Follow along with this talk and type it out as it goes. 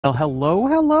Well,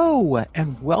 hello,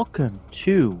 and welcome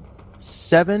to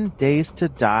 7 Days to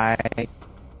Die,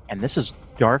 and this is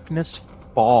Darkness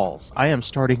Falls. I am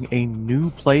starting a new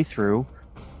playthrough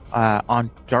on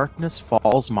Darkness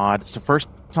Falls mod. It's the first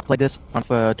time I played this on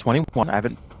Alpha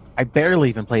 21. I barely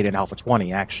even played in Alpha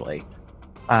 20, actually.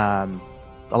 The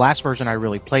last version I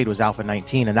really played was Alpha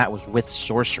 19, and that was with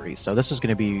sorcery, so this is going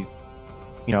to be,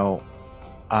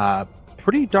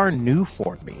 pretty darn new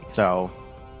for me, so...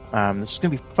 this is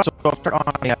going to be fun. So I'll start on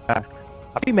a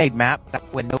pre-made map.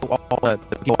 That way, know all the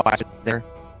POIs are there.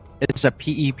 It's a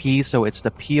PEP, so it's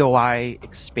the POI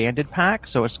expanded pack.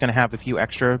 So it's going to have a few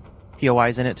extra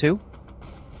POIs in it too.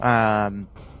 But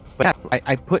yeah,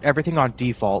 I put everything on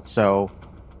default. So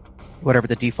whatever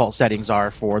the default settings are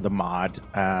for the mod,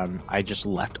 I just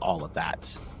left all of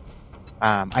that.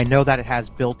 I know that it has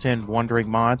built-in wandering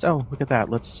mods. Oh, look at that!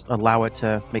 Let's allow it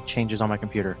to make changes on my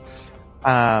computer.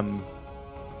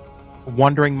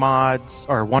 Wandering mods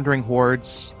or wandering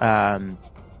hordes. I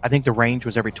think the range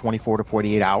was every 24 to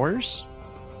 48 hours,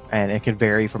 and it can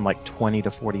vary from like 20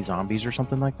 to 40 zombies or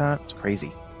something like that. It's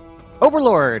crazy.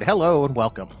 Overlord, hello and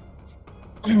welcome.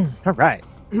 All right.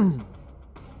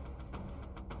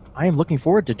 I am looking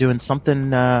forward to doing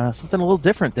something a little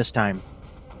different this time.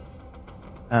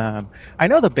 I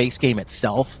know the base game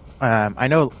itself. I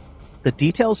know the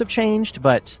details have changed,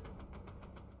 but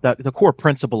the core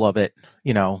principle of it,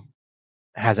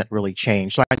 hasn't really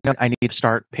changed. So I know I need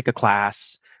to pick a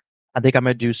class. I think I'm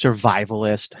going to do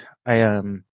survivalist.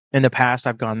 In the past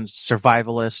I've gone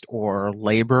survivalist or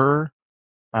laborer.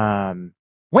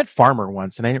 Went farmer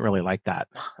once and I didn't really like that.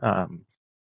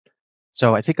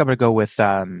 So I think I'm going to go with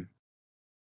I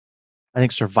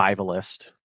think survivalist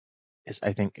is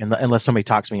unless somebody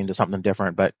talks me into something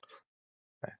different, but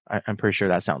I'm pretty sure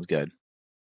that sounds good.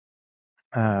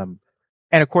 And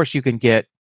of course you can get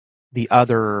the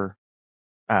other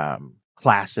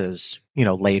classes,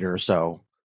 later. So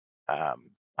I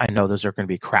know those are going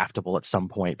to be craftable at some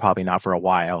point, probably not for a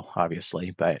while,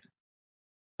 obviously, but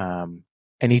and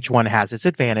each one has its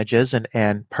advantages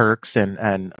and perks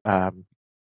and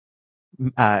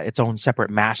its own separate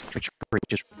mastery tree,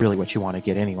 which is really what you want to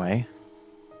get anyway.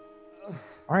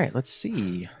 All right, let's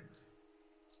see.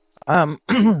 So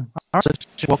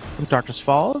welcome to Darkness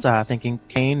Falls. Thanking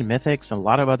Kane, Mythics, and a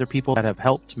lot of other people that have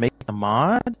helped make the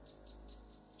mod.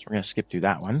 So we're going to skip through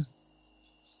that one.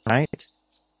 All right.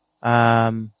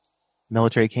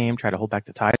 Military came, tried to hold back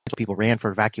the tide, so people ran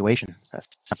for evacuation. That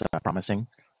sounds promising.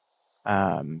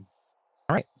 All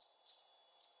right.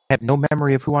 I have no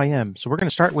memory of who I am, so we're going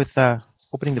to start with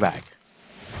opening the bag.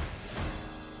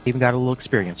 Even got a little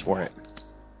experience for it.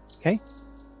 Okay.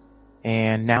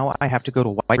 And now I have to go to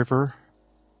White River.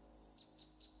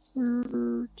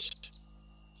 There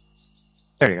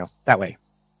you go. That way.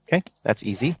 Okay, that's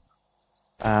easy.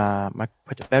 I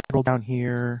put the bedroll down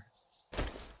here.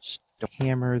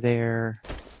 Hammer there.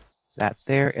 That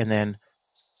there. And then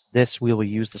this we will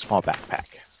use the small backpack.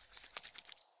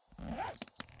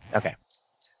 Okay.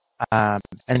 And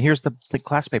here's the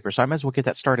class paper. So I might as well get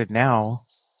that started now.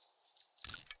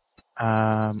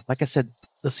 Like I said,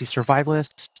 let's see,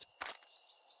 survivalist.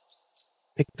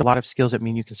 Picked a lot of skills that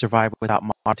mean you can survive without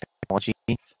mod technology.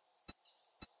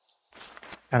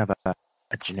 Kind of a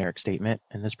generic statement.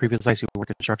 In this previous life, where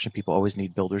construction people always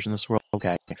need builders in this world.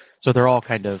 Okay. So they're all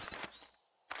kind of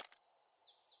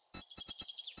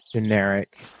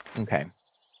generic. Okay.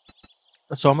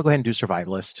 So I'm going to go ahead and do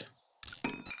survivalist.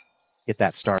 Get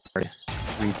that started.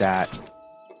 Read that.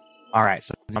 All right,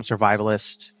 so I'm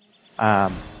survivalist.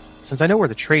 Since I know where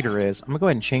the trader is, I'm going to go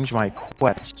ahead and change my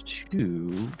quest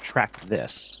to track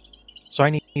this. So I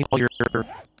need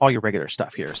all your regular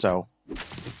stuff here. So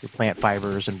your plant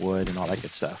fibers and wood and all that good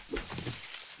stuff.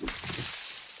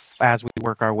 As we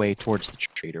work our way towards the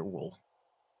trader, we'll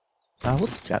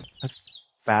look at that.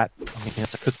 Fat. I mean,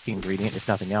 it's a cooking ingredient, if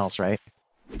nothing else, right?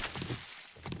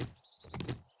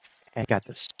 I got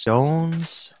the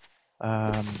stones.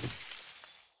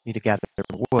 Need to gather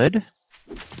wood.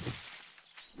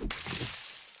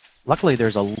 Luckily,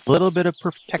 there's a little bit of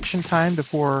protection time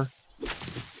before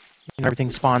everything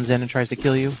spawns in and tries to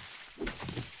kill you.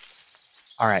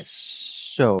 All right,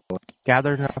 so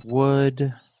gathered enough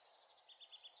wood.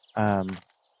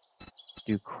 Let's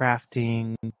do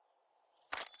crafting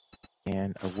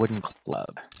and a wooden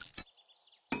club.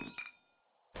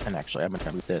 And actually, I'm going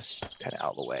to move this kind of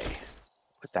out of the way.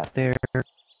 Put that there.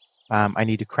 I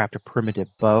need to craft a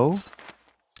primitive bow.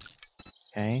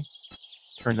 Okay.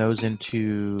 Turn those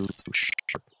into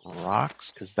sharp rocks,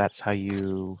 because that's how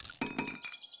you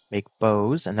make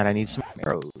bows. And then I need some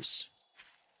arrows.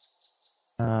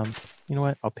 You know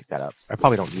what? I'll pick that up. I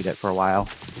probably don't need it for a while.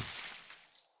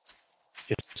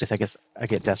 Just I guess I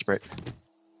get desperate.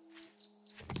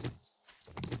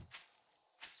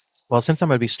 Well, since I'm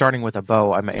going to be starting with a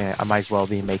bow, I might as well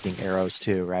be making arrows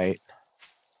too, right?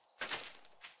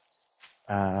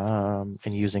 And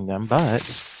using them, but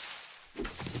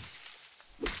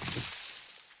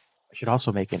I should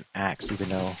also make an axe, even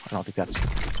though I don't think that's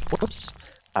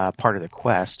part of the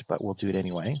quest, but we'll do it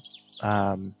anyway.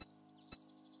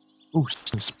 Ooh,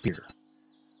 some spear.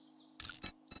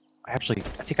 I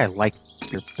think I like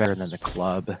spear better than the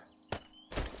club.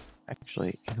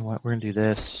 Actually, you know what? We're gonna do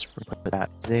this. We're gonna put that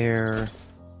there.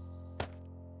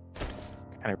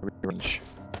 Kind of rearrange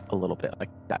a little bit like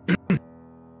that.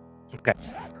 Okay.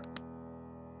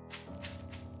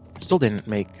 Still didn't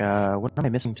make. What am I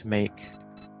missing to make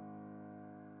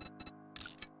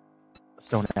a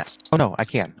stone axe? Oh no, I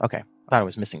can. Okay, I thought I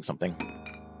was missing something.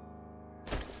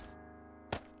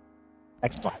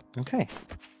 Excellent. Okay.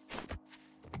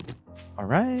 All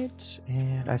right,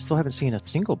 and I still haven't seen a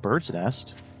single bird's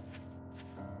nest.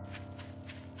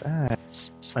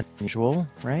 That's unusual,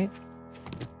 right?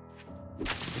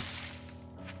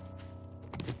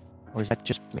 Or is that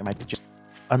just, am I just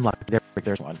unlucky?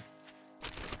 There's one.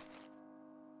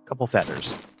 Couple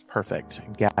feathers. Perfect.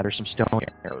 And gather some stone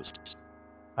arrows.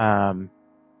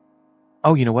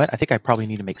 Oh, you know what? I think I probably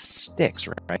need to make sticks,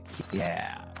 right?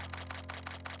 Yeah.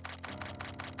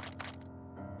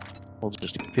 We'll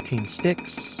just do 15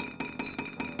 sticks.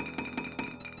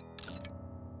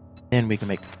 And we can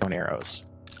make stone arrows.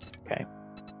 Okay.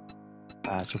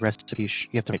 So recipe, you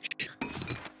have to make.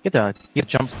 You have to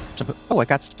jump. Oh, I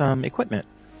got some equipment.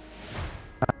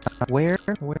 Where,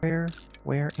 and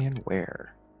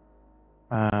where?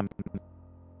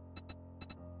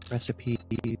 Recipes,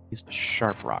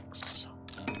 sharp rocks.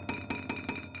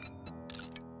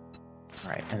 All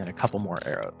right, and then a couple more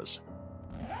arrows.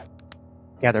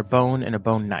 Gather bone and a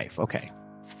bone knife. Okay.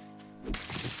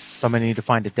 So I'm gonna need to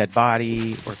find a dead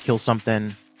body or kill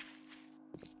something.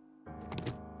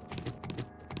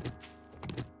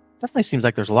 Definitely seems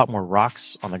like there's a lot more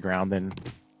rocks on the ground than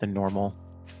normal.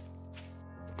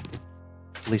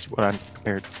 At least what I'm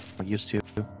used to.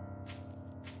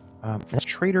 That's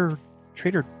Trader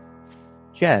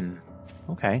Jen.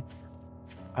 Okay.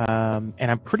 And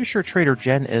I'm pretty sure Trader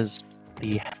Jen is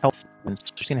the health one, so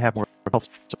she's gonna have more health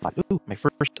supply. Ooh, my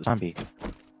first zombie.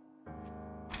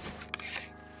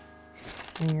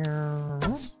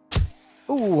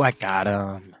 Ooh, I got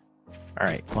him.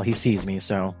 Alright, well he sees me,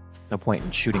 so no point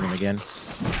in shooting him again.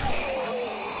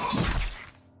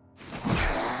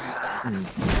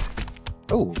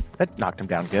 Oh, that knocked him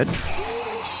down good.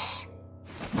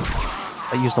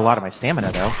 I used a lot of my stamina,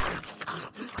 though.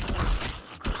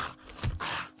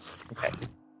 Okay.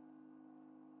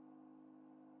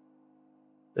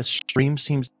 The stream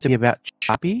seems to be about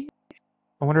choppy.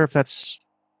 I wonder if that's...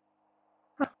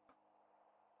 Huh.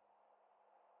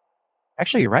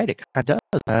 Actually, you're right. It kind of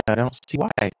does. I don't see why.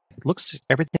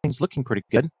 Everything's looking pretty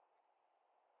good.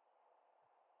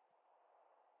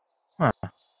 Huh.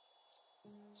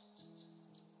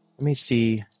 Let me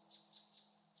see.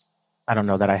 I don't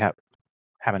know that I have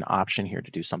an option here to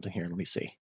do something here. Let me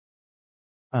see.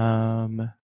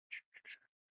 Output.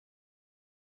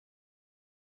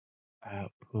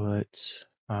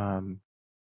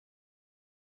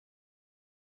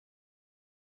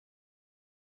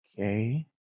 Okay.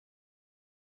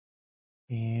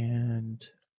 And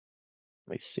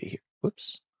let me see here.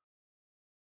 Whoops.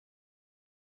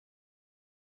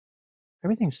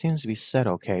 Everything seems to be set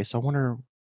okay, so I wonder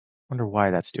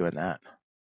why that's doing that.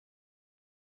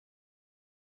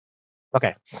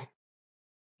 Okay.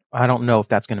 I don't know if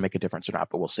that's going to make a difference or not,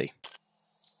 but we'll see.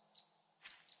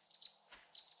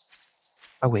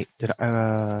 Oh wait, did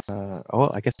I? Oh,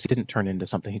 I guess he didn't turn into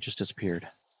something. He just disappeared.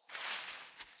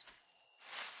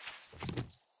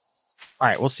 All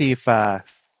right, we'll see if the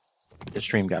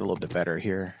stream got a little bit better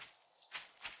here.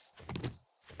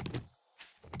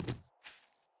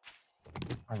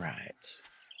 All right.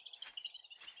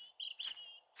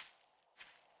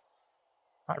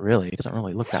 Not really. It doesn't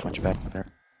really look that much better.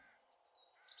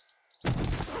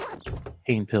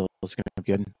 Pain pills is going to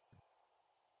be good.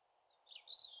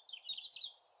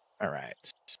 All right.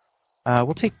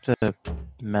 We'll take the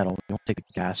metal. We won't take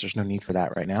the gas. There's no need for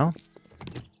that right now.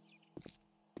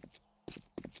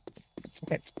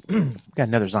 Okay. Got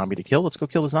another zombie to kill. Let's go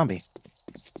kill the zombie.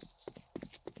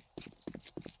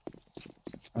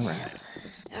 All right.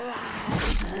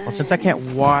 Well, since I can't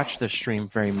watch the stream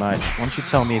very much, why don't you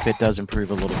tell me if it does improve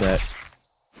a little bit?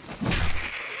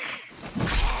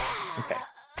 Okay.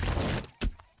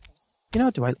 You know,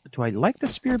 do I like the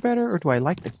spear better or do I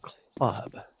like the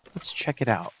club? Let's check it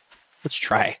out. Let's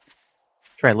try.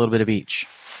 Try a little bit of each.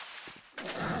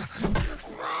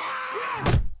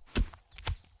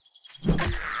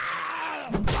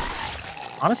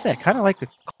 Honestly, I kind of like the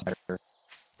club better.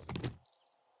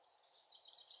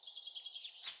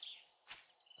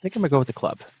 I think I'm gonna go with the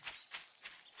club.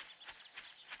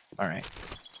 All right.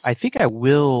 I think I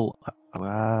will.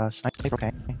 Sniper.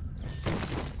 Okay.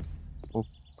 We'll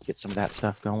get some of that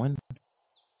stuff going.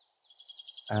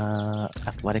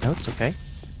 Athletic notes. Okay.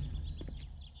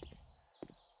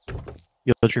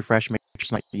 You'll just refresh. Make sure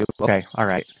it's not you. Okay. All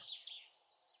right.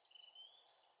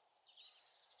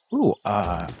 Ooh.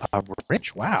 A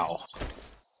wrench. Wow.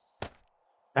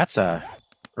 That's a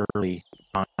early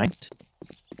find.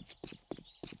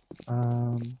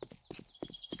 And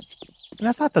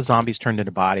I thought the zombies turned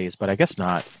into bodies, but I guess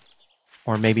not.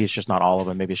 Or maybe it's just not all of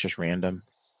them. Maybe it's just random.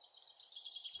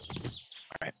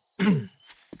 All right.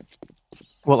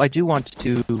 Well, I do want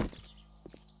to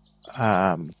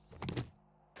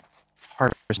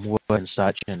harvest wood and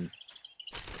such and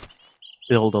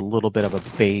build a little bit of a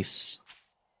base.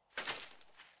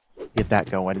 Get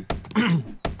that going.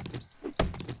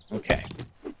 Okay.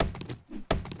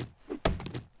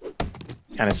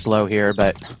 Kind of slow here,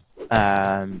 but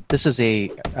this is a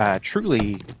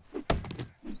truly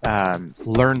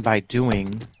learn by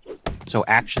doing, so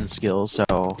action skills,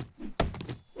 so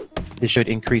this should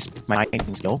increase my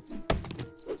painting skill.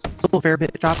 It's a little fair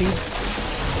bit choppy.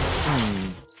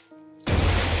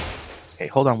 Okay,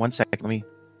 hold on one second.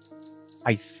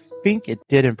 I think it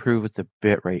did improve with the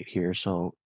bit rate here,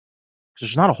 so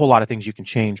there's not a whole lot of things you can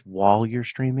change while you're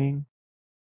streaming,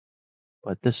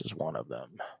 but this is one of them.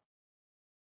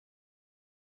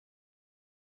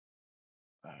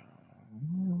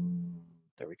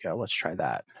 There we go. Let's try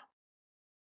that.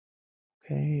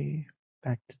 Okay,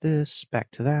 back to this, back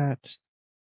to that.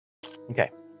 Okay.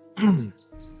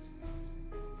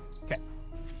 Okay.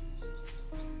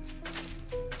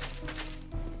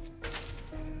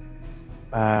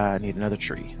 I need another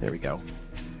tree. There we go.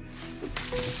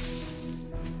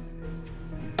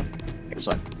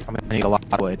 Excellent. I'm gonna need a lot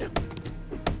of wood.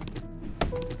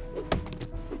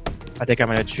 I think I'm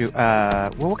gonna choose. Well,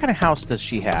 what kind of house does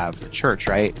she have? A church,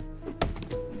 right?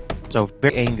 So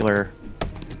very angular.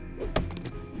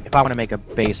 If I want to make a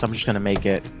base, I'm just gonna make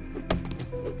it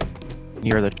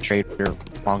near the trader,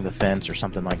 along the fence, or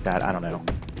something like that. I don't know.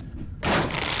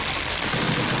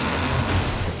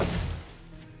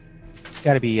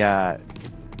 Got to be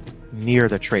near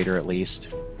the trader at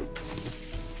least.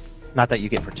 Not that you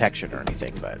get protection or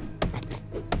anything, but.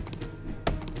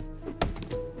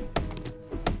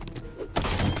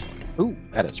 Ooh,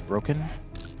 that is broken.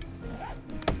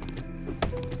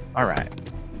 All right.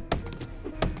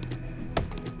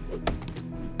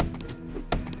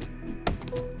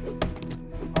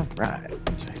 All right.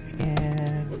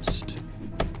 And a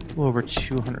little over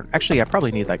 200. Actually, I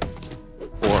probably need like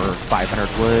 400 or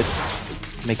 500 wood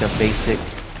to make a basic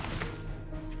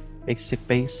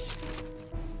base.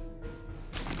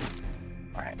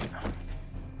 All right.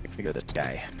 Figure this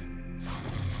guy.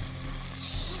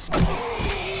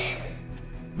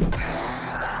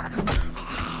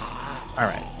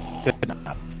 Alright, good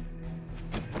enough.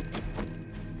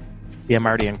 See, I'm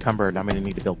already encumbered. I'm going to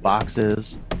need to build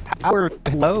boxes. Howard,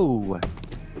 hello!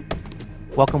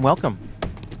 Welcome, welcome.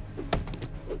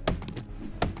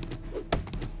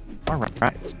 Alright.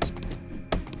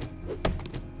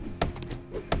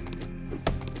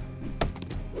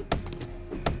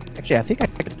 Actually, I think I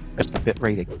could adjust the bit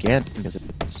rate again because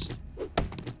it's...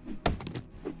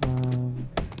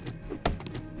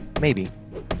 maybe.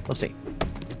 We'll see.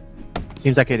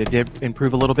 Seems like it did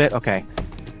improve a little bit. Okay.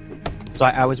 So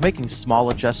I was making small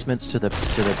adjustments to the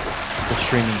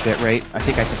streaming bit rate. I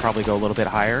think I can probably go a little bit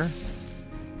higher.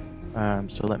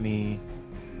 So let me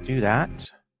do that.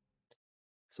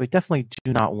 So we definitely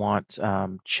do not want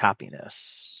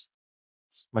choppiness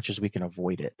as much as we can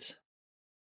avoid it.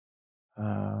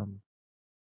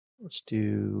 Let's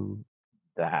do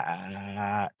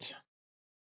that.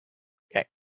 Okay.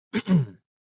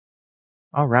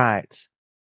 All right.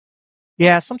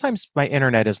 Yeah, sometimes my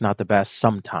internet is not the best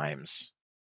sometimes.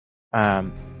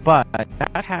 But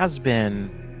that has been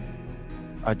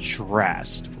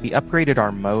addressed. We upgraded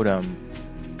our modem,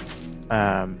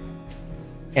 and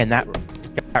that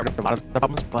got rid of a lot of the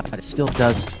problems, but it still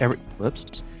does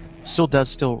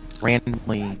still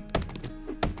randomly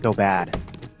go bad.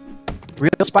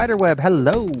 Real Spiderweb,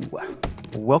 hello!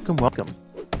 Welcome, welcome.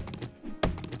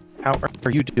 How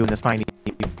are you doing this fine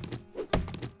evening?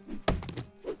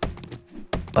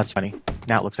 That's funny.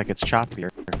 Now it looks like it's choppier.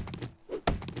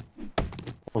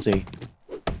 We'll see.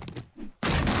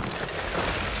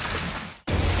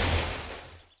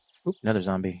 Oop, another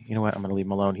zombie. You know what? I'm gonna leave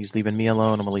him alone. He's leaving me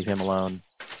alone. I'm gonna leave him alone.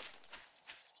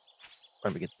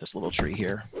 Let me get this little tree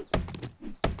here.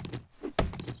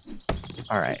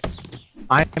 All right.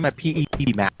 I'm a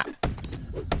PEP map.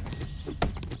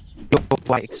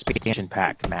 Go expansion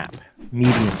pack map.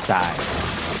 Medium size.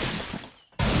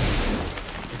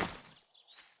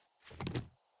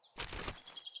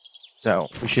 So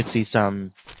we should see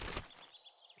some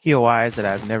POIs that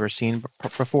I've never seen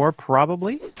before,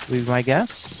 probably, would be my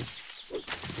guess.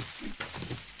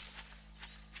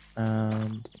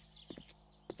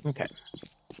 Okay.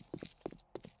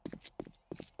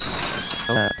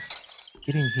 So,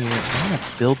 getting here, I'm going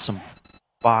to build some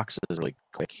boxes really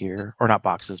quick here. Or not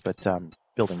boxes, but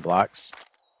building blocks.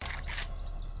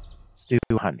 Let's do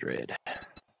 100.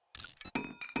 And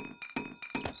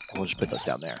we'll just put those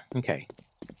down there. Okay.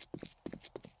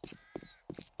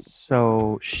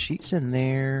 So she's in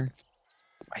there.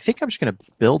 I think I'm just going to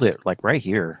build it like right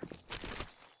here.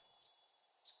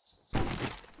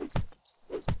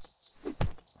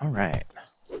 All right.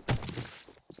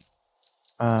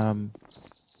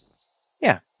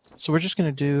 Yeah. So we're just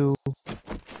going to do.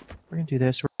 We're going to do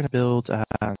this. We're going to build up,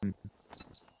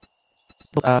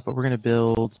 but we're going to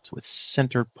build with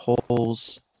center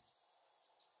poles,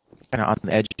 kind of on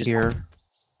the edges here.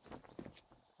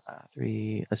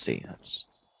 3. Let's see. That's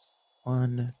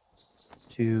 1,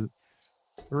 2,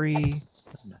 3.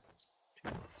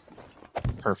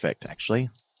 Perfect.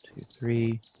 Actually, 2,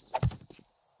 3,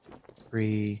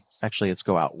 3. Actually, let's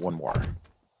go out one more.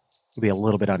 It'll be a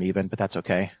little bit uneven, but that's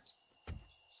okay.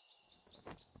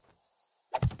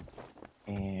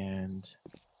 And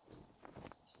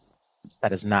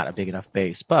that is not a big enough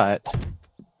base, but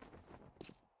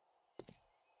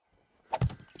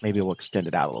maybe we'll extend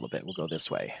it out a little bit. We'll go this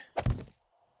way.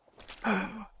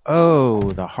 Oh,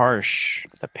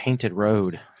 the painted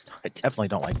road. I definitely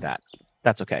don't like that.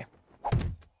 That's okay.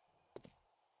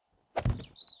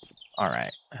 All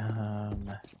right.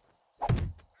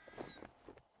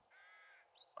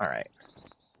 All right.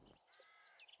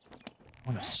 I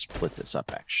want to split this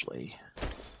up, actually.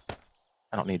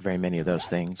 I don't need very many of those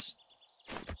things.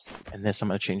 And this I'm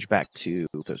going to change back to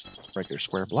the regular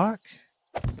square block.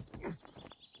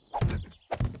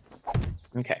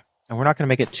 Okay. And we're not going to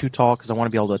make it too tall because I want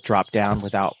to be able to drop down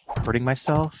without hurting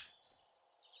myself.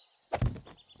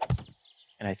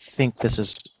 And I think this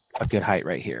is a good height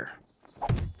right here.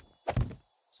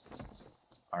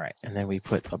 All right. And then we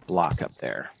put a block up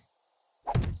there.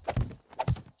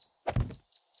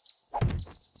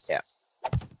 Yeah.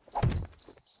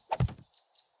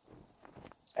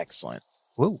 Excellent.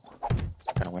 Whoa.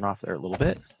 Kind of went off there a little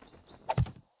bit.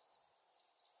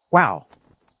 Wow.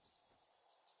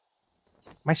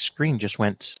 My screen just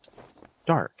went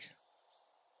dark.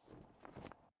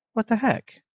 What the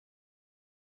heck?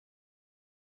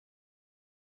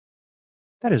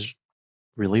 That is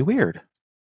really weird.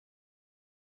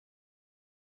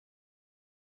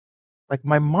 Like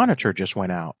my monitor just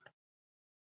went out.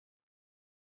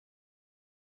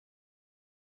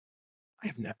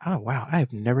 Oh wow, I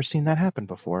have never seen that happen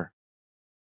before.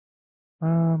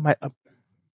 It's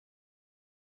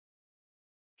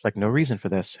like no reason for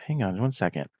this. Hang on 1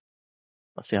 second.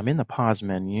 Let's see, I'm in the pause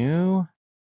menu.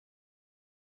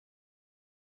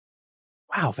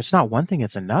 Wow, if it's not one thing,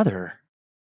 it's another.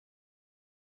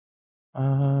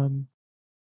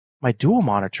 My dual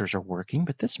monitors are working,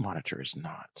 but this monitor is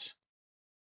not.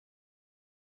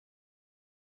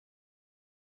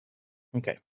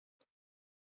 Okay. I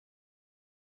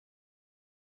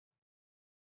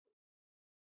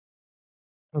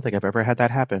don't think I've ever had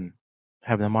that happen.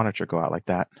 Having the monitor go out like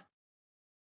that.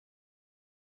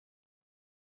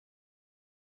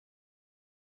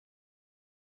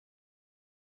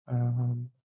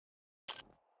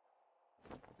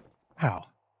 Wow.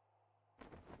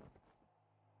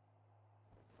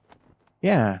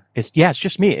 Yeah, it's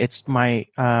just me. It's my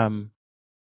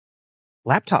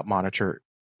laptop monitor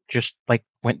just like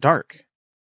went dark.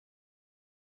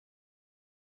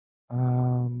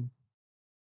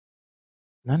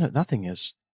 Nothing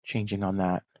is changing on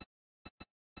that.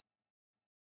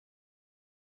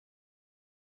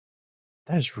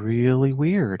 That is really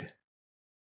weird.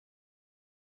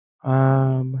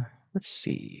 Let's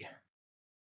see.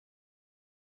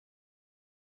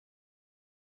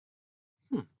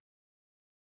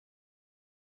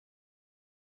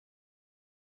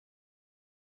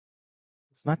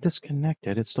 It's not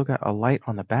disconnected. It's still got a light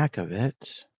on the back of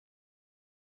it.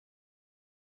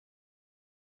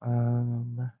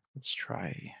 Let's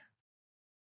try.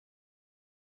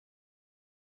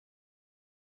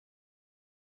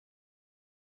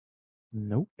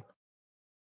 Nope.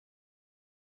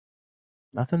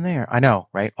 Nothing there. I know,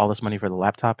 right? All this money for the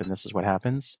laptop and this is what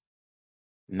happens.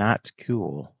 Not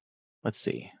cool. Let's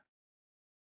see.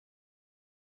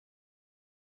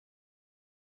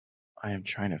 I am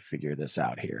trying to figure this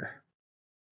out here.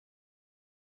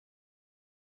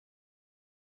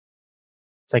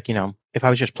 It's like, if I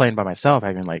was just playing by myself,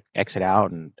 I can like exit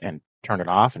out and turn it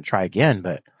off and try again,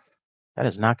 but that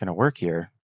is not going to work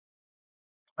here.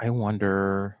 I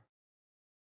wonder.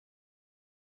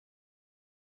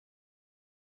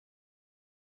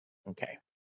 Okay.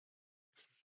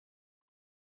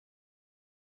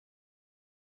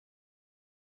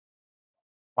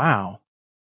 Wow.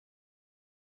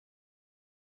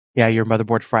 Yeah, your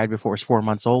motherboard fried before it was 4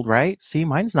 months old, right? See,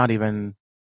 mine's not even.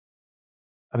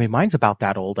 I mean, mine's about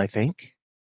that old, I think.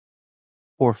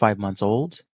 4 or 5 months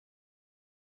old.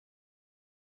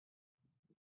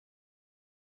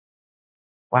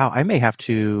 Wow, I may have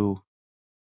to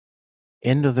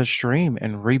end the stream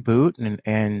and reboot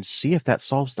and see if that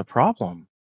solves the problem.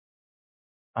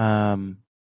 Wow,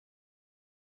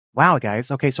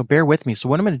 guys. Okay, so bear with me. So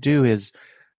what I'm going to do is,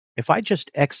 if I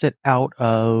just exit out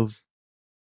of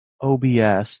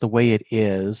OBS the way it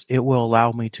is, it will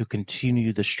allow me to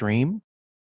continue the stream.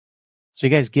 So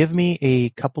you guys give me a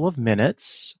couple of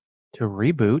minutes to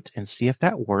reboot and see if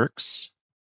that works.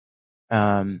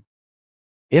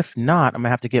 If not, I'm going to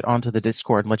have to get onto the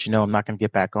Discord and let you know I'm not going to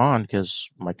get back on because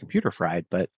my computer fried,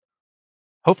 but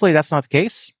hopefully that's not the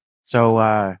case.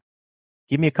 So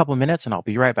give me a couple of minutes and I'll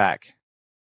be right back.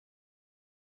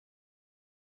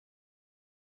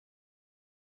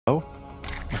 Oh.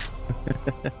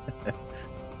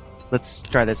 Let's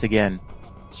try this again.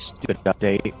 Stupid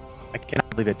update. I cannot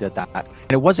believe it did that.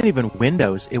 And it wasn't even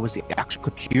Windows. It was the actual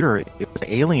computer. It was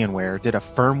Alienware. Did a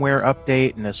firmware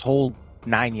update and this whole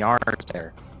 9 yards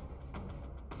there.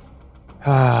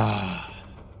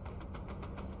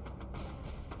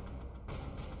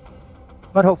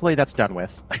 But hopefully that's done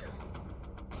with.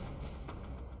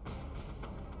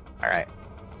 All right.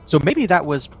 So maybe that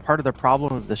was part of the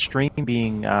problem of the stream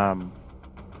being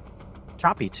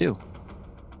choppy too.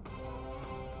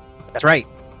 That's right.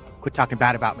 Quit talking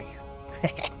bad about me.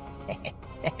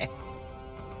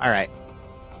 All right.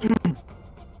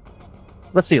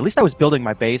 Let's see. At least I was building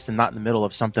my base and not in the middle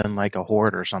of something like a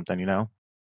horde or something, you know?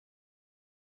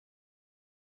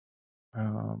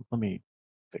 Let me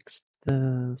fix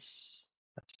this.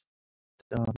 That's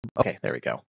done. Okay, there we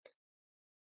go.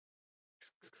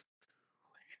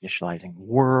 Initializing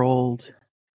world.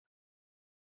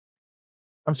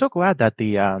 I'm so glad that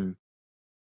the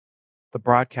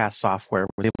broadcast software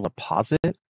was able to pause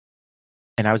it,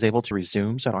 and I was able to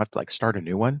resume, so I don't have to like start a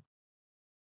new one.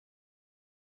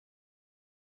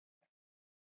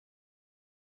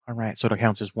 All right, so it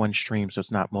counts as one stream, so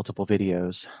it's not multiple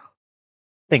videos.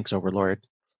 Thanks, Overlord.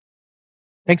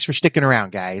 Thanks for sticking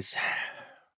around, guys.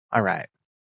 All right.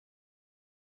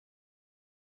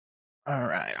 All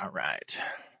right, all right.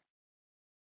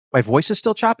 My voice is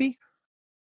still choppy?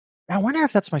 I wonder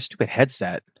if that's my stupid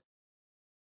headset.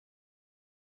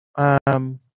 I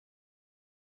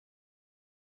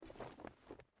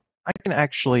can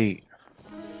actually...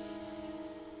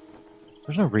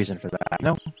 There's no reason for that.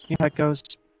 No, see how it goes?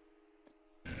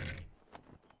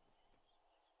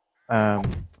 Let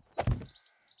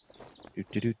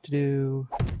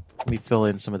me fill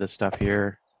in some of this stuff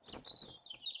here.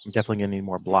 I'm definitely going to need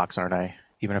more blocks, aren't I?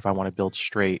 Even if I want to build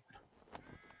straight.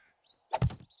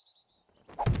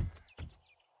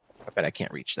 I bet I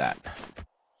can't reach that.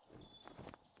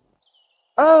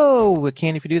 Oh, it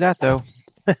can if you do that, though.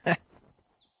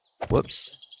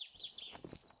 Whoops.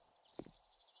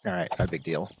 All right, not a big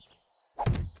deal.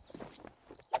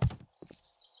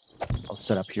 I'll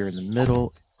set up here in the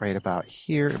middle, right about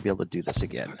here, and be able to do this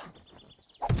again.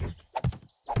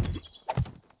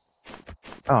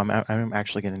 Oh, I'm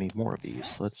actually going to need more of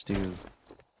these. Let's do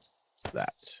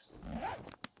that.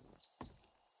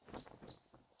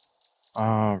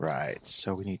 All right,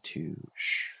 so we need to...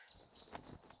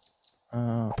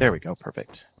 there we go,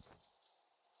 perfect.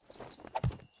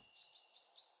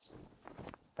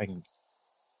 I can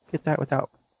get that without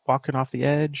walking off the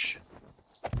edge.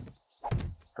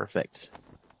 Perfect.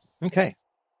 Okay.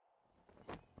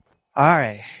 All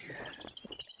right.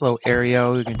 Hello,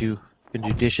 Aereo. You can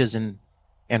do dishes and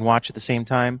watch at the same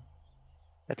time.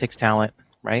 That takes talent,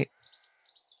 right?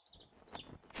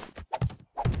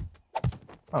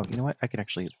 Oh, you know what? I can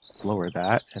actually lower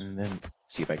that and then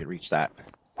see if I can reach that.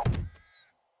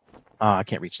 I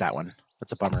can't reach that one.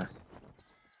 That's a bummer.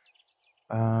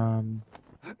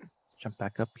 Jump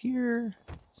back up here.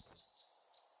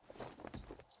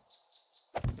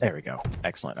 There we go.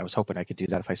 Excellent. I was hoping I could do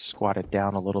that if I squatted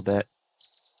down a little bit.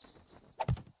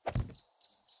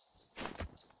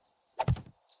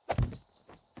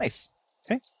 Nice.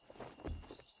 Okay.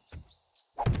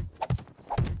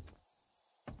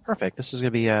 Perfect. This is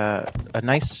going to be a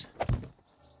nice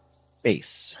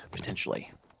base,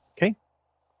 potentially. Okay.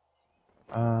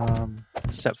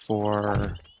 Except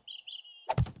for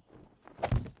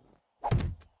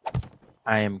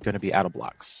I am going to be out of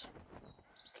blocks.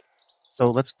 So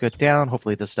let's go down.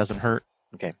 Hopefully this doesn't hurt.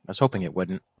 Okay, I was hoping it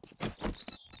wouldn't.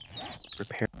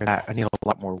 Repair that. I need a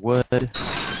lot more wood.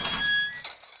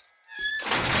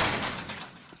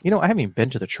 You know, I haven't even been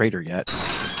to the trader yet.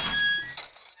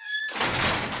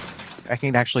 I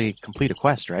can actually complete a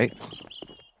quest, right?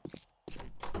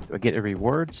 Do I get any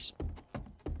rewards?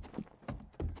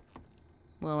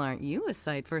 Well, aren't you a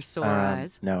sight for sore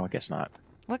eyes? No, I guess not.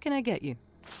 What can I get you?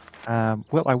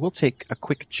 Well, I will take a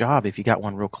quick job if you got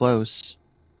one real close.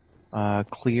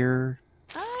 Clear.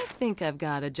 I think I've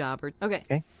got a job or...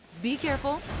 Okay. Be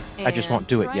careful. And I just won't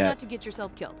do it yet. Try not to get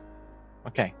yourself killed.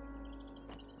 Okay.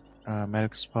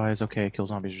 Medical supplies. Okay. Kill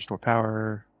zombies. Restore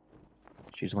power.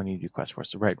 Choose when you do quest for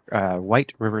us. Right.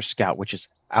 White River Scout, which is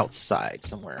outside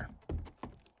somewhere.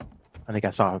 I think I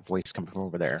saw a voice coming from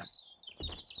over there.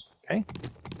 Okay.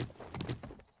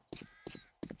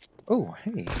 Oh,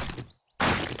 hey.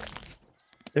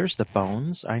 There's the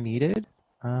bones I needed.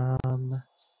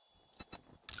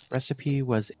 Recipe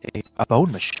was a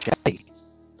bone machete.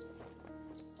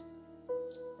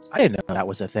 I didn't know that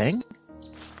was a thing.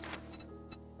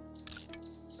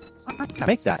 How can I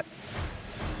make that?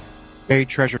 Buried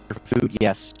treasure for food,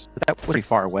 yes. But that was pretty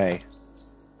far away.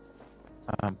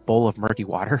 Bowl of murky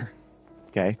water.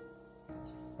 Okay.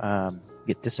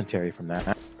 Get dysentery from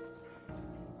that.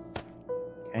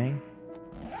 Okay.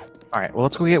 Alright, well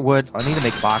let's go get wood. I need to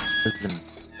make boxes and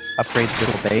upgrade the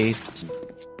little base and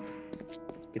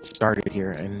get started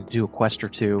here and do a quest or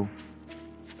two.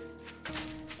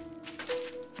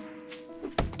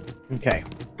 Okay.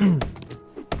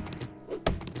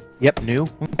 Yep, new.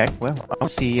 Okay, well, I'll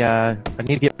see. I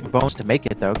need to get bones to make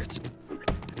it, though, because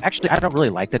actually, I don't really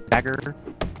like the dagger.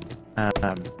 Not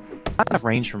enough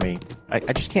range for me.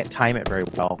 I just can't time it very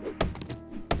well.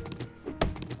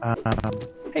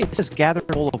 Hey, this is gather a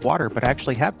bowl of water, but I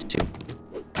actually have two.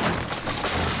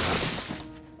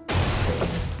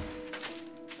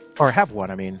 Or I have one,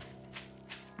 I mean.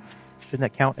 Shouldn't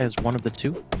that count as one of the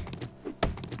two?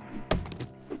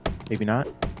 Maybe not.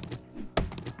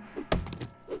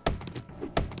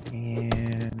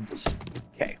 And...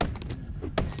 okay.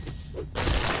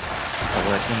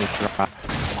 Let me drop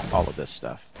all of this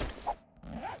stuff.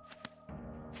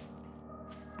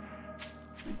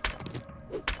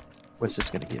 What's this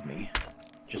gonna give me?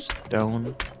 Just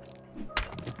stone.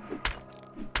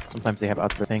 Sometimes they have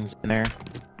other things in there.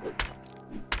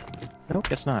 Nope,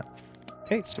 guess not.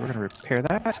 Okay, so we're gonna repair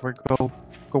that. We're go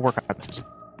work on this.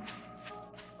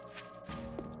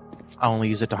 I'll only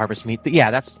use it to harvest meat.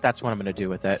 Yeah, that's what I'm gonna do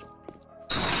with it.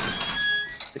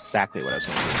 That's exactly what I was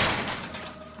gonna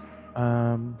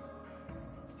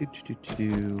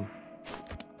do.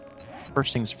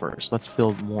 First things first. Let's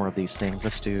build more of these things.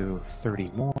 Let's do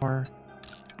 30 more.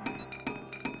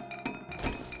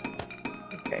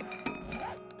 Okay.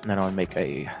 And then I'll make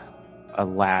a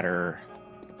ladder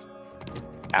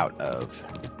out of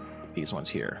these ones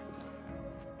here.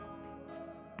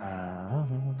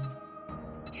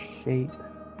 Shape,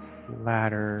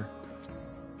 ladder.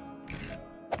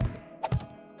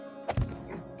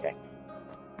 Okay.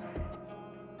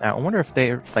 Now I wonder if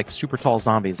they're like super tall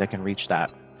zombies that can reach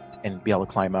that and be able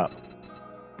to climb up.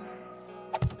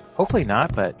 Hopefully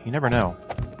not, but you never know.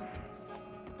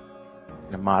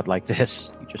 In a mod like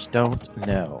this, you just don't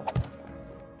know.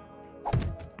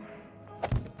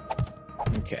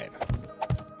 Okay.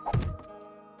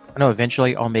 I know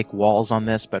eventually I'll make walls on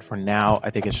this, but for now,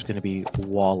 I think it's just going to be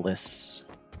wall-less.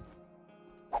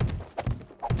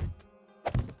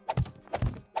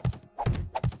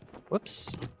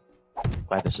 Whoops.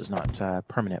 Glad this is not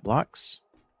permanent blocks.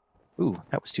 Ooh,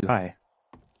 that was too high.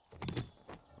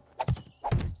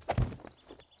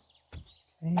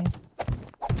 Okay.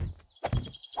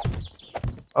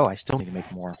 Oh, I still need to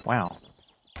make more. Wow.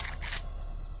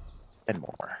 And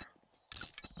more.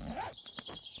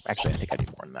 Actually, I think I need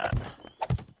more than that.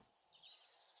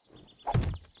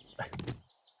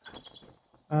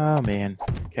 Oh, man.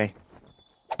 Okay.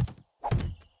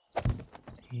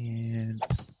 And...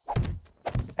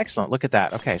 excellent, look at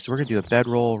that. Okay, so we're going to do a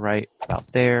bedroll right about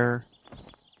there. I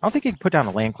don't think you can put down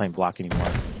a land claim block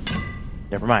anymore.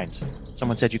 Never mind.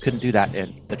 Someone said you couldn't do that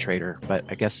in the trader, but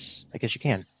I guess you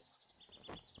can.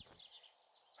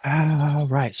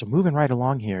 Right, so moving right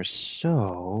along here.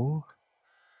 So...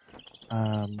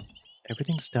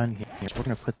 everything's done here. So we're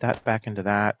going to put that back into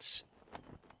that.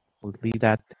 We'll leave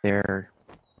that there.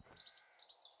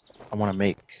 I want to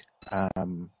make,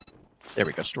 there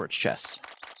we go, storage chests.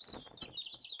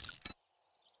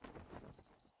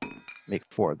 make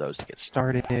 4 of those to get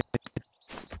started. I'm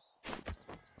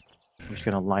just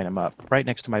going to line them up right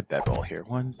next to my bedroll here.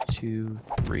 1, 2,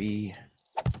 3,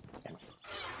 and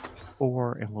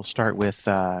 4. And we'll start with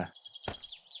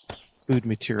food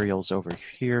materials over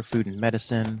here, food and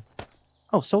medicine.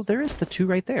 Oh, so there is the 2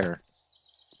 right there.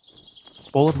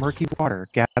 Bowl of murky water.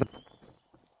 Gather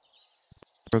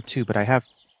 2, but I have...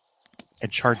 And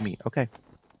charred meat. Okay.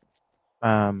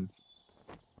 I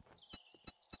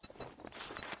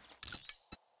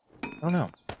don't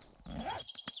know. I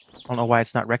don't know why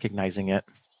it's not recognizing it.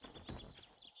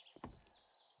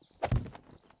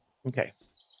 Okay.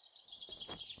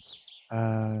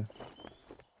 And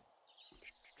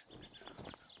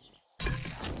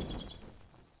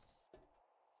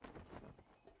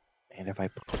if I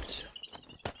put...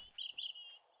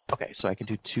 Okay, so I can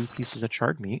do 2 pieces of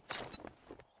charred meat.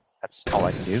 That's all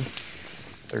I can do.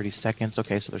 30 seconds.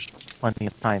 Okay, so there's plenty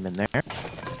of time in there.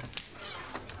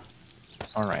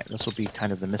 Alright, this will be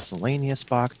kind of the miscellaneous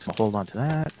box. I'll hold on to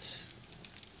that.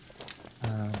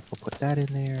 We'll put that in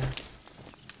there.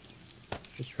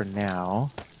 Just for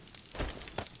now.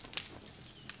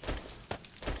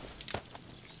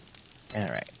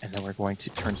 Alright, and then we're going to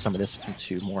turn some of this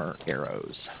into more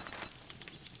arrows.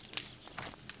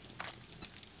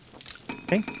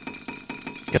 Okay.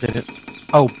 Guess it is.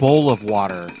 Oh, bowl of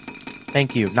water.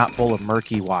 Thank you, not bowl of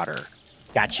murky water.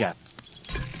 Gotcha.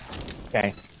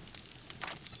 Okay.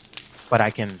 But I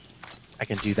can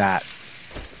do that.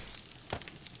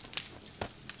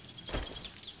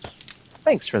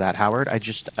 Thanks for that, Howard. I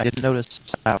didn't notice.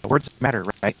 Words matter,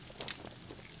 right?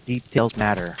 Details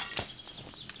matter.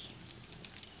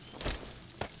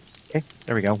 Okay,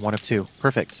 there we go. 1 of 2.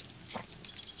 Perfect.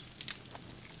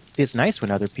 See, it's nice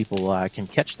when other people can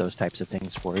catch those types of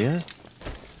things for you.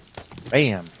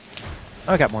 Bam.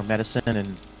 Oh, I got more medicine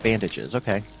and bandages.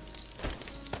 Okay.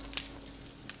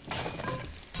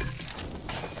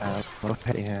 Go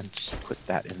ahead and just put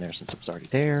that in there since it was already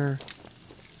there.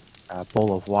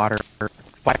 Bowl of water.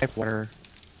 5 water.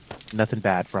 Nothing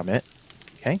bad from it.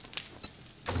 Okay.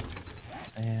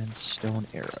 And stone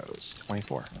arrows.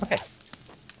 24. Okay.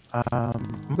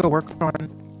 I'm gonna work on...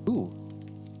 Ooh.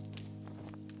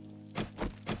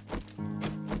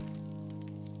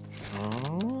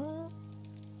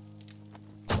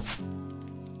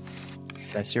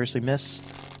 Did I seriously miss?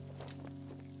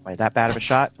 Am I that bad of a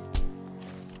shot?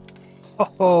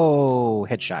 Oh,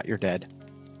 headshot, you're dead.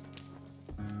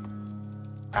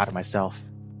 Proud of myself.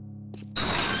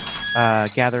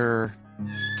 Gather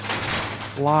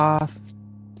cloth,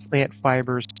 plant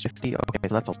fibers, 50. Okay,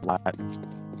 so that's a lot.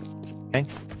 Okay.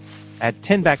 I had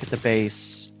 10 back at the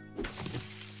base.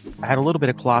 I had a little bit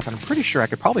of cloth, and I'm pretty sure I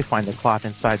could probably find the cloth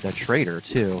inside the trader,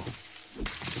 too.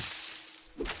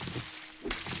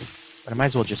 But I might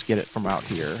as well just get it from out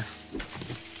here.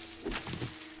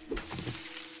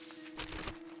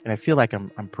 And I feel like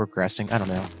I'm progressing. I don't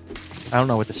know. I don't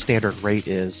know what the standard rate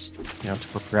is, you know, to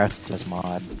progress this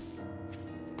mod.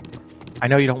 I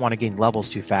know you don't want to gain levels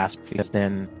too fast because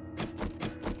then,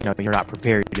 you know, you're not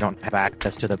prepared. You don't have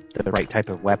access to the right type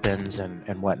of weapons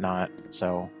and whatnot.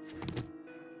 So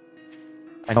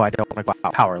I know I don't want to go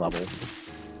out power level.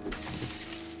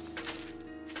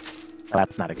 Well,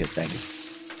 that's not a good thing.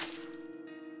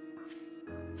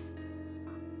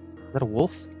 Is that a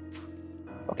wolf?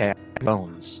 Okay,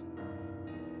 bones.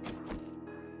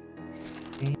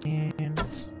 And...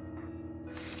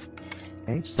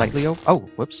 Okay, slightly over... Oh,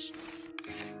 whoops.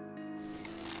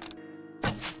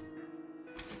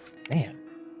 Man.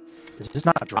 Is this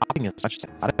not dropping as much as I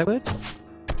thought it would?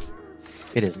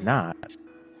 It is not.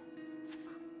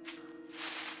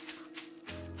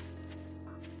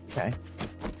 Okay.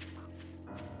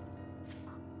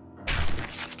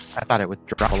 I thought it would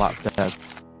drop a lot. The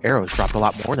arrows dropped a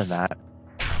lot more than that.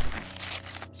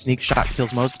 Sneak shot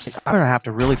kills most. I'm gonna have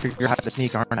to really figure out how to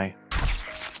sneak, aren't I?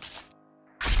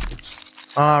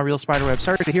 Ah, real spiderweb.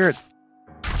 Sorry to hear it.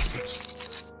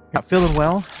 Not feeling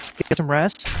well. Get some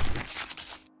rest.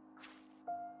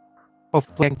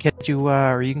 Hopefully I can catch you,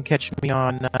 or you can catch me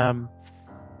on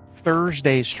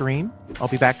Thursday stream. I'll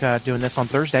be back doing this on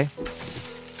Thursday.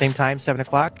 Same time, 7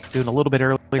 o'clock. Doing a little bit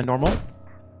earlier than normal.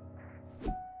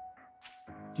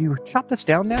 Do you chop this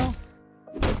down now?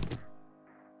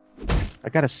 I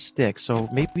got a stick, so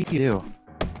maybe you do.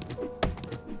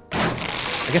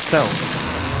 I guess so.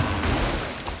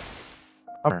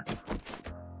 Bummer.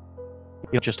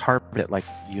 You don't just harp it like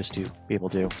you used to be able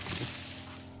to.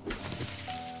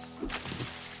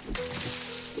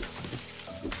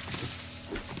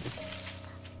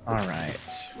 Alright.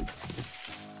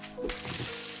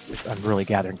 I'm really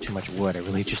gathering too much wood. I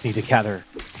really just need to gather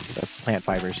the plant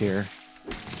fibers here.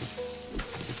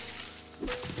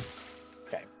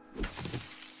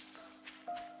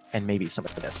 and maybe some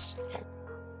of this.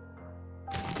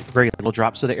 Very little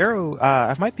drop. So the arrow,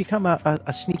 I might become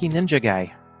a sneaky ninja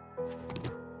guy.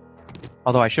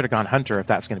 Although I should have gone hunter if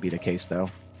that's going to be the case, though.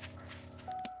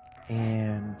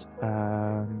 And,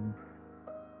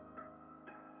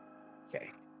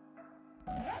 okay.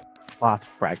 Cloth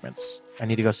fragments. I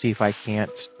need to go see if I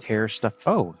can't tear stuff.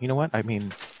 Oh, you know what? I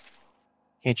mean,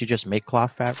 can't you just make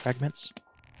cloth fragments?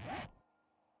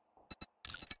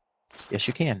 Yes,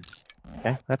 you can.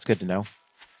 Okay, that's good to know.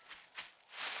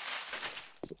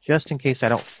 So just in case I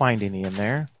don't find any in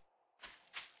there,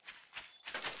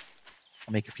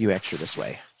 I'll make a few extra this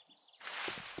way.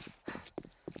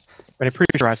 But I'm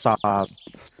pretty sure I saw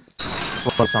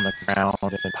clothes on the ground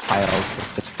and piles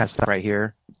of this kind of stuff right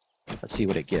here. Let's see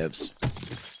what it gives.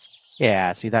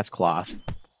 Yeah, see, that's cloth.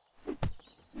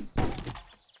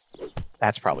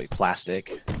 That's probably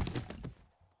plastic.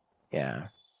 Yeah.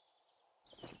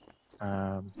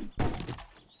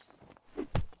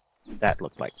 That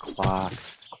looked like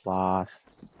cloth. Oh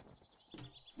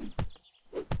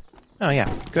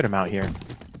yeah, good amount here.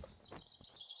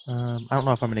 I don't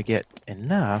know if I'm going to get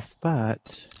enough,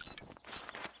 but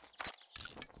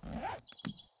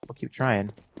we'll keep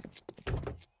trying.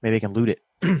 Maybe I can loot it.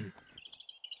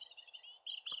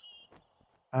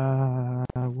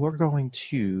 We're going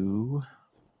to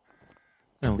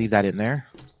leave that in there.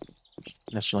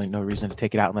 Necessarily no reason to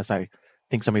take it out unless I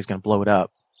think somebody's going to blow it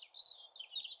up.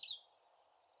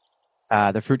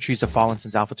 The fruit trees have fallen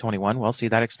since Alpha 21. Well, see,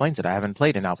 that explains it. I haven't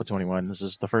played in Alpha 21. This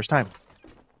is the first time.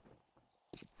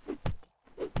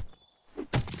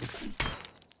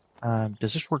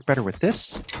 Does this work better with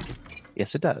this?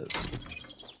 Yes, it does.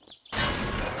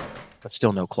 But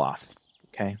still no cloth.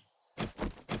 Okay. It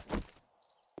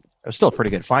was still a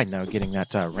pretty good find, though, getting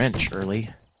that wrench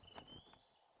early.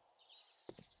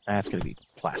 That's going to be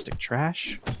plastic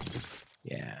trash.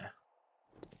 Yeah.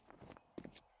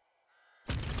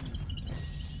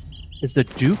 Is the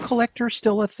dew collector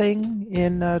still a thing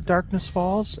in Darkness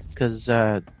Falls? Because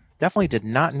definitely did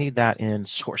not need that in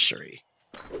sorcery.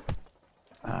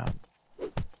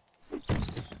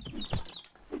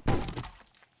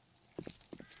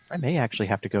 I may actually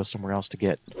have to go somewhere else to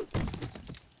get the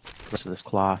rest of this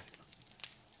cloth.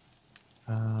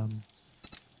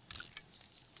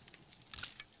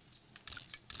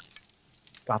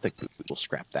 Gothic boot will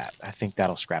scrap that. I think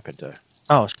that'll scrap into...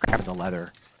 Oh, scrap into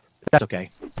leather. That's okay.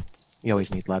 You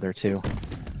always need leather, too.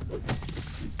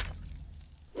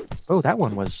 Oh, that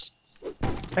one was...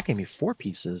 That gave me 4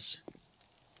 pieces.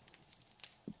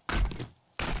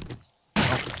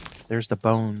 Oh, there's the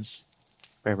bones.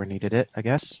 If I ever needed it, I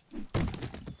guess.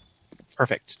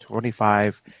 Perfect.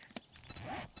 25.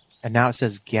 And now it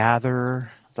says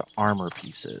gather the armor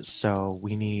pieces. So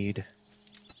we need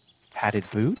padded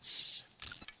boots,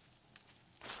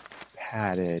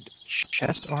 padded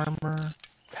chest armor,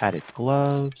 padded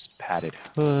gloves, padded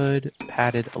hood,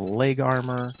 padded leg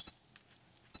armor.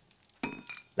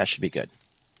 That should be good.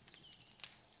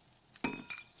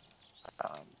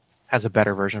 Has a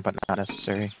better version, but not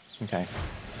necessary. Okay.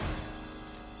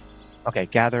 Okay,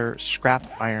 gather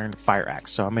scrap iron fire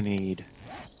axe. So I'm going to need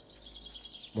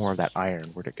more of that iron.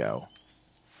 Where'd it go?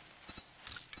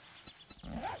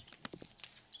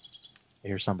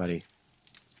 Here's somebody.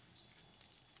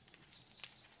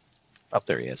 Oh,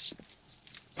 there he is.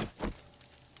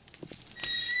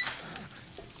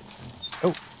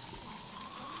 Oh.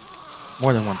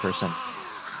 More than one person.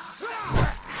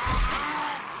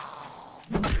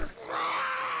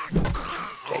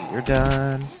 Okay, you're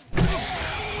done.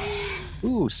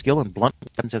 Ooh, skill and blunt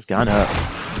weapons has gone up.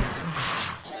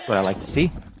 That's what I like to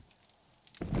see.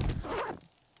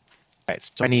 Alright,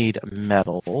 so I need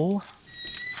metal.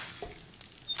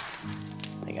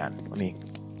 Hang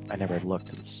on, I never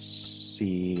looked and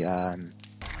see.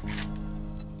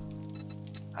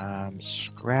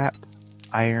 Scrap,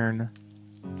 iron,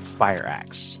 fire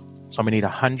axe. So I'm gonna need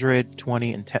 100,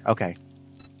 20, and 10. Okay.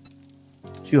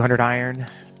 200 iron,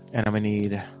 and I'm gonna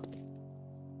need...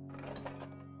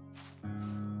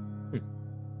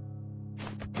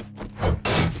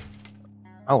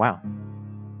 Oh, wow.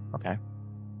 Okay.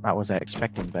 Not was I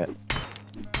expecting, but...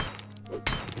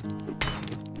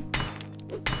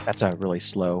 That's a really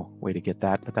slow way to get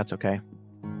that, but that's okay.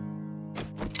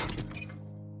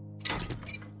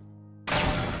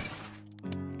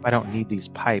 If I don't need these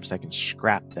pipes, I can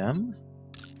scrap them.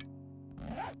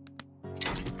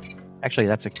 Actually,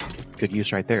 that's a good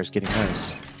use right there, is getting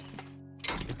those.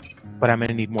 But I'm going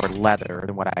to need more leather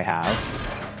than what I have.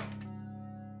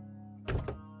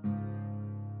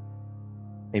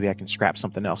 Maybe I can scrap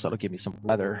something else that'll give me some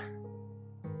leather.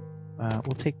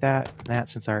 We'll take that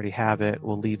since I already have it.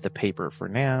 We'll leave the paper for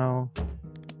now.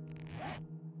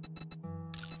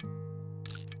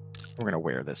 We're gonna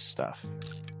wear this stuff.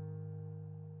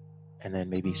 And then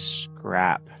maybe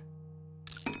scrap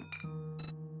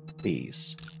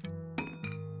these.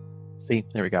 See,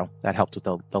 there we go. That helped with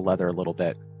the leather a little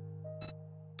bit.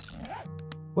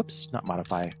 Whoops, not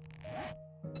modify.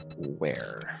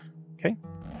 Wear. Okay.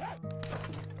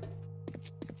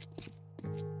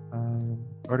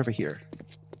 Right over here.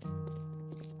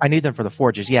 I need them for the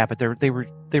forges, yeah, but they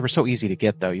were so easy to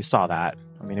get though. You saw that.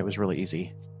 I mean, it was really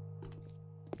easy.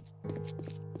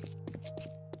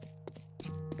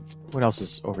 What else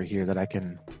is over here that I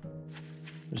can...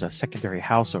 There's a secondary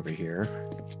house over here.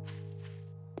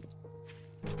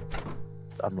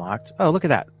 It's unlocked. Oh, look at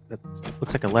that. That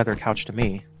looks like a leather couch to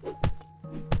me.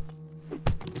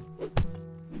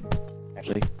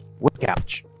 Actually, wood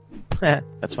couch.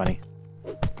 That's funny.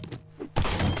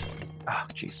 Oh,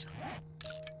 jeez.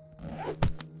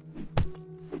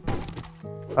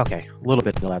 Okay, a little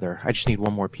bit of leather. I just need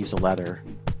one more piece of leather.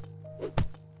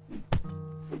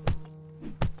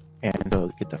 And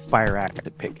so get the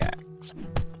fire-acted pickaxe.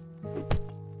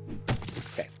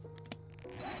 Okay.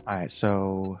 Alright,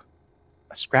 so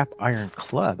a scrap iron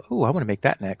club. Oh, I want to make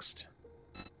that next.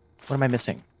 What am I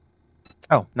missing?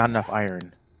 Oh, not enough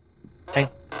iron. Okay.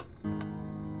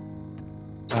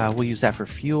 We'll use that for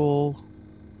fuel.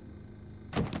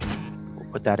 We'll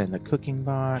put that in the cooking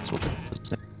box. We'll put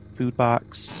this in the food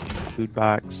box. Food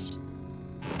box.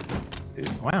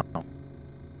 Food. Wow.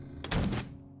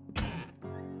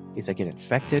 In case I get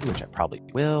infected, which I probably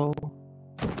will.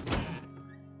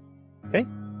 Okay.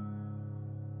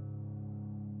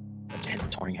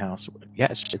 Touring house. Yeah,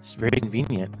 it's very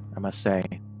convenient, I must say.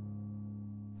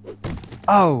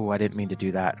 Oh, I didn't mean to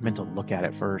do that. I meant to look at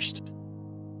it first.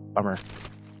 Bummer.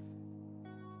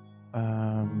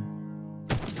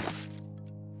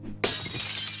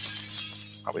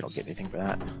 Probably don't get anything for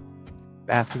that.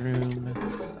 Bathroom.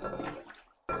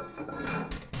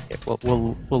 Okay,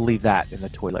 we'll leave that in the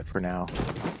toilet for now.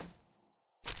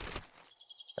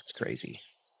 That's crazy.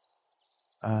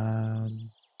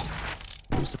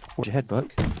 Use the Forge Ahead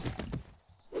book.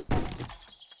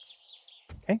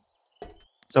 Okay.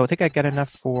 So I think I got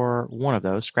enough for one of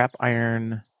those. Scrap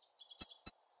iron.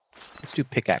 Let's do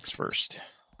pickaxe first.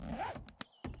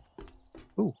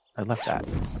 Ooh, I left that.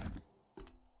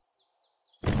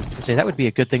 I'd say that would be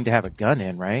a good thing to have a gun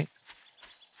in, right?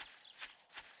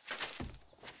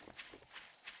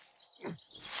 Alright,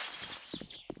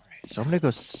 so I'm gonna go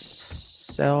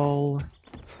sell...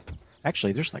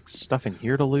 Actually, there's like stuff in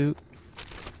here to loot.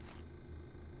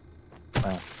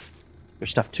 Well, there's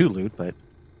stuff to loot, but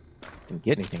didn't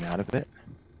get anything out of it.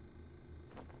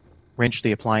 Wrench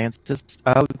the appliances.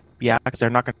 Oh, yeah, because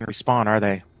they're not going to respawn, are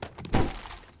they?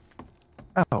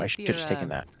 Oh, I should have just taken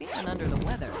that. Feeling under the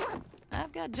weather.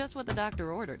 I've got just what the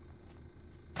doctor ordered.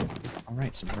 All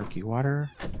right, some murky water.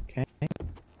 Okay.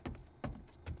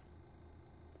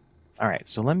 All right,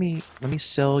 so let me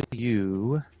sell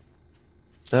you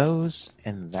those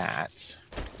and that.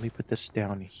 Let me put this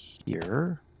down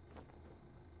here.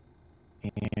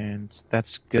 And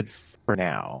that's good for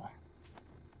now.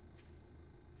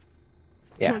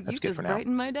 Yeah, well, that's good for now. You just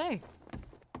brightened my day.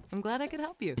 I'm glad I could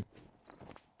help you.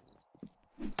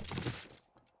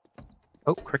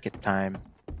 Oh, cricket time.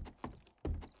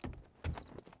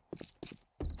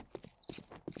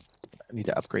 I need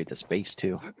to upgrade this base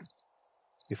too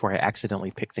before I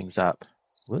accidentally pick things up.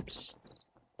 Whoops.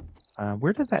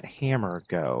 Where did that hammer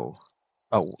go?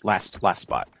 Oh, last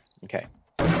spot. Okay.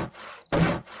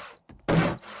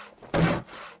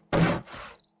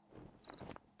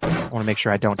 I want to make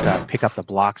sure I don't pick up the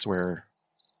blocks where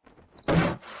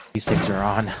these things are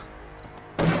on.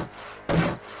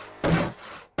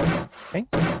 Okay.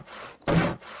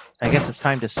 I guess it's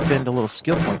time to spend a little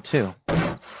skill point too.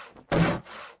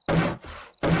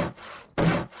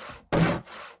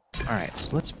 Alright,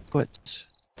 so let's put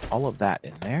all of that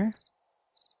in there.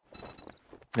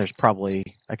 There's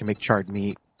probably... I can make charred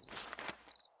meat.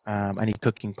 I need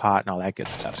cooking pot and all that good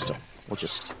stuff still. We'll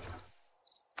just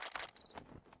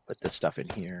put this stuff in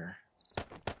here.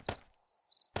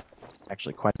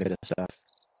 Actually, quite a bit of stuff.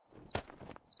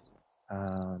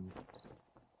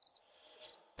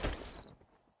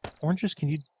 Oranges,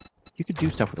 you could do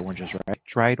stuff with oranges, right?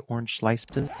 Dried orange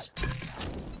slices.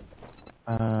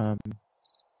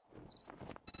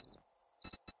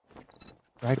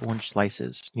 Dried orange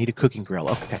slices. Need a cooking grill.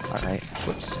 Okay, alright.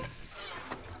 Whoops.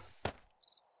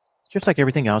 Just like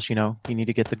everything else, you know, you need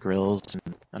to get the grills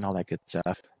and all that good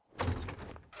stuff.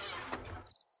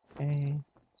 Okay.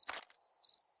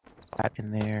 That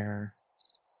in there.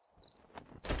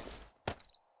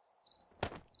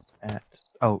 That.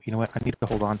 Oh, you know what? I need to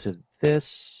hold on to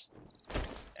this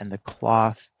and the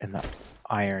cloth and the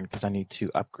iron because I need to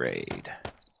upgrade.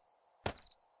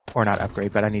 Or not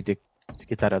upgrade, but I need to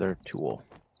get that other tool.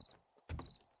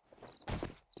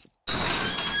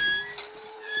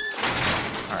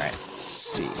 Alright, let's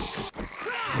see.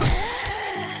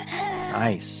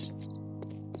 Nice.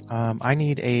 I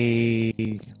need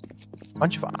a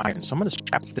bunch of iron, so I'm going to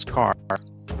scrap this car.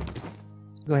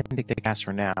 Go ahead and take the gas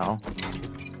for now.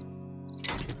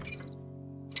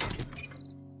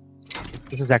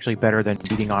 This is actually better than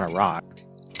beating on a rock.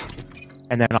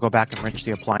 And then I'll go back and wrench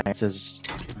the appliances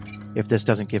if this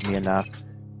doesn't give me enough.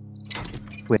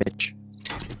 Which,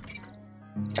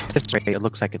 at this rate, it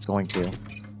looks like it's going to.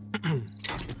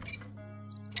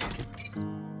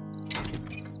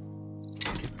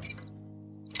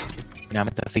 Now I'm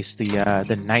going to face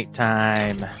the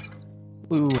nighttime.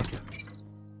 Ooh.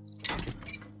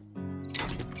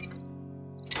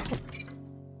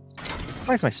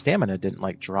 Surprised my stamina didn't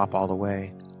like drop all the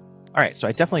way. All right, so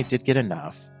I definitely did get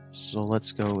enough. So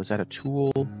let's go. Is that a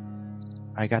tool?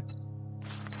 I got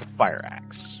the fire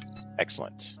axe.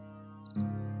 Excellent.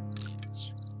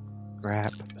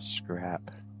 Scrap.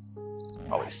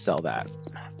 Always sell that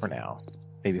for now.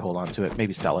 Maybe hold on to it.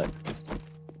 Maybe sell it.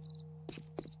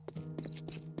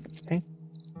 Okay.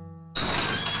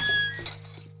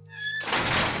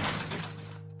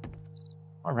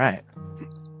 All right.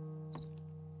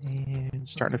 And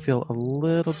starting to feel a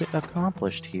little bit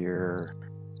accomplished here.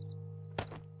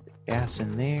 Gas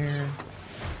in there.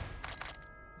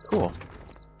 Cool.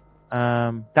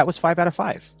 That was 5 out of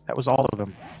 5. That was all of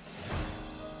them.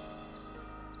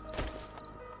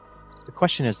 The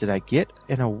question is, did I get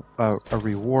in a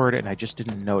reward and I just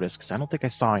didn't notice? Because I don't think I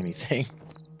saw anything.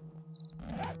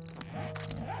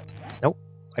 Nope.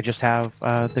 I just have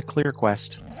the clear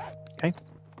quest. Okay.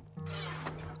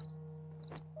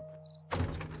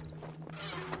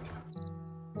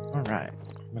 Alright.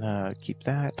 I'm gonna keep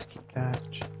that.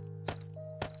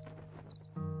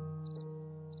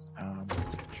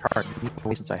 Chart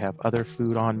away since I have other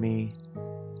food on me.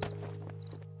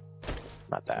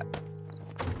 Not that.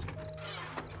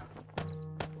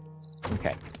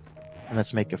 Okay. And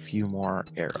let's make a few more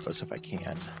arrows if I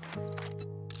can.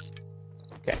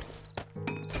 Okay.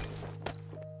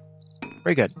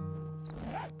 Very good.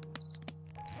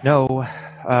 No.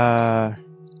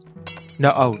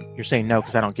 No. Oh, you're saying no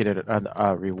because I don't get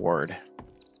a reward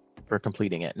for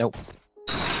completing it. Nope.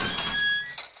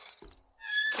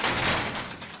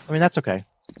 I mean, that's okay.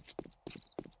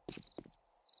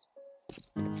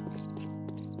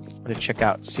 I'm gonna check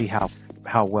out, see how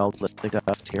well this thing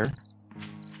does here.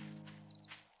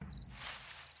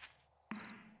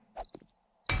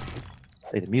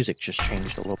 Say the music just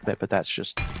changed a little bit, but that's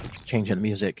just changing the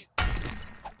music.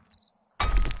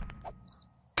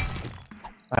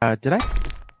 Did I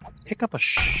pick up a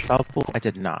shovel? I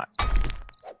did not.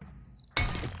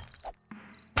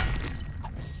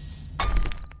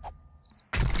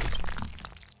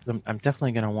 I'm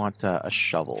definitely going to want a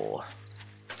shovel.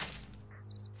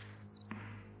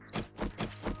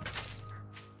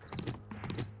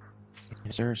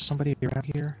 Is there somebody around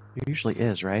here? There usually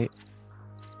is, right?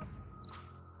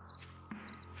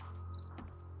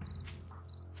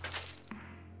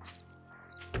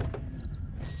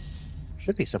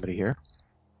 Should be somebody here.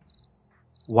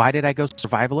 Why did I go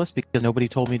survivalist? Because nobody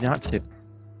told me not to.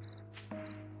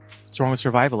 What's wrong with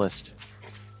survivalist?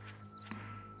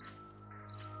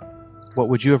 What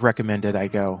would you have recommended I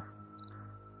go?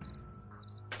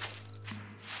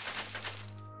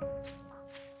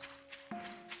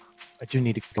 I do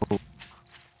need to go.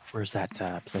 Where's that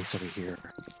place over here?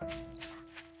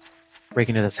 Break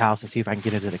into this house and see if I can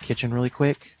get into the kitchen really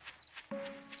quick.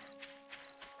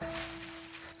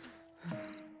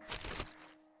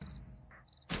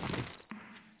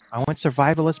 I went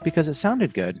survivalist because it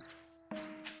sounded good.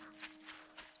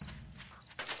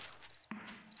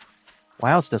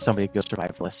 Why else does somebody go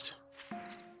survivalist?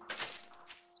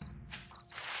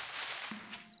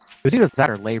 It was either that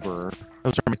or laborer.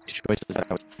 Those are my two choices that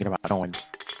I was thinking about going.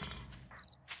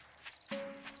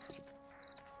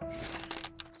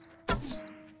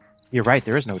 You're right,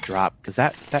 there is no drop, because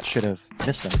that should have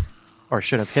missed him. Or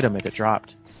should have hit him if it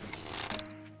dropped.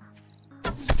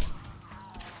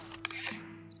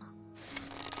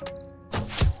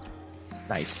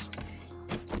 Nice.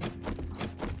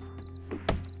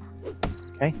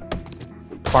 Okay.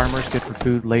 Farmers, good for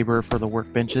food. Labor for the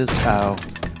workbenches. Oh.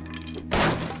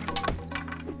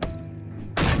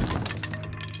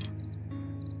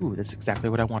 Ooh, that's exactly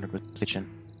what I wanted with the kitchen.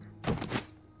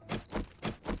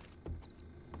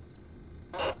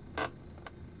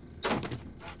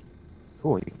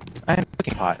 Cool. I have a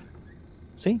cooking pot.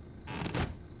 See?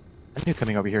 I knew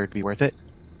coming over here would be worth it.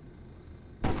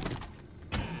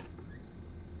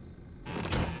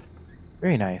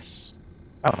 Very nice.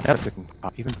 Oh, another cooking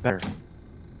pot, even better.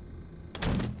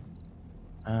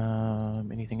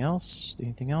 Anything else?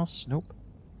 Anything else? Nope.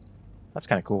 That's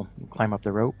kind of cool. You can climb up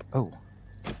the rope. Oh.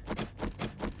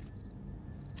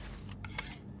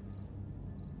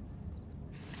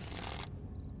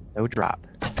 No drop.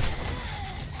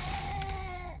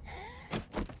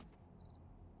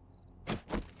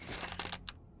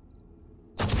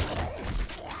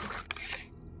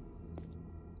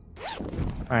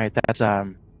 Alright, that's as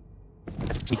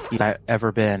sneaky as I've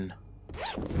ever been.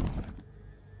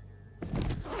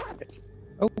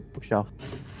 Oh, bookshelf.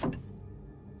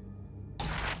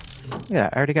 Yeah,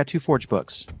 I already got 2 forge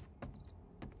books.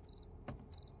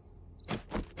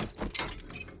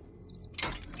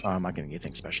 Oh, I'm not getting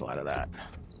anything special out of that.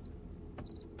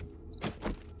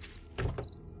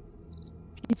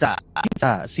 Pizza!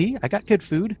 Pizza! See? I got good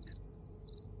food.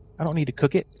 I don't need to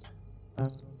cook it.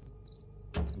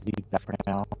 Leave that for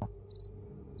now.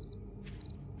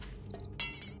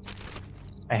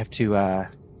 I have to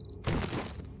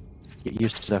get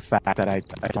used to the fact that I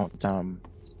don't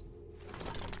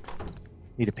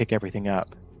need to pick everything up.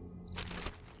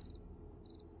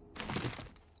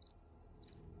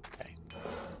 Okay.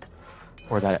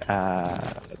 Or that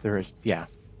there is, yeah,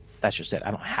 that's just it. I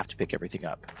don't have to pick everything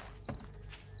up.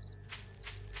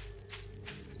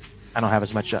 I don't have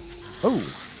as much as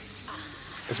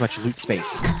much loot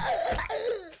space.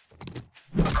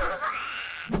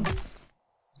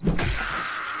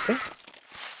 Okay.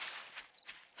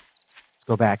 Let's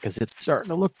go back because it's starting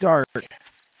to look dark.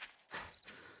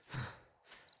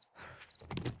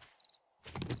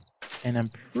 And I'm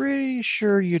pretty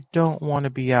sure you don't want to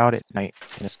be out at night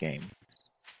in this game.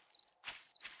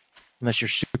 Unless you're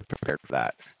super prepared for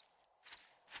that.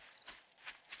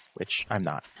 Which I'm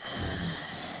not.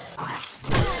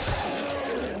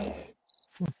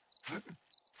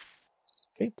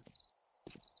 Okay.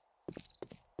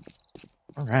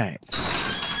 Alright.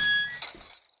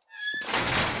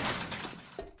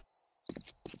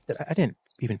 I didn't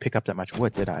even pick up that much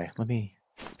wood, did I? Let me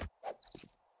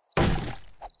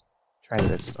try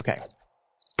this. Okay.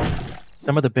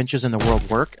 Some of the benches in the world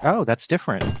work. Oh, that's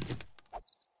different.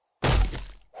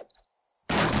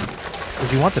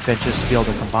 Because you want the benches to be able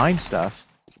to combine stuff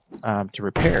to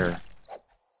repair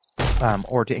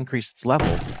or to increase its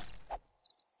level.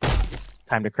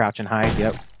 Time to crouch and hide,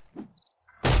 yep.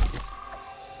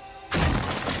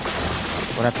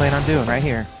 What I plan on doing right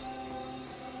here.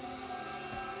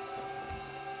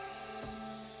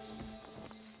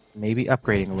 Maybe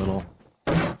upgrading a little.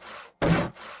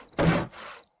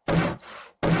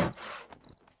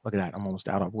 Look at that, I'm almost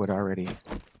out of wood already.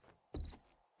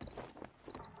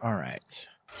 Alright.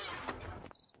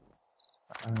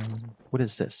 What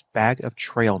is this? Bag of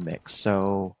trail mix.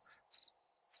 So,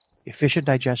 efficient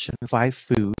digestion, 5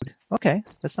 food. Okay,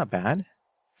 that's not bad.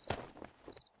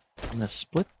 I'm going to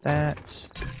split that.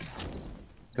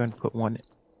 Go and put one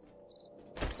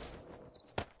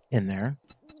in there.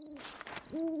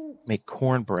 Make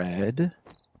cornbread.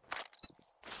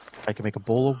 I can make a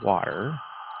bowl of water.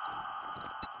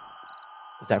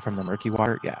 Is that from the murky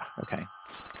water? Yeah, okay.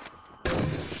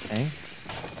 Okay.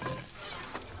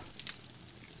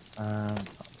 I'll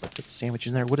put the sandwich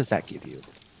in there. What does that give you?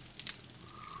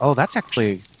 Oh, that's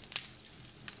actually...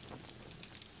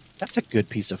 That's a good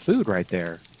piece of food right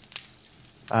there.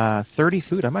 30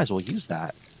 food. I might as well use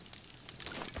that.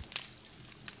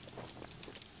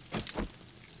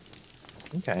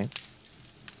 Okay.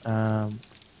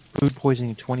 Food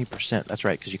poisoning 20%. That's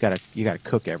right, because you gotta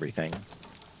cook everything.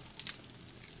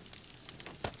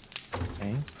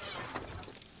 Okay.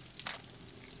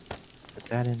 Put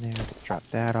that in there. Drop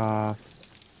that off.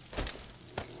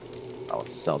 I'll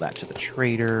sell that to the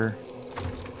trader.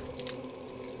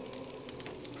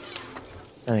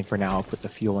 I think for now I'll put the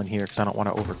fuel in here because I don't want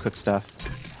to overcook stuff.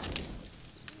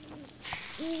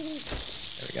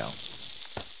 There we go.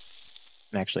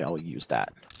 And actually I'll use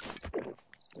that.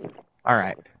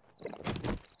 Alright.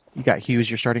 You got Hughes,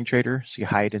 your starting trader, so you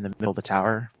hide in the middle of the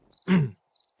tower.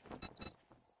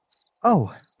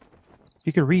 Oh!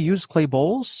 You can reuse clay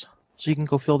bowls, so you can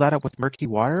go fill that up with murky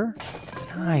water?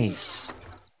 Nice!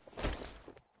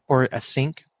 Or a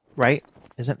sink, right?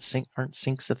 Aren't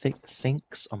sinks a thing?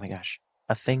 Sinks? Oh my gosh.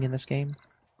 A thing in this game?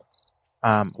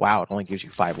 Wow, it only gives you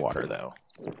 5 water, though.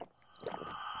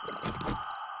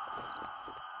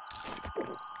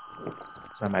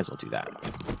 So I might as well do that.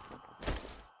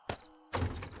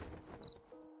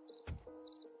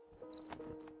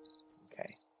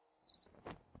 Okay.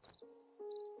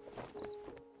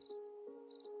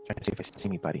 Trying to see if I see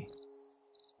anybody.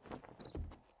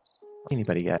 Not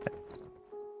anybody yet.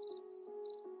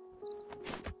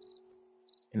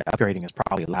 And upgrading is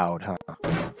probably loud, huh?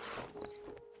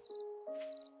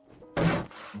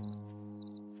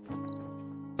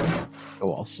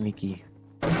 Go all sneaky.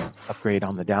 Upgrade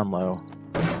on the down low.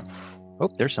 Oh,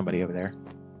 there's somebody over there.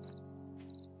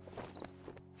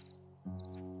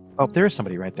 Oh, there is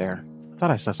somebody right there. I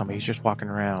thought I saw somebody. He's just walking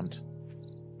around.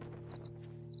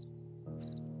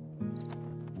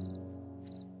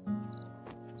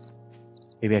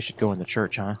 Maybe I should go in the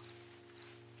church, huh?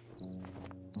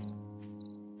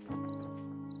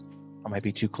 I might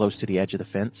be too close to the edge of the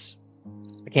fence.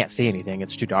 I can't see anything.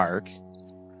 It's too dark.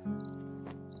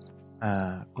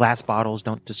 Glass bottles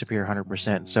don't disappear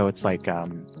 100%, so it's like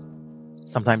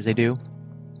sometimes they do.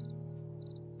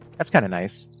 That's kind of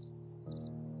nice,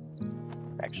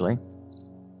 actually.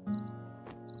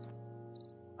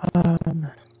 Wow,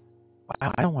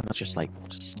 I don't want to just like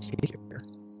sit here.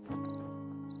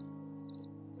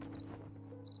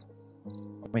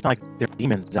 I mean, it's not like there are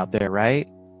demons out there, right?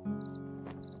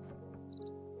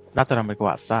 Not that I'm gonna go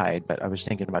outside, but I was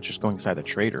thinking about just going inside the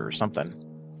trader or something.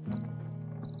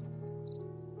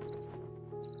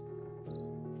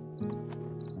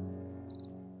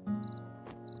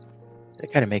 They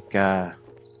kind of make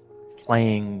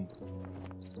playing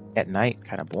at night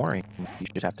kind of boring. You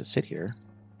just have to sit here.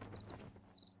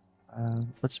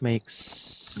 Let's make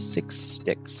 6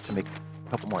 sticks to make a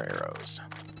couple more arrows.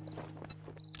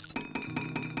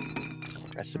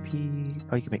 Recipe.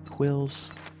 Oh, you can make quills.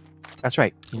 That's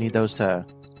right. You need those to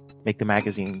make the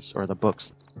magazines or the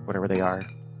books, whatever they are.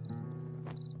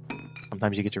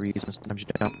 Sometimes you get to read them, sometimes you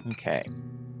don't. Okay.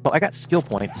 Well, I got skill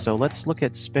points, so let's look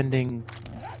at spending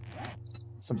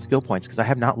some skill points, because I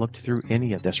have not looked through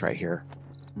any of this right here.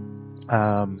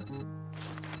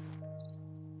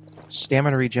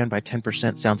 Stamina regen by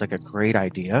 10% sounds like a great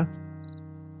idea.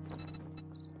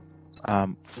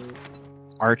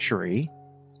 Archery.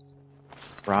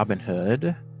 Robin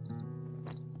Hood.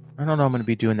 I don't know I'm going to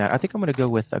be doing that. I think I'm going to go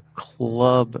with a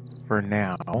club for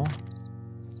now.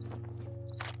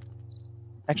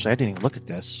 Actually, I didn't even look at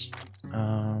this.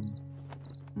 The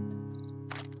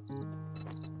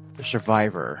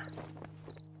Survivor.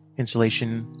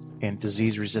 Insulation and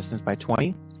disease resistance by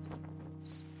 20.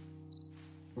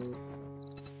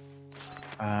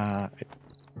 I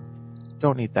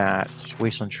don't need that.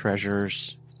 Wasteland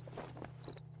Treasures.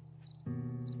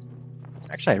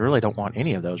 Actually, I really don't want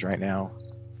any of those right now.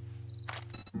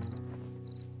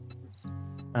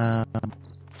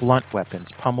 Blunt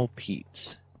weapons. Pummel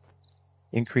Pete.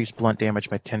 Increase blunt damage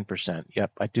by 10%.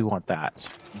 Yep, I do want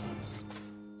that.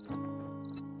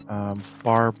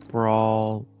 Bar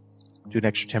Brawl. Do an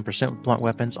extra 10% with blunt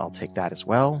weapons. I'll take that as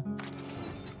well.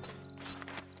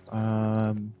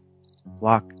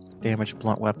 Block damage,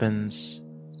 blunt weapons.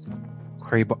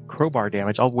 Crowbar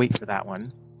damage. I'll wait for that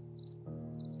one.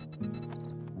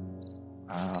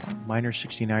 Miner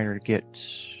 69er to get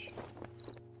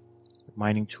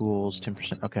mining tools,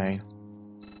 10%. Okay.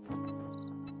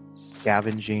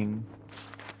 Scavenging.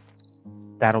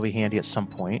 That'll be handy at some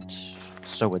point.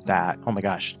 So with that. Oh my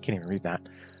gosh, can't even read that.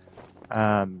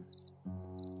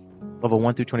 Level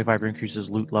 1 through 25 increases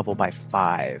loot level by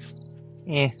 5.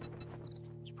 It's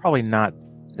probably not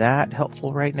that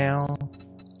helpful right now.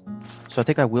 So I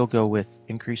think I will go with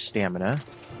increased stamina.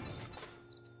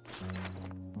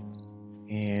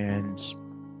 And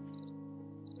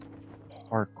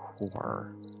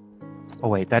parkour. Oh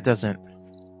wait, that doesn't...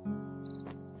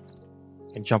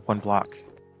 Can jump 1 block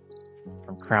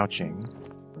from crouching.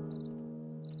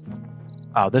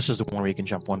 Oh, this is the one where you can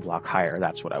jump 1 block higher.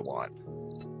 That's what I want.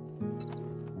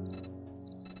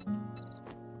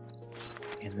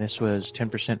 And this was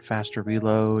 10% faster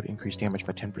reload, increased damage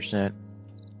by 10%,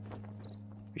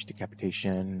 increased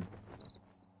decapitation.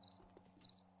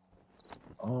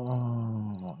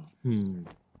 Oh,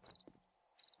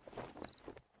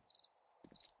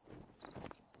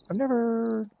 I've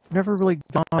never really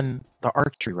gone the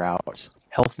archery route.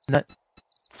 Health nut.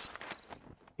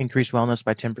 Increase wellness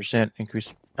by 10%.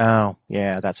 Increase... Oh,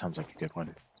 yeah, that sounds like a good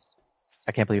one.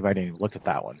 I can't believe I didn't even look at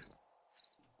that one.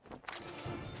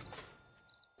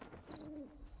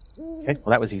 Okay,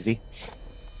 well that was easy.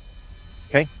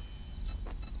 Okay.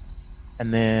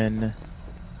 And then...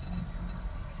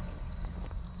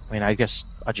 I mean, I guess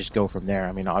I'll just go from there.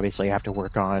 I mean, obviously I have to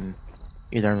work on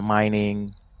either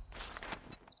mining.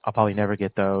 I'll probably never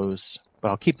get those.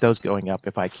 But I'll keep those going up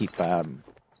if I keep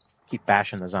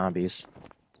bashing the zombies.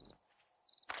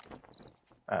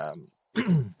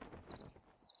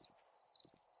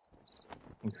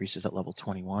 Increases at level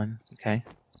 21. Okay.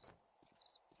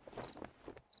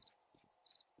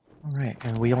 Alright,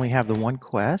 and we only have the one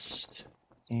quest.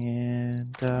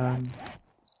 And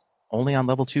only on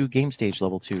level 2, game stage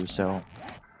level 2, so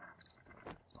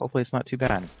hopefully it's not too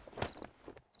bad.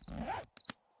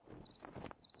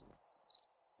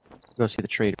 Go see the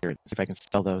trader and see if I can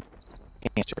sell the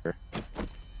canister.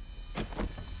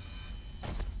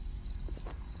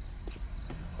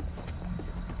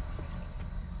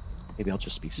 Maybe I'll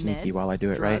just be sneaky while I do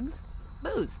it, drugs,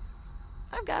 right? Booze.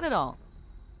 I've got it all.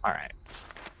 Alright.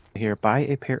 Here, buy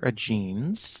a pair of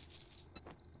jeans.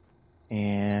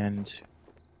 And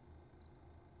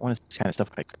I want to see kind of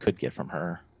stuff I could get from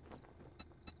her.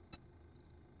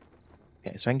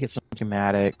 Okay, so I can get some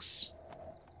schematics.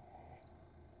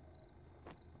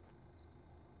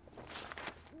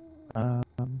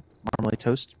 Marmalade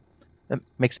toast. That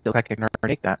makes it look like I can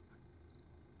already make that.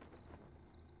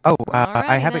 Oh,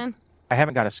 I haven't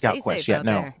got a scout quest yet.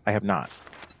 No, there. I have not.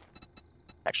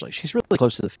 Actually, she's really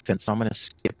close to the fence, so I'm going to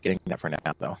skip getting that for now,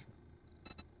 though.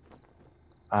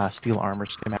 Steel armor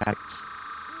schematics.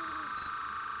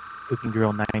 Cooking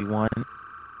grill 91. I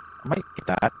might get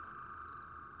that. That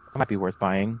might be worth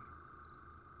buying.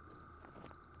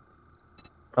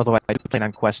 Although I do plan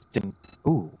on questing.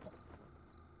 Ooh,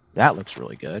 that looks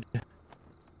really good.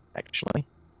 Actually.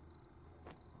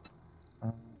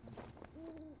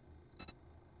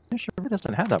 It sure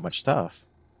doesn't have that much stuff.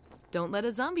 Don't let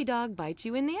a zombie dog bite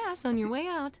you in the ass on your way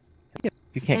out.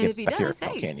 You can't and get back here,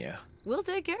 hey, can you? We'll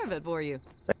take care of it for you.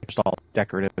 It's just all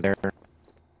decorative there.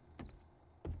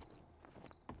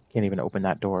 Can't even open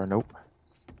that door. Nope.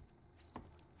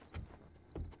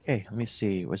 Okay, let me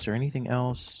see. Was there anything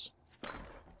else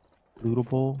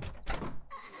lootable?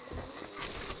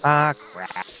 Ah,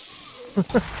 crap.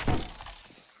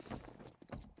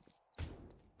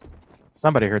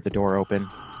 Somebody heard the door open.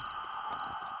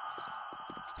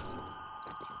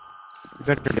 You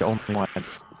better be the only one.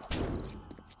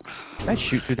 Can I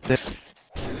shoot through this?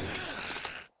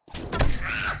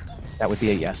 That would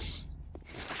be a yes.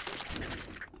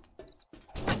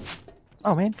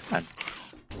 Oh man, come on.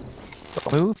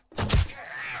 Don't move.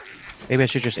 Maybe I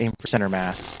should just aim for center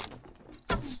mass.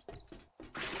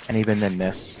 And even then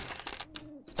miss.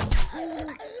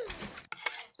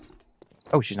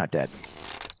 Oh, she's not dead.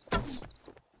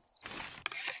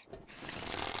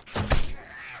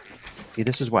 See,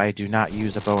 this is why I do not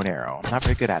use a bow and arrow. I'm not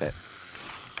very good at it.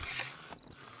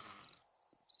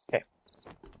 Okay.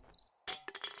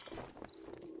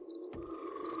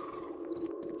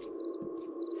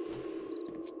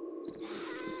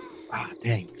 Ah,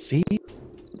 dang. See?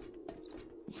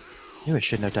 Knew I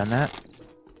shouldn't have done that.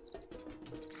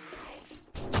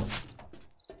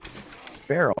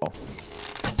 Barrel.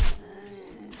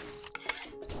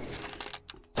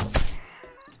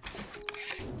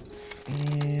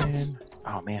 And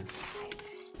oh man,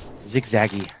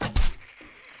 zigzaggy.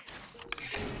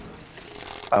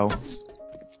 Oh,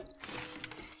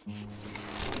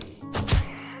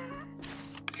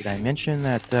 did I mention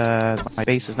that my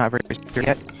base is not very secure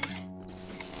yet?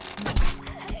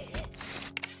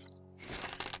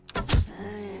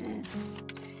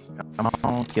 Come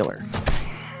on, killer.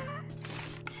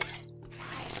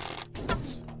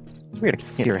 It's weird, I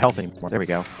can't hear health anymore. There we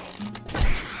go.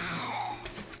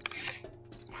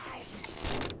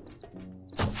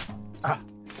 Ah.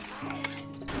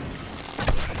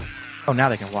 Oh, now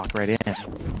they can walk right in.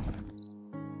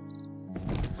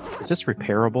 Is this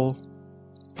repairable?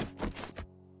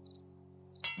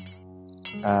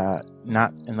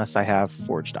 Not unless I have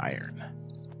forged iron.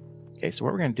 Okay, so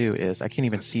what we're going to do is, I can't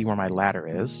even see where my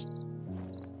ladder is.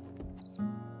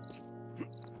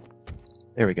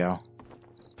 There we go.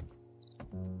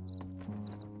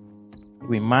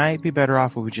 We might be better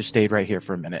off if we just stayed right here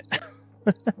for a minute.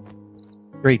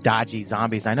 Very dodgy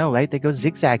zombies, I know, right? They go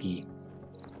zigzaggy.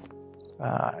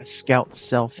 Scout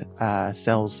sells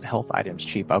health items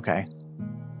cheap. Okay.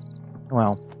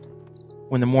 Well,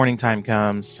 when the morning time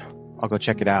comes, I'll go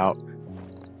check it out.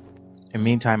 In the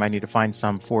meantime, I need to find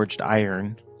some forged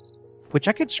iron, which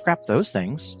I could scrap those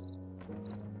things.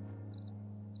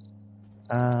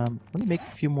 Let me make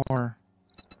a few more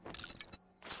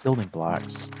building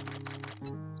blocks.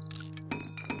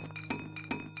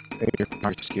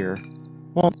 Very secure.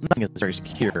 Well, nothing is very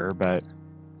secure, but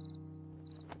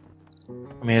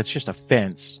I mean, it's just a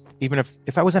fence. Even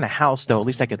if I was in a house, though, at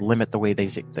least I could limit the way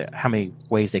how many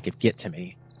ways they could get to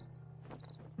me.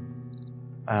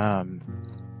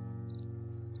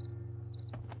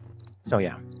 So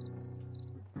yeah.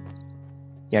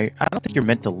 Yeah, I don't think you're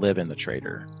meant to live in the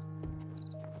trader.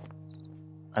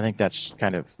 I think that's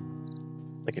kind of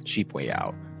like a cheap way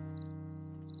out.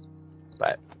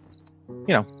 But, you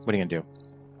know, what are you gonna do?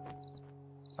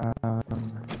 I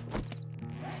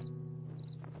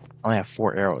only have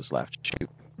 4 arrows left. Shoot.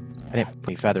 I didn't put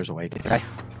any feathers away, did I?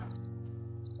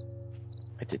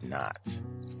 I did not.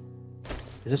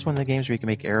 Is this one of the games where you can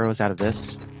make arrows out of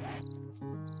this?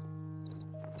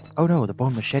 Oh no, the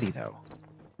bone machete though.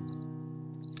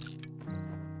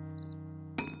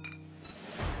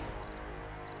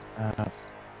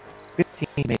 15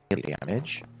 melee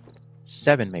damage,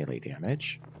 7 melee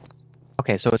damage.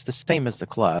 Okay, so it's the same as the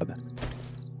club.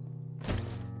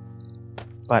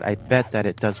 But I bet that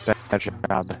it does better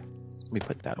job. Let me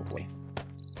put that away.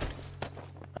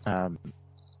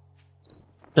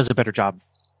 Does a better job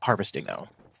harvesting though.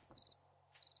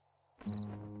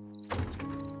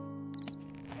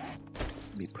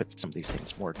 Let me put some of these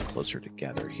things more closer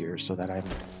together here so that I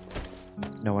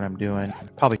know what I'm doing.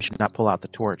 Probably should not pull out the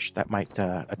torch. That might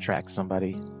attract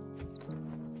somebody.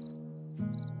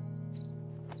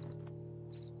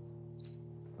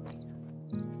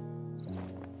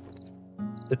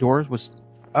 The door was...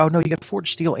 Oh no, you get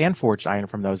forged steel and forged iron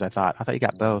from those, I thought. I thought you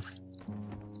got both.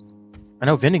 I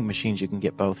know vending machines you can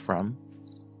get both from.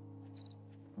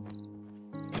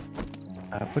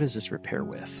 What is this repair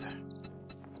with?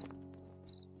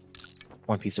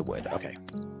 1 piece of wood, okay.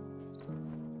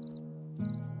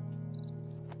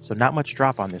 So not much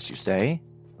drop on this, you say?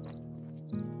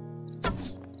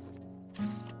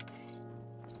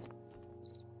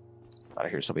 Thought I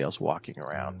hear somebody else walking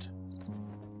around.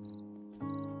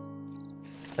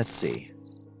 Let's see.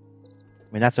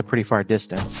 I mean, that's a pretty far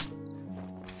distance.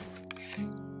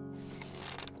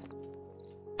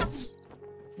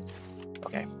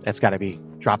 Okay, that's got to be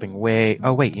dropping way...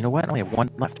 Oh, wait, you know what? I only have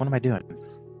 1 left. What am I doing?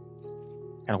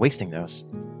 Kind of wasting those.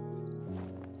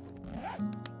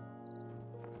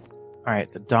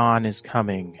 Alright, the dawn is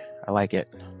coming. I like it.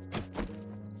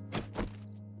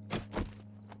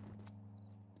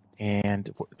 And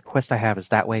the quest I have is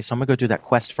that way, so I'm going to go do that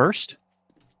quest first.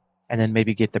 And then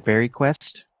maybe get the berry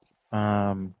quest.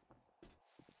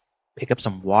 Pick up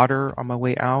some water on my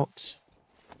way out.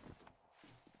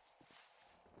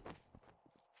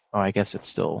 Oh, I guess it's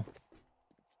still...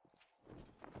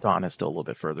 Dawn is still a little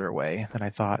bit further away than I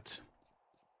thought.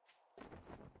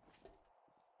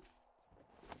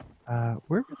 Where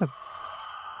were the...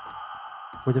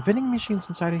 Were the vending machines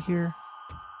inside of here?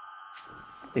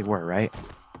 They were, right?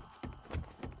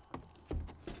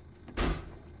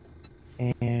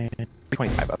 And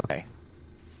 25, okay.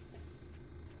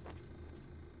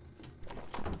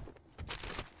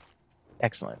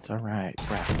 Excellent, alright.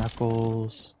 Brass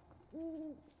knuckles.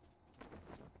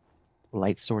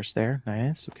 Light source there,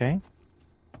 nice, okay.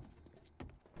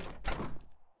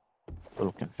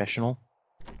 Little confessional.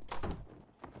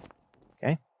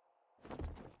 Okay.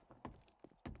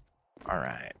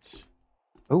 Alright.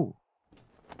 Oh.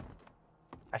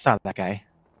 I saw that guy.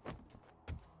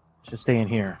 Should stay in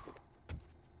here.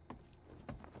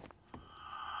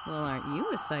 Well, aren't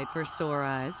you a sight for sore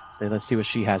eyes? So let's see what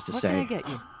she has to say. What can I get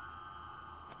you?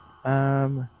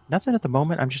 Nothing at the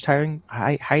moment. I'm just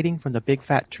hiding from the big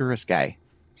fat tourist guy.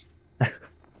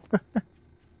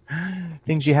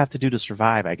 Things you have to do to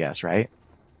survive, I guess, right?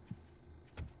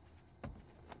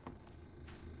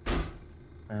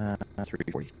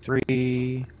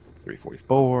 343,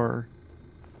 344.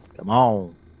 Come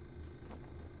on.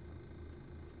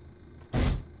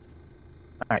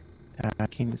 Alright.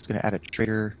 King is going to add a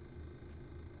trader.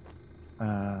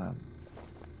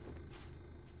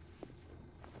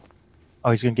 Oh,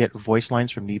 he's going to get voice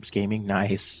lines from Neebs Gaming.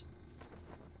 Nice.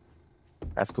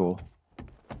 That's cool.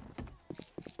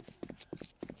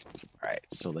 Alright,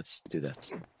 so let's do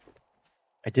this.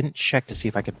 I didn't check to see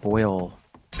if I could boil...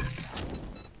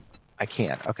 I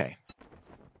can't, okay.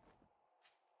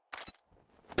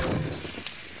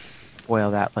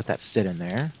 Boil that, let that sit in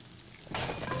there.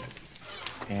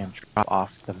 And drop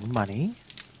off the money.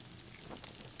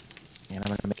 And I'm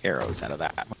going to make arrows out of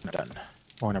that when I'm done.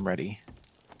 Or when I'm ready.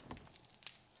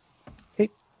 Okay.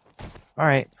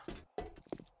 Alright.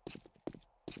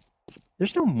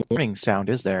 There's no morning sound,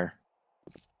 is there?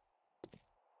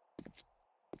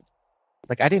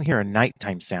 Like, I didn't hear a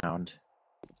nighttime sound.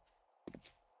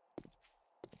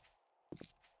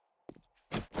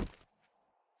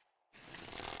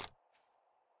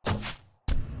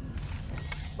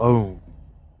 Oh.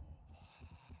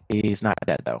 He's not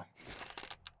dead, though.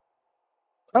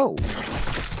 Oh.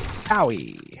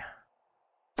 Owie.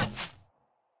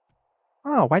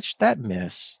 Oh, why should that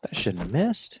miss? That shouldn't have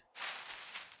missed.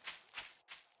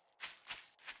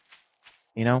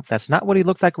 You know, that's not what he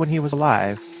looked like when he was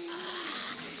alive.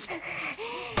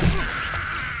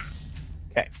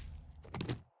 Okay.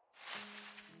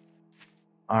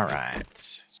 All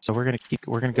right. So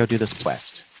we're gonna go do this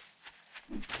quest.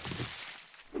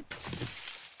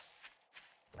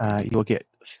 You'll get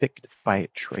picked by a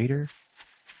trader.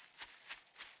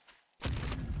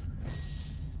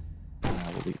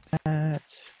 leave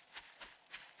that.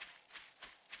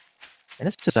 And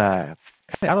this is kind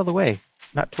of out of the way,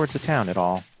 not towards the town at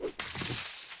all.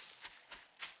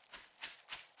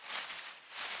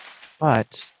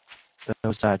 But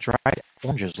those dried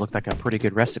oranges look like a pretty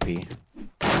good recipe.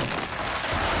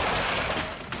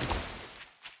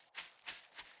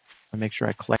 So make sure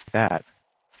I collect that.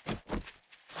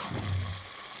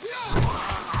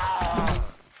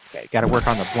 Okay, got to work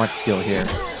on the blunt skill here.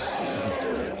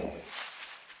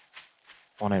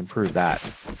 Want to improve that.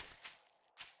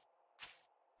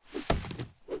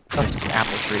 Oh, this is an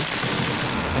apple tree.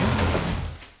 Okay.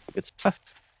 Good stuff.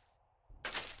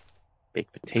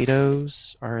 Baked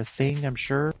potatoes are a thing, I'm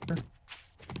sure.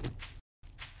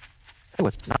 Oh,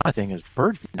 what's not a thing is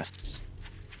bird nests.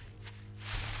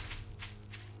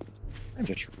 I'm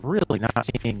just really not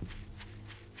seeing...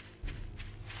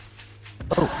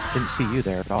 Oh, didn't see you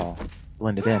there at all.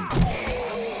 Blended in.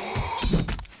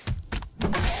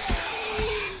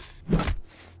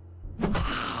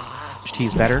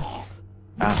 Cheese better?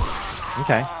 Ah,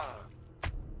 okay.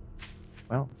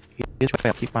 Well, either way,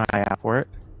 I'll keep my eye out for it.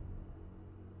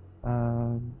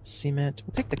 Cement.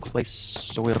 We'll take the clay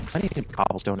soil, because I need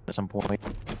cobblestone at some point.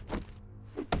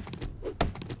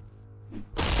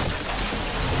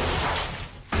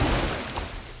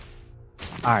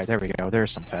 Alright, there we go.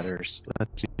 There's some feathers.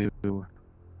 Let's do... Oh,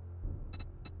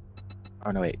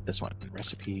 no, wait. This one.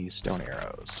 Recipe, stone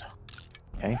arrows.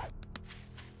 Okay.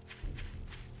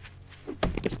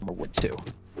 Get some more wood, too.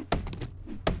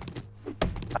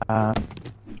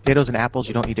 Potatoes and apples,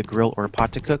 you don't need a grill or a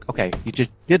pot to cook. Okay, you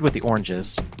just did with the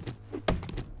oranges.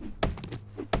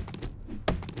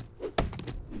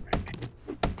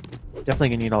 Definitely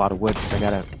gonna need a lot of wood because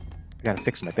I gotta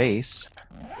fix my base.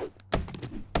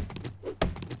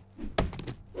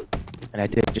 And I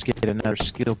did just get another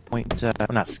skill point, well,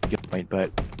 not skill point,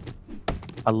 but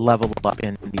a level up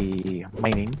in the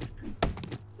mining.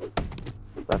 So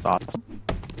that's awesome.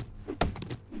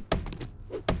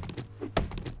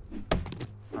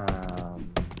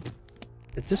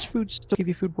 Does this food still give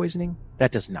you food poisoning?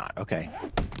 That does not. Okay.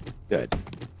 Good.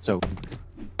 So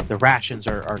the rations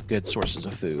are good sources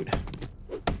of food.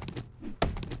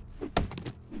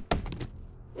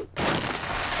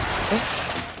 Okay.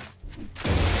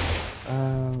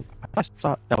 I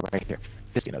saw... No, right here.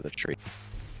 This is another tree.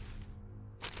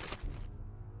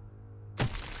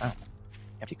 Oh.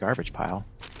 Empty garbage pile.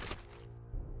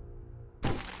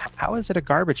 How is it a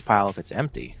garbage pile if it's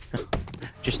empty?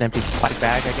 Just an empty plastic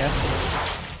bag, I guess?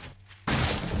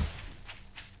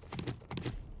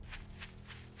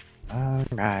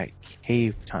 Alright,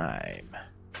 cave time.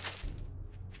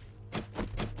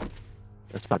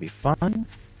 This ought to be fun.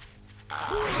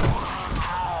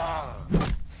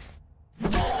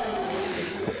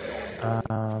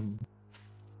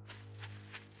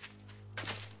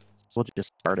 So we'll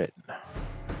just start it.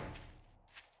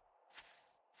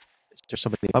 Is there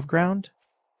somebody above ground?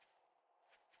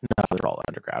 No, they're all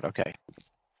underground, okay.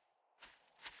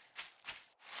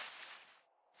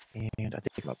 And I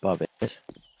think I'm above it.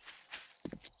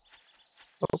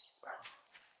 Oh.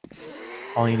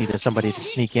 All you need is somebody to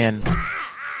sneak in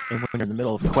when you're in the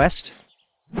middle of a quest.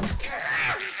 Okay.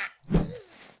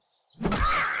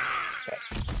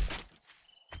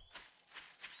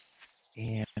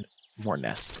 And more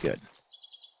nests, good.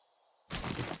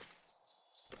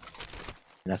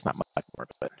 And that's not much more,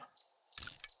 but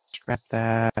scrap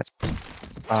that.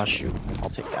 Oh shoot, I'll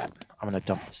take that. I'm gonna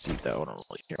dump the seed though. I don't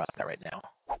really care about that right now.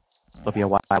 It'll be a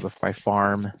while before I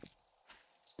farm.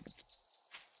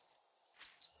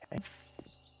 Okay.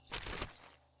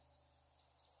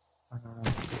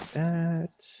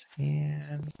 That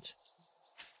and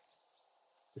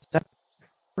is that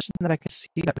person that I can see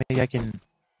that maybe I can?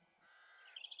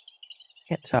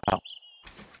 Can't tell.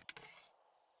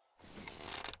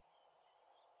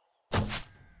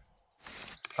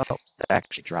 Oh, that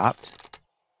actually dropped.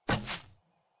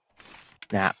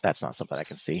 Nah, that's not something I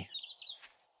can see.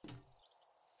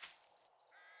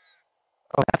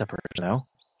 Oh, that's a person though.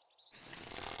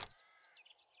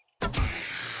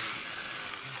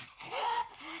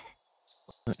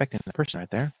 Wasn't expecting the person right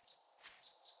there.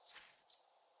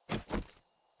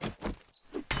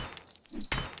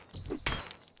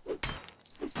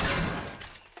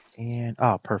 And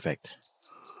oh, perfect.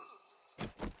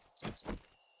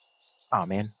 Oh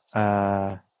man,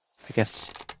 I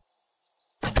guess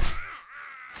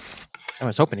I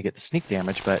was hoping to get the sneak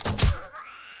damage, but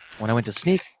when I went to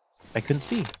sneak, I couldn't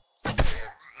see.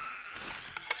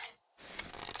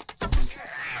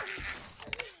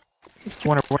 Just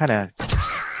wonder what kind of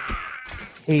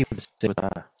caves with see,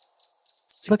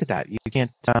 look at that. You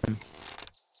can't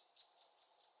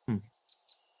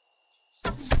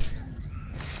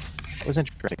It was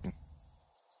interesting.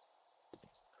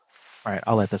 All right,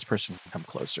 I'll let this person come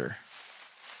closer.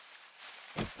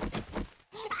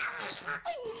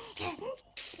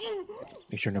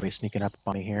 Make sure nobody's sneaking up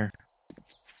on me here.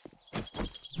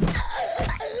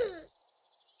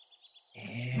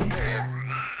 And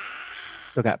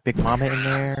still got Big Mama in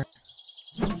there.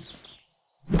 Okay.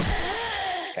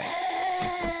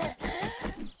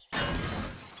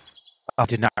 I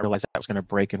did not realize that was going to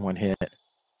break in one hit.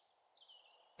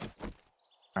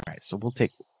 All right, so we'll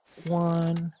take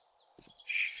one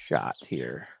shot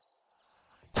here.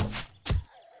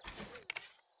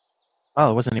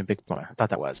 Oh, it wasn't even Big Mama. I thought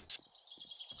that was.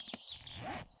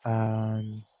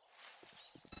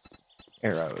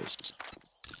 Arrows.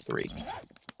 3.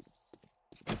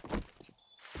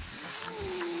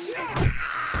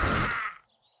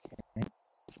 Okay.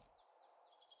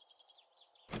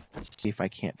 Let's see if I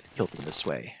can't kill them this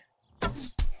way.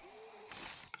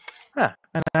 Huh.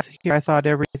 And here I thought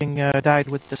everything died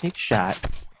with the sneak shot.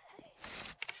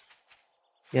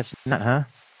 Yes, not, huh?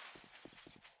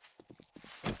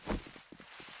 I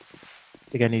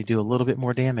think I need to do a little bit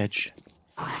more damage.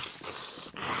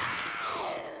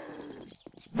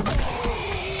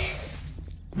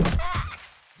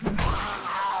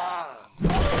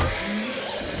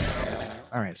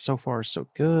 Alright, so far so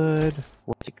good.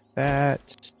 We'll take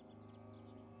that.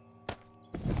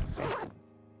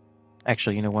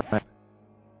 Actually, you know what?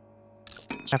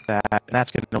 Check that.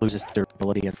 That's going to lose its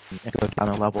durability and go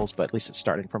down in levels, but at least it's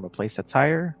starting from a place that's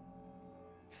higher.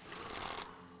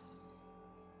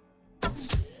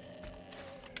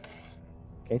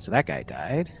 Okay, so that guy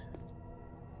died.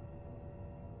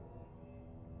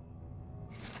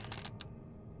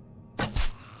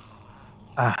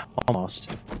 Ah,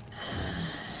 almost.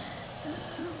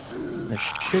 There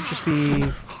should just be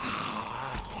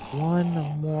one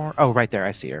more. Oh, right there,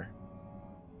 I see her.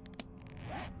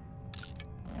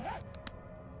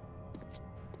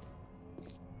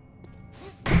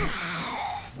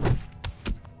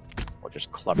 We'll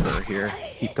just club her here.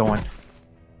 Keep going.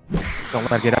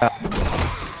 Don't let her get up.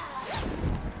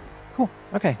 Cool,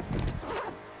 okay.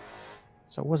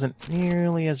 So it wasn't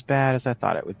nearly as bad as I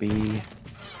thought it would be.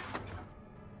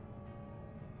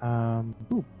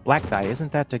 Ooh, black dye,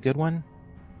 isn't that a good one?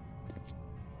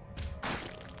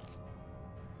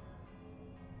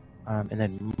 And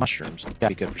then mushrooms, that'd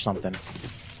be good for something.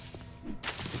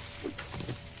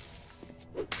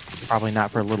 Probably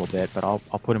not for a little bit, but I'll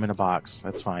put them in a box.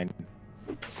 That's fine.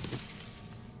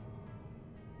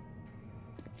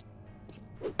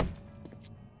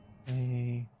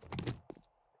 Okay.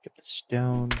 Pick up the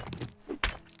stone.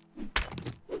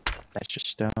 That's just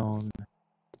stone.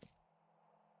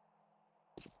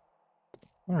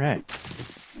 All right.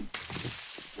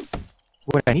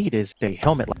 What I need is a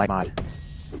helmet light mod.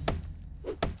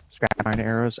 Scrap iron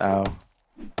arrows. Oh.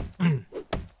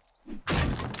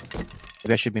 Maybe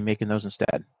I should be making those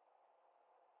instead.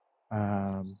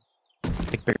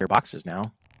 Make bigger boxes now,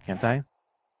 can't I?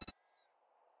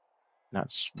 Not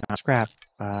scrap.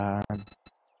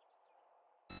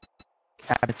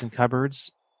 Cabinets and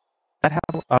cupboards. That have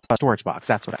a storage box.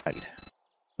 That's what I need.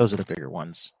 Those are the bigger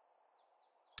ones.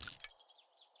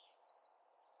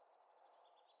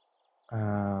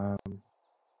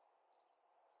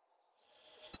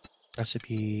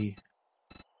 Recipe.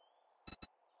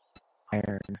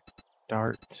 Iron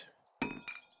dart.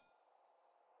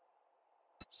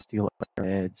 Steel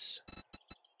arrowheads.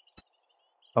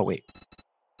 Oh wait.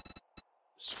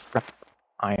 Scrap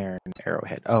iron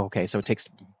arrowhead. Oh, okay. So it takes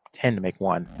 10 to make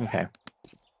one. Okay.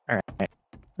 All right.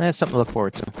 That's something to look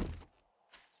forward to.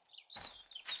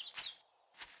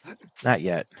 Not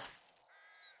yet.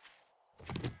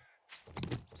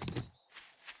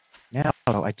 Now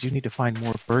I do need to find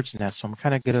more birds' nests, so I'm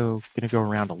kind of gonna go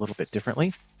around a little bit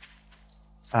differently.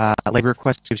 Labor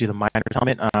request gives you the miner's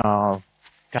helmet.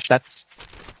 Gosh,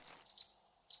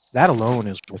 that alone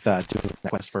is worth doing the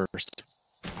quest first.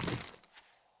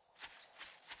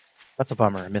 That's a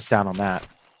bummer. I missed out on that.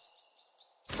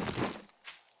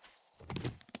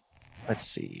 Let's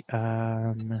see.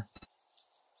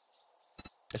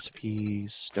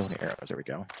 Recipes, stone arrows. There we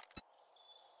go.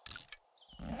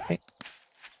 Okay.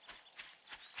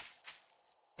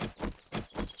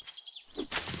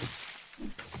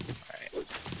 Alright.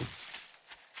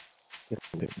 Get a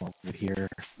little bit more wood here.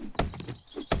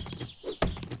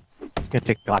 It's gonna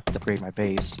take a lot to upgrade my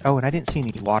base. Oh, and I didn't see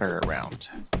any water around.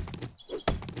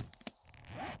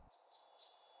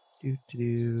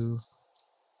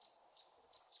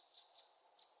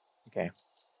 Okay.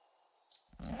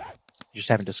 Just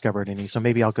haven't discovered any, so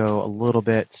maybe I'll go a little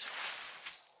bit,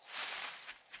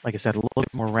 like I said, a little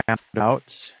bit more rounded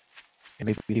out, and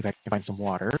maybe if I can find some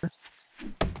water.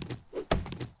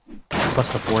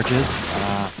 Plus the forges.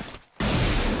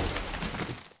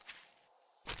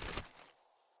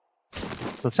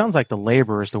 So it sounds like the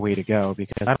labor is the way to go,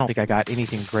 because I don't think I got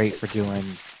anything great for doing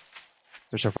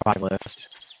the survivalist.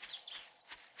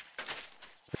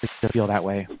 I still feel that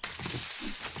way.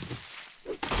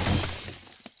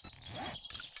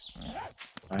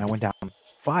 I went down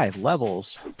 5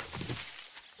 levels.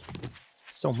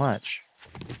 So much.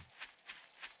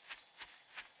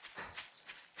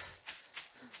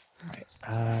 Alright,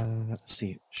 let's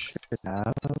see. Should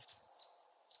have...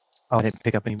 Oh, I didn't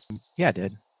pick up any... Yeah, I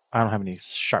did. I don't have any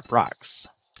sharp rocks.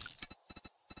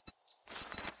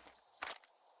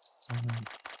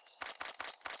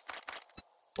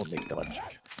 We'll make village.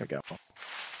 There we go.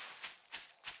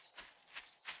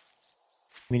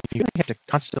 I mean, you have to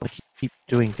constantly keep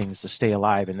doing things to stay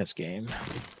alive in this game.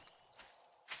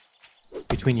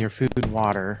 Between your food and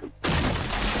water.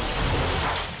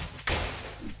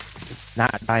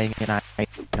 Not dying in night,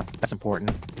 you know, that's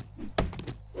important.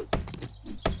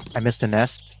 I missed a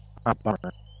nest. Oh, bummer.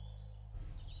 I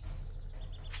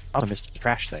also missed the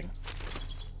trash thing.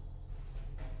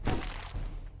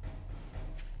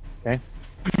 Okay.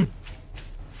 I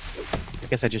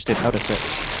guess I just didn't notice it.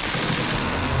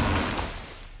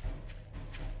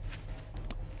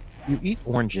 You eat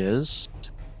oranges.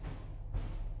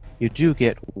 You do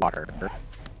get water.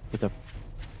 With a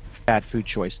bad food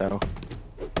choice, though.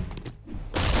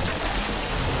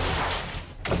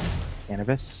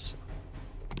 Cannabis.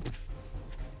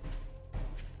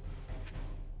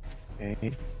 Okay.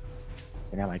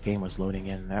 And now my game was loading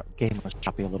in. That game was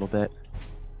choppy a little bit.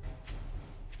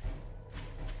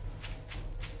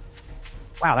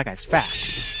 Wow, that guy's fast.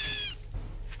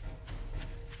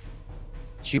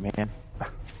 Shoot, man.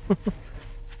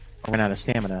 I ran out of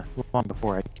stamina long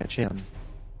before I catch him.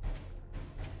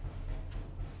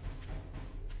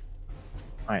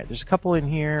 Alright, there's a couple in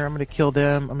here. I'm gonna kill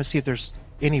them. I'm gonna see if there's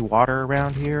any water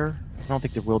around here. I don't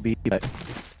think there will be, but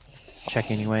I'll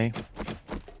check anyway.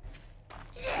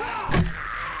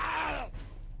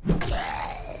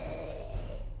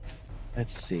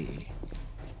 Let's see.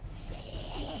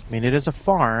 I mean, it is a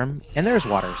farm, and there's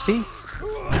water. See?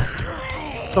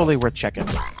 Totally worth checking.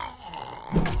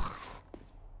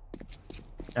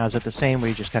 Now, is it the same where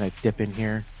you just kind of dip in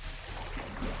here?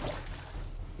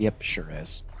 Yep, sure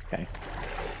is. Okay.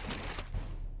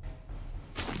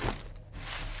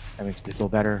 That makes me feel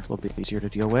better, a little bit easier to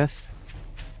deal with.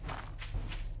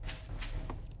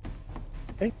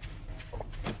 Okay.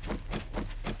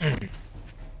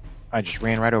 I just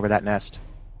ran right over that nest.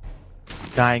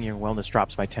 Dying, your wellness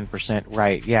drops by 10%.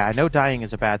 Right, yeah, I know dying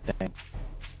is a bad thing.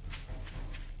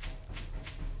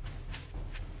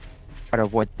 Try to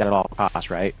avoid that at all costs,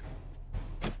 right?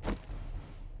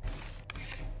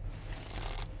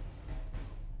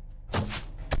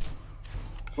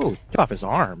 Ooh, took off his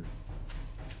arm.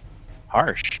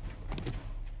 Harsh.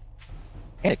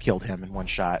 And it killed him in one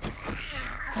shot.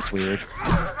 That's weird.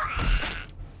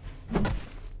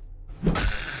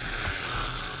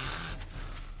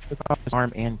 Took off his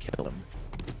arm and killed him.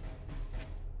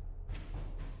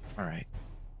 Alright.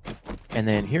 And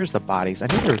then here's the bodies. I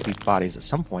knew there would be bodies at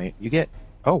some point. You get...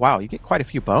 Oh wow, you get quite a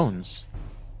few bones.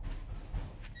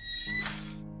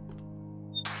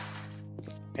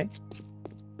 Okay.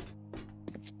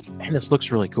 And this looks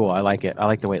really cool. I like it. I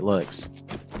like the way it looks.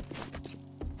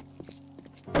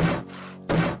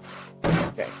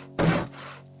 Okay.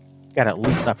 Gotta at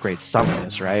least upgrade some of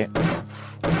this, right?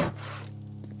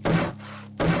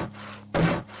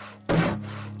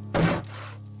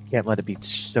 Can't let it be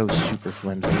so super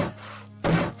flimsy.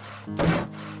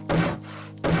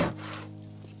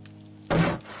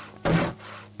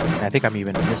 And I think I'm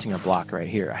even missing a block right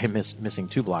here. I'm missing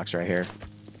 2 blocks right here.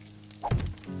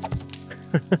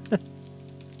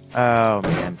 Oh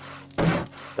man.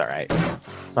 It's alright.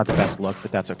 It's not the best look,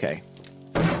 but that's okay.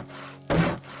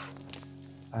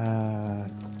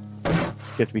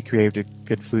 You have to be creative to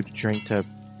good food to drink to...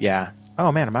 Yeah.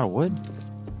 Oh man, I'm out of wood?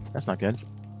 That's not good.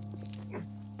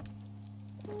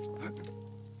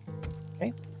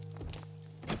 Okay.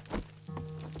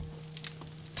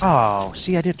 Oh,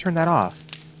 see, I didn't turn that off.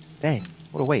 Dang,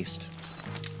 what a waste.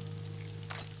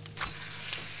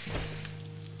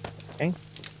 Okay.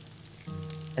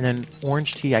 And then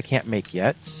orange tea I can't make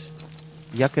yet.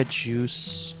 Yucca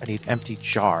juice, I need empty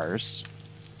jars.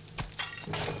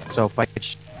 So if I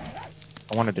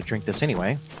wanted to drink this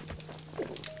anyway.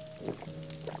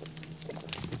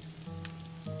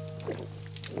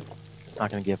 It's not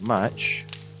going to give much.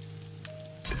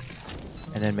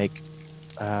 And then make...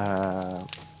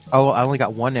 Oh, I only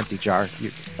got 1 empty jar.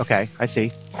 Okay, I see.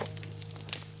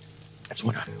 That's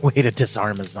one way to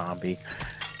disarm a zombie.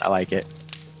 I like it.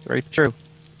 Very true.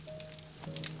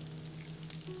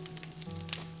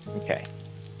 Okay.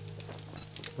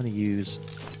 I'm going to use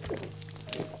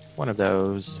one of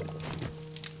those.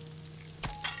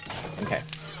 Okay.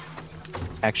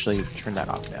 Actually, turn that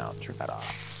off now. Turn that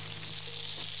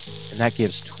off. And that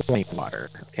gives 20 water.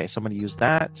 Okay, so I'm going to use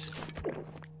that.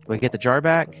 Do I get the jar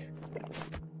back?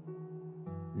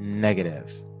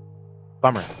 Negative.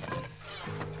 Bummer.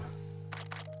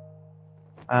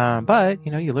 But,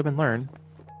 you know, you live and learn.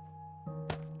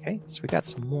 Okay, so we got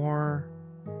some more.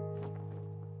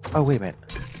 Oh, wait a minute.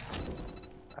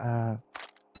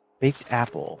 Baked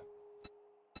apple.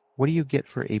 What do you get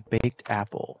for a baked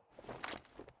apple?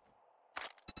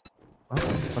 Well,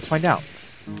 let's find out.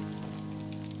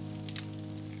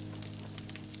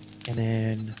 And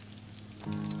then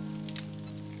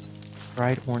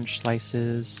fried orange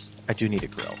slices. I do need a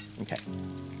grill. Okay.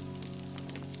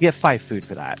 You get 5 food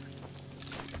for that.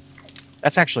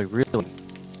 That's actually really...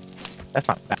 That's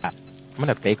not bad. I'm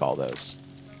going to bake all those.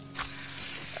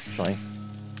 Actually.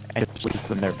 And just leave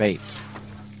them there baked.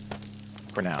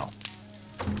 For now.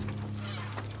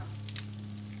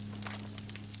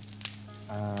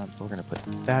 We're going to put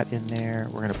that in there.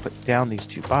 We're going to put down these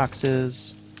 2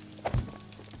 boxes.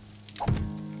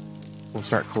 We'll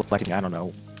start collecting, I don't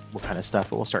know what kind of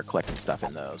stuff, but we'll start collecting stuff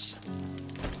in those.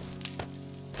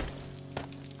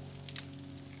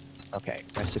 Okay,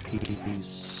 recipes,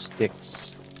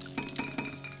 sticks,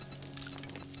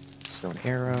 stone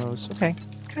arrows. Okay,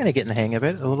 kind of getting the hang of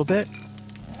it a little bit.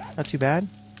 Not too bad.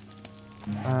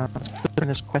 Let's put in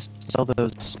this quest to sell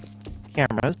those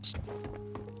cameras.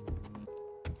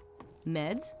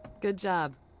 Meds? Good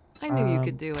job. I knew you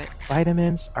could do it.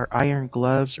 Vitamins are iron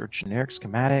gloves or generic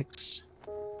schematics.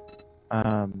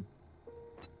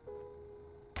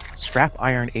 Scrap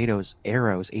iron arrows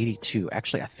 82.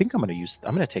 Actually, I think I'm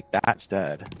gonna take that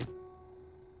instead.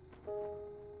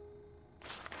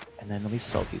 And then let me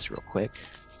sell these real quick.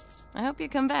 I hope you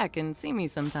come back and see me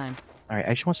sometime. All right,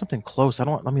 I just want something close. I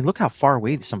mean, look how far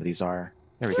away some of these are.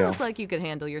 There we go. Look like you could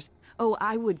handle your. Oh,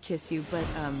 I would kiss you, but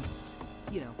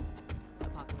you know,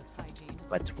 apocalypse hygiene.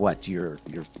 But what? You're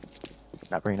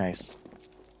not very nice.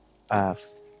 5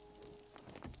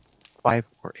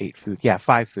 or 8 food. Yeah,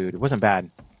 5 food. It wasn't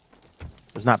bad.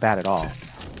 It was not bad at all. In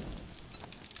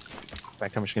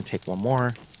fact, I'm just gonna take one more,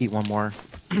 eat one more.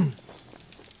 And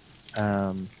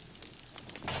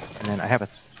then I have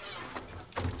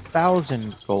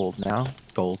 1,000 gold now.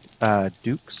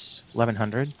 Dukes,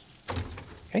 1,100.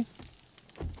 Okay.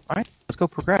 All right, let's go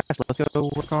progress. Let's go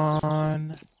work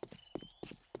on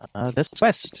this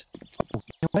quest. Oh,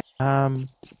 you know what?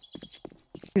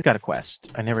 He's got a quest.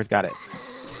 I never got it.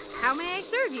 How may I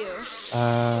serve you?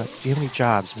 Do you have any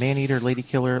jobs? Man-eater, lady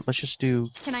killer. Let's just do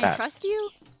Can I that. trust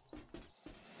you?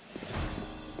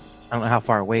 I don't know how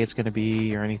far away it's going to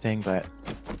be or anything, but...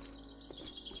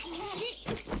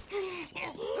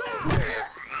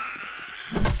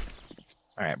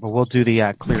 Alright, but we'll do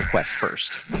the clear quest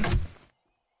first.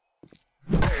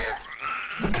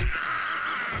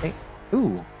 Okay.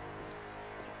 Ooh.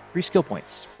 3 skill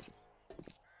points.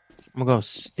 I'm gonna go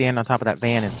stand on top of that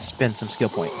van and spin some skill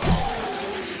points.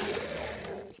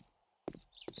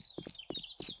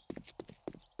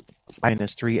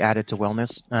 Minus 3 added to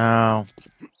wellness. Oh,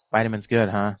 vitamin's good,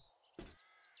 huh?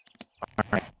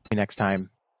 Alright, next time.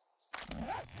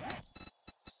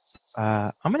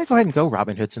 I'm gonna go ahead and go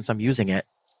Robin Hood since I'm using it.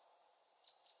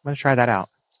 I'm gonna try that out.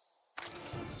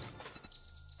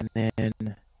 And then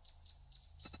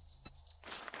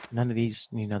none of these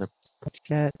need another point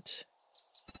yet.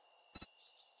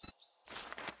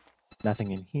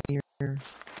 Nothing in here.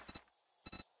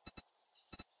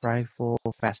 Rifle,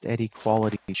 Fast Eddie,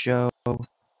 quality show.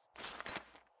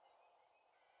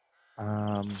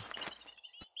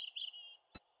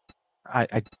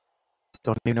 I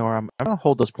don't even know where I'm gonna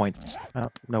hold those points. I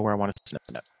don't know where I want to send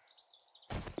it.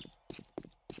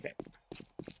 Okay.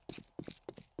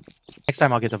 Next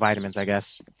time I'll get the vitamins, I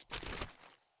guess.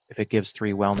 If it gives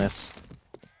 3 wellness.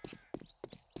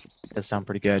 Does sound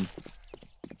pretty good.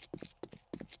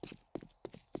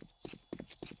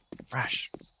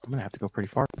 Gosh, I'm gonna have to go pretty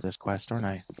far for this quest, aren't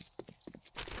I?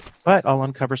 But I'll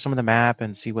uncover some of the map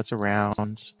and see what's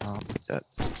around.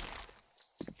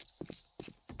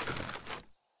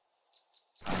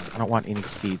 I don't want any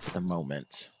seeds at the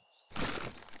moment.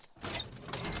 But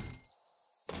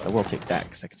I will take that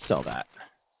because I can sell that.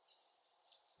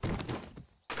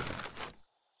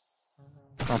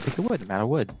 I'll pick a wood. I'm out of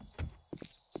wood.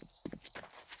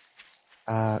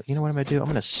 You know what I'm gonna do? I'm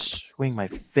gonna swing my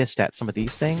fist at some of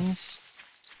these things,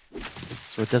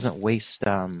 so it doesn't waste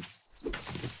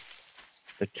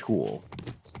the tool.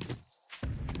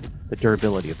 The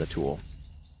durability of the tool.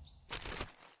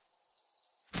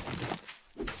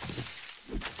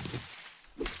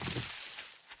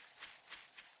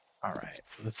 Alright,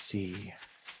 let's see.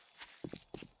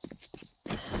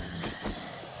 At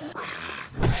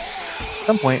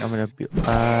some point, I'm gonna be,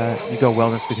 you go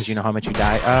wellness because you know how much you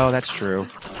die. Oh, that's true.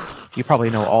 You probably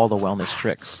know all the wellness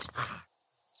tricks.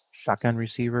 Shotgun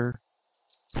receiver.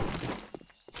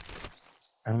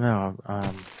 I don't know.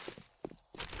 I'm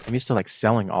used to like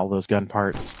selling all those gun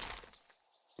parts.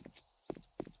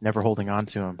 Never holding on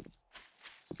to them.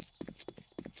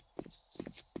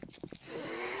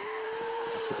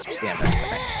 Let's get some stamina.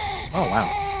 Oh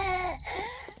wow.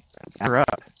 Batter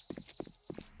up.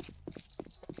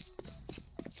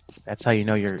 That's how you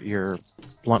know your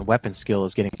blunt weapon skill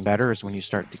is getting better, is when you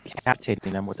start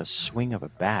decapitating them with a swing of a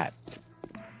bat.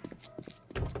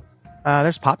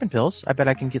 There's popping pills. I bet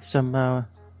I can get some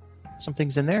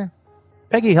things in there.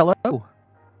 Peggy, hello.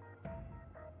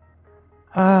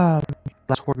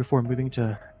 Last horde before moving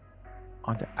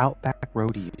onto Outback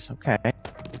Roadies. Okay.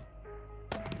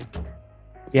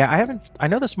 Yeah, I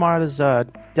know this mod is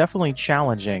definitely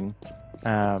challenging.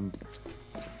 Oh,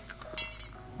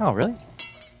 really?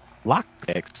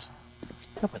 Lockpicks.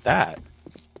 What's up with that?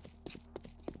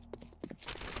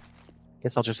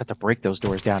 Guess I'll just have to break those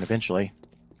doors down eventually.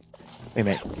 Wait a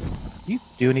minute. Do you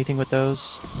do anything with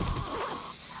those?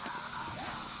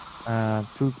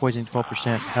 Food poisoning,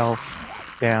 12%. Health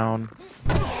down.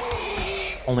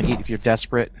 Only eat if you're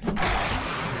desperate.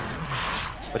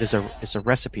 But it's a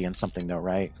recipe in something though,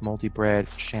 right? Moldy bread,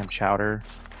 sham chowder.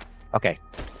 Okay.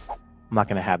 I'm not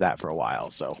gonna have that for a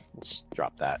while, so let's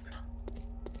drop that.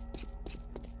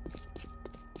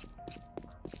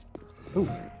 Ooh.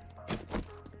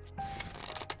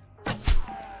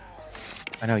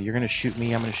 I know, you're gonna shoot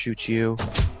me, I'm gonna shoot you.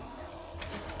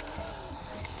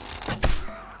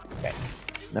 Okay.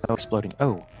 No exploding.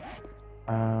 Oh.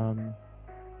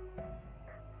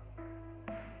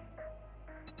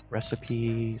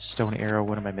 Recipe, stone arrow,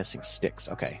 what am I missing? Sticks,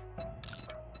 okay.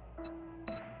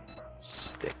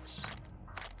 Sticks.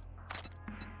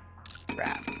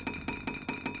 Crap.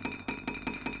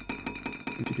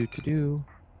 Do.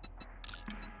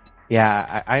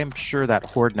 Yeah, I am sure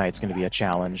that Horde Knight's going to be a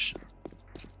challenge.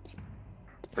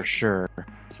 For sure.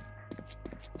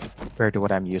 Compared to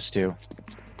what I'm used to. I'm going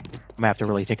to have to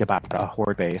really think about a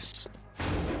Horde base.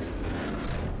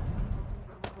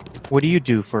 What do you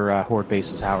do for Horde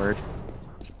bases, Howard?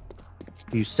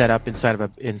 Do you set up inside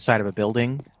of a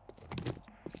building?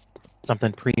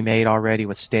 Something pre-made already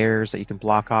with stairs that you can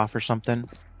block off or something?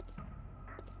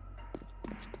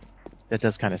 That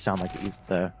does kind of sound like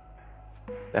the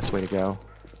best way to go.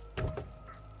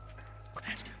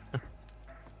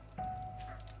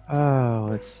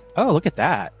 Oh, look at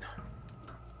that.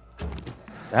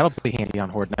 That'll be handy on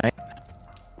Horde Night.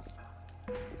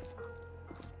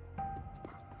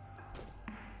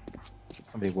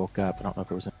 Somebody woke up. I don't know if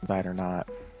it was inside or not.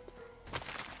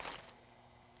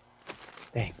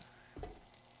 Dang.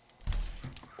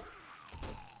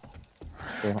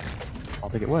 Okay, I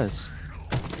don't think it was.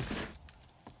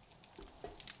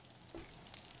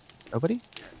 Nobody?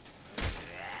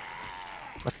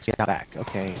 Let's get back.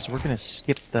 Okay, so we're gonna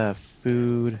skip the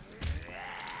food.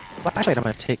 Flashlight I'm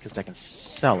gonna take because I can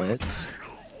sell it.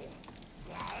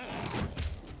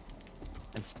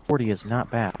 And 40 is not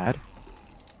bad.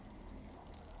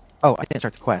 Oh, I didn't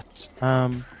start the quest. Do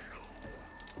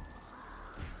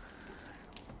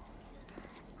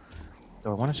I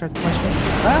want to start the quest?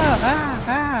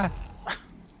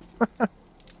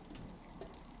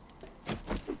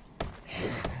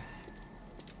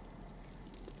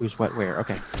 Who's what? Where?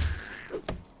 Okay.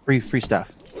 Free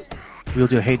stuff. We'll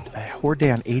do a horde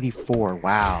day on 84.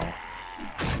 Wow.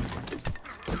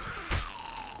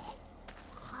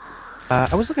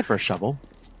 I was looking for a shovel.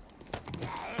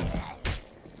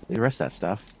 The rest of that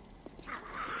stuff.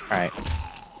 Alright.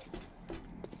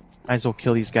 Might as well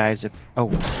kill these guys if...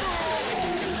 Oh.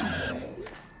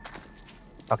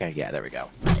 Okay, yeah, there we go.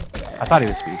 I thought he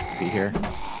was supposed to be here.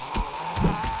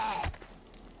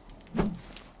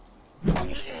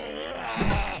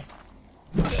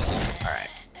 Alright.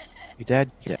 You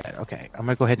dead? Yeah, okay. I'm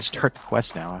gonna go ahead and start the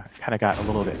quest now. I kinda got a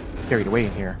little bit carried away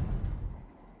in here.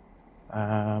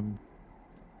 I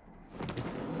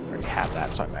already have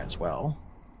that, so I might as well.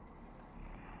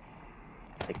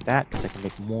 Take that, because I can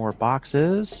make more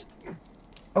boxes.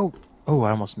 Oh,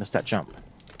 I almost missed that jump.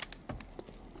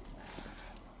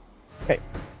 Okay.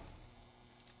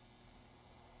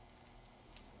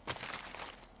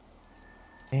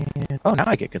 And, oh, now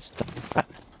I get good stuff.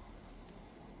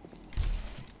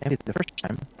 Maybe the first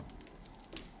time.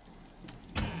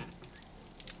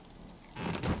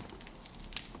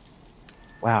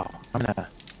 Wow, I'm gonna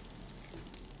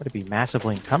be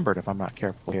massively encumbered if I'm not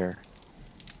careful here.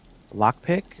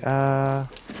 Lockpick,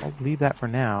 I'll leave that for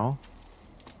now.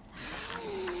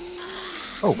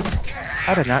 Oh,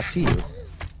 how did I not see you?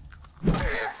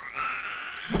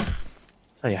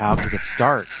 Tell you how, because it's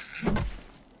dark.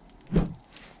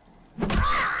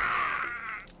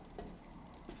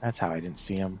 That's how I didn't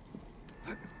see him.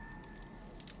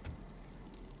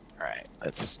 Alright,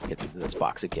 let's get through this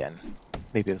box again.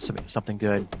 Maybe there's something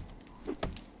good.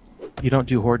 You don't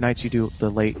do horde nights, you do the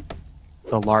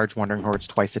large wandering hordes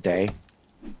twice a day.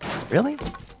 Really?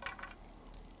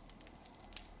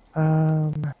 I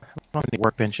don't have any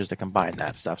workbenches to combine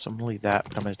that stuff, so I'm gonna leave that,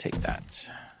 but I'm gonna take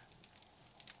that.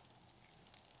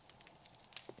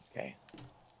 Okay.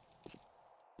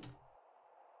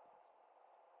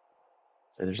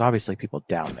 So there's obviously people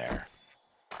down there.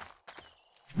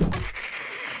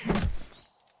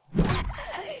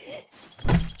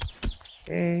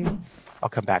 Okay. I'll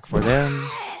come back for them.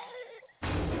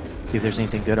 See if there's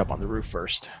anything good up on the roof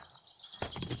first.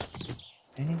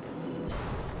 Okay.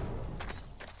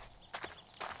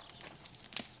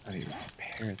 Let me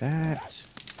repair that.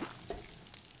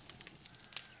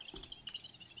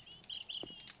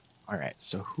 Alright,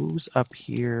 so who's up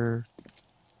here?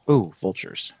 Ooh,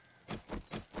 vultures.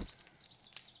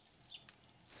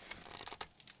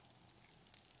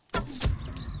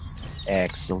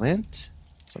 Excellent.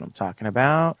 That's what I'm talking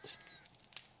about.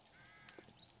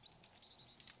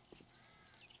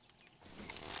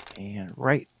 And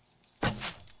right.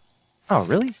 Oh,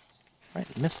 really?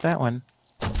 Right, missed that one.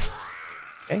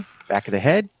 Okay, back of the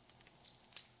head.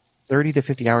 30 to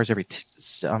 50 hours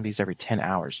zombies every 10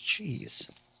 hours. Jeez.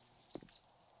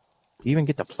 Do you even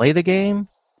get to play the game?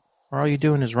 Or all you're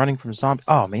doing is running from zombies?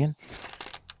 Oh, man.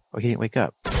 Oh, he didn't wake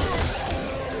up.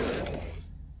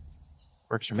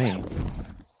 Works for me.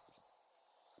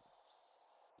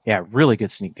 Yeah, really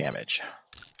good sneak damage.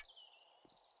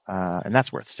 And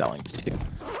that's worth selling too.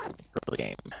 Early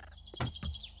game.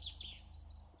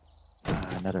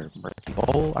 Another murky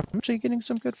hole. I'm actually getting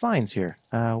some good finds here.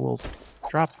 We'll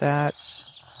drop that.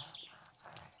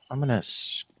 I'm gonna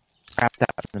scrap that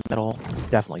in the middle.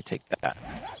 Definitely take that.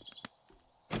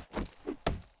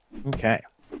 Okay.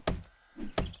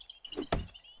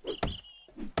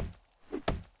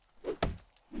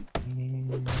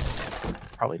 And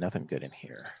probably nothing good in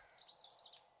here.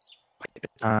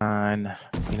 On.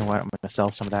 You know what? I'm gonna sell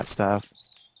some of that stuff.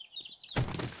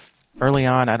 Early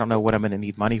on, I don't know what I'm gonna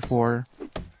need money for.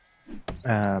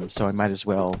 So I might as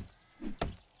well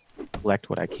collect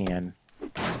what I can.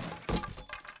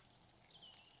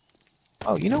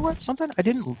 Oh, you know what? Something I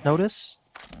didn't notice.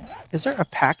 Is there a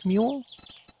pack mule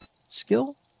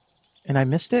skill? And I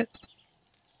missed it?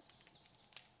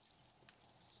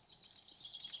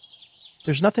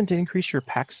 There's nothing to increase your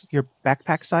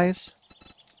backpack size?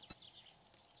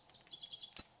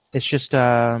 It's just,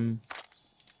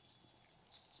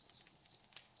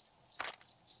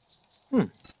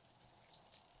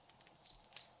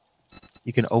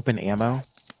 You can open ammo.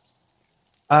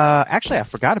 Actually, I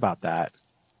forgot about that.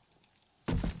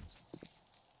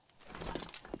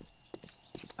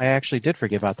 I actually did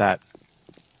forget about that.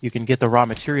 You can get the raw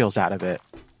materials out of it.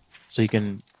 So you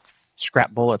can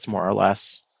scrap bullets, more or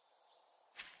less.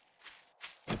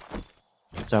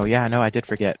 So yeah, no, I did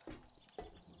forget.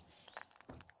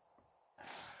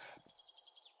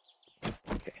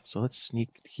 Okay, so let's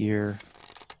sneak here.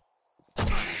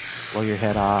 Blow your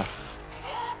head off.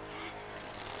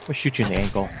 We'll shoot you in the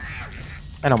ankle.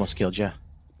 That almost killed you.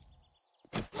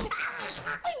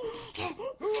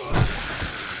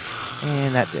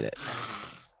 And that did it.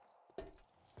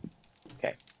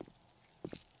 Okay.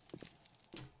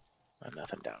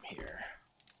 Nothing down here.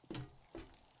 There's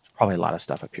probably a lot of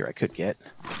stuff up here I could get.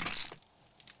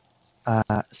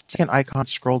 Second icon,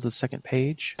 scroll to the second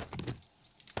page.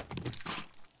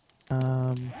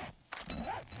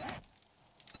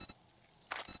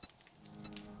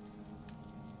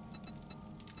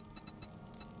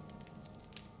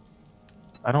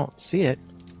 I don't see it.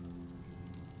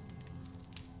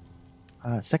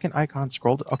 Second icon,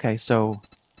 scroll to... Okay, so...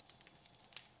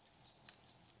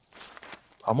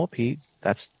 Pummel Pete,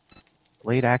 that's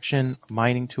blade action,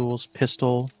 mining tools,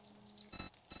 pistol,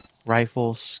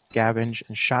 rifle, scavenge,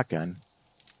 and shotgun.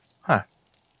 Huh.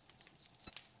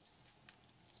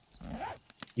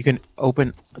 You can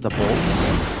open the bolts.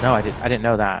 No, I didn't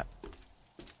know that.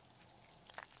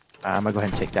 I'm gonna go ahead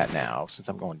and take that now since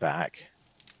I'm going back.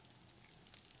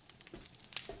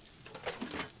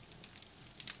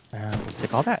 Let's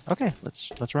take all that. Okay,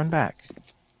 let's run back.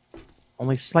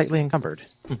 Only slightly encumbered.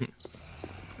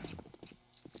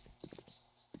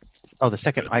 Oh, the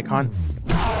second icon.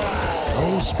 Oh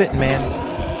No spitting, man.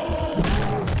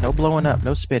 No blowing up.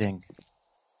 No spitting.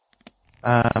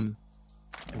 Am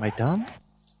I dumb?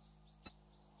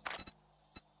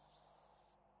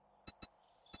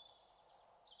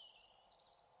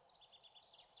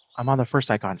 I'm on the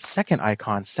first icon. Second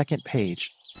icon. Second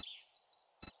page.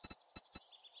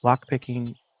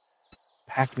 Lockpicking.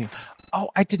 Pack me. Oh,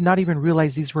 I did not even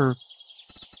realize these were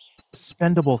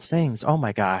spendable things. Oh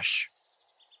my gosh.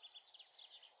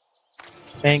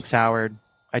 Thanks, Howard.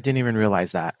 I didn't even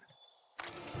realize that.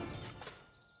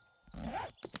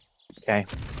 Okay.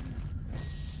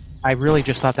 I really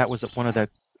just thought that was one of the...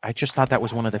 I just thought that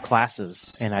was one of the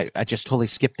classes, and I just totally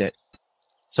skipped it.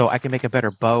 So I can make a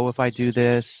better bow if I do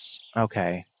this.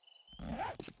 Okay.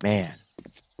 Man.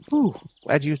 Whew.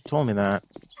 Glad you told me that.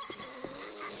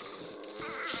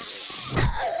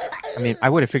 I mean, I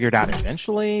would have figured out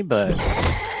eventually, but...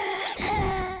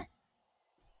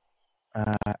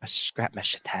 a scrap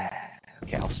machete.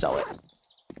 Okay, I'll sell it.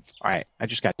 Alright, I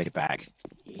just gotta take it back.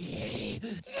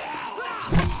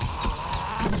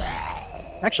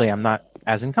 Actually, I'm not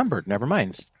as encumbered. Never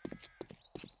mind.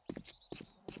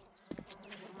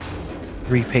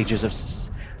 3 pages of...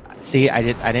 See, I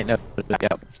didn't know.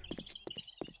 Yep.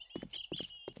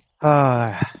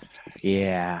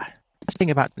 Yeah. Let's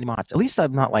think about the mods. At least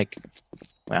I'm not like...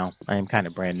 Well, I am kind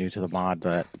of brand new to the mod,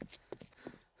 but...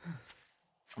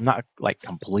 I'm not, like,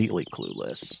 completely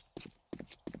clueless.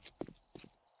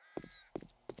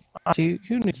 See,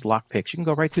 who needs lockpicks? You can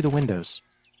go right through the windows.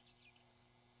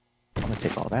 I'm gonna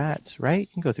take all that, right? You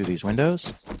can go through these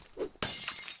windows.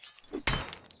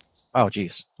 Oh,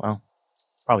 geez. Well,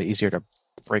 probably easier to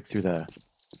break through the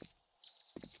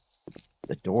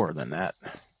door than that.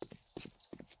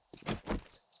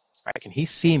 Alright, can he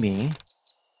see me?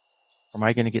 Or am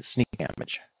I gonna get sneak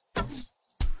damage?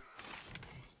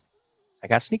 I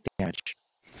got sneak damage.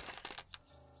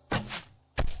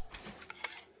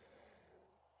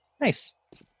 Nice.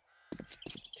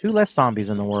 2 less zombies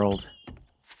in the world.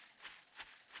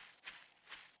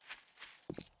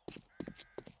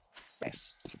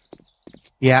 Nice.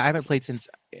 Yeah, I haven't played since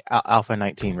Alpha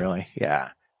 19, really. Yeah.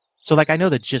 So, like, I know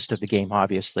the gist of the game,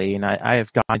 obviously, and I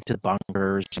have gone to the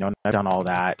bunkers, you know, and I've done all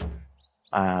that.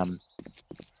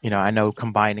 You know, I know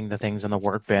combining the things on the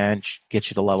workbench gets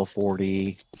you to level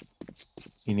 40.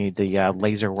 You need the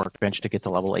laser workbench to get to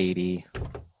level 80.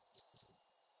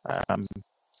 I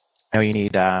know you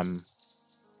need... I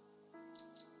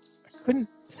couldn't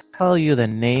tell you the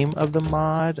name of the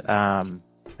mod. I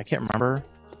can't remember.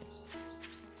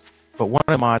 But one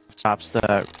of the mods stops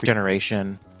the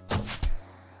regeneration.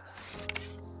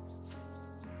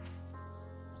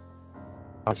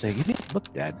 I'll say, you didn't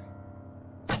look dead.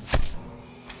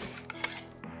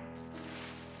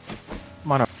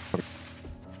 Come on up.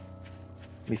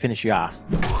 Let me finish you off.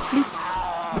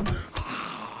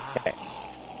 Okay.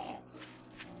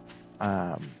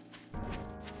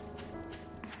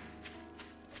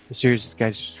 The series,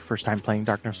 guys, first time playing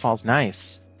Darkness Falls.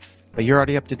 Nice. But you're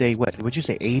already up to day, what? Would you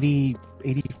say 80,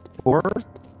 84?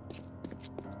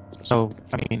 So,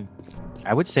 I mean,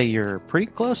 I would say you're pretty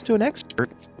close to an expert.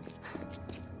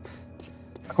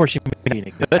 Of course, you may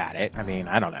be good at it. I mean,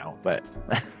 I don't know, but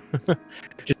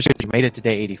just because you made it to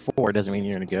day 84 doesn't mean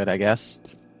you're any good, I guess.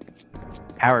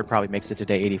 Howard probably makes it to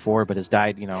day 84, but has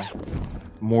died, you know,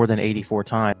 more than 84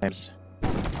 times,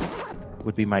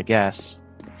 would be my guess.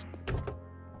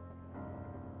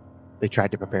 They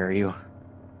tried to prepare you.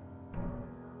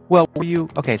 Well, were you...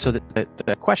 Okay, so the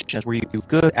question is, were you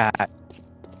good at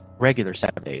regular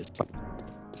 7 days?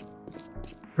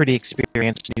 Pretty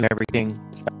experienced, knew everything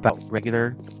about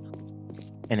regular,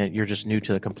 and you're just new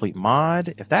to the complete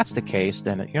mod? If that's the case,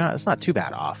 then you're not, it's not too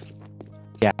bad off.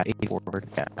 Yeah, 84.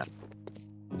 Yeah.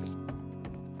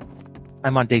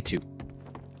 I'm on day 2.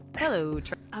 Hello,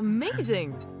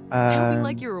 amazing. How do you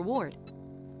like your reward?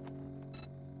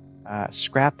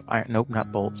 Scrap iron. Nope,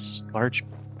 not bolts. Large.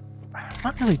 I'm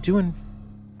not really doing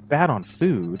bad on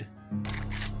food.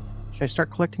 Should I start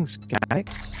collecting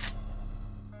schematics?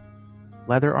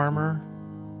 Leather armor.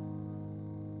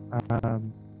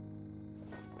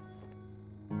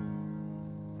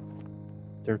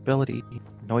 Durability.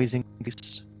 Noising. I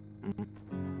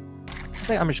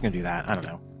think I'm just gonna do that. I don't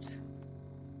know.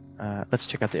 Let's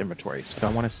check out the inventory. So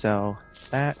I want to sell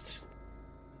that.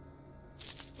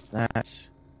 That.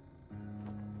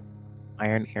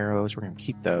 Iron arrows, we're going to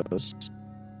keep those.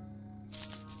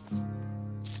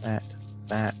 That,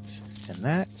 and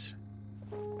that.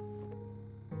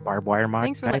 Barbed wire mod.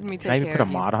 Thanks for letting me take care of you. Can I even put a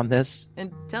mod on this?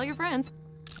 And tell your friends.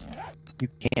 You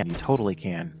can, you totally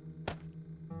can.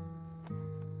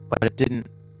 But it didn't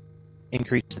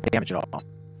increase the damage at all.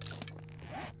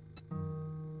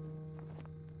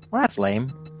 Well, that's lame.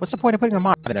 What's the point of putting a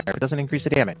mod in there if it doesn't increase the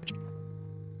damage?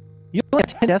 You only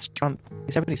have 10 deaths on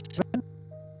 77?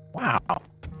 Wow.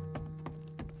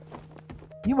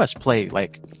 You must play,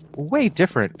 like, way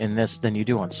different in this than you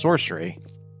do on sorcery.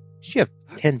 You have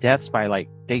 10 deaths by, like,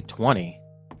 day 20.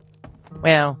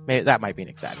 Well, maybe, that might be an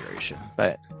exaggeration,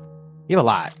 but you have a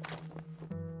lot.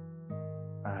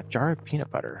 Jar of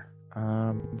peanut butter.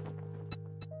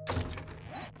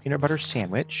 Peanut butter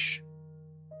sandwich.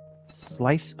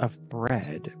 Slice of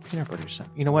bread. Peanut butter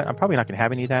sandwich. You know what? I'm probably not going to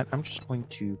have any of that. I'm just going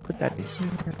to put that in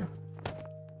here.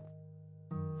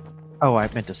 Oh, I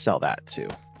meant to sell that too.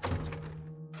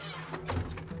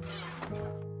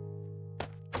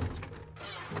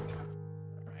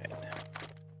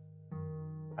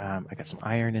 I got some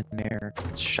iron in there.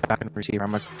 Shotgun receiver.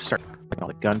 I'm going to start putting all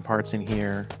the gun parts in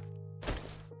here.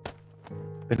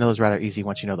 Vanilla's rather easy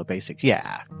once you know the basics.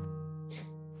 Yeah.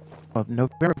 Well,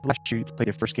 November last year you played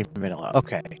your first game of Vanilla.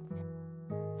 Okay.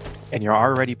 And you're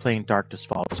already playing Darkness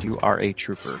Falls. You are a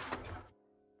trooper.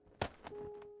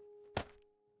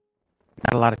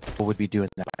 Not a lot of people would be doing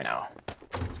that by now.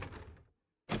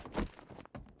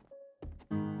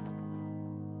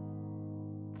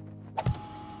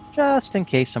 Just in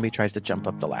case somebody tries to jump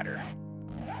up the ladder.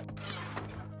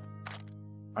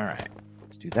 Alright,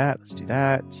 let's do that, let's do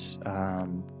that. Do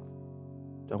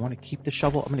I want to keep the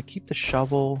shovel? I'm going to keep the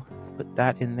shovel, put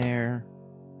that in there.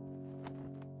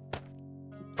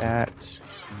 Keep that.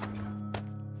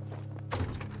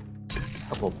 A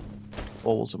couple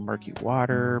bowls of murky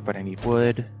water, but I need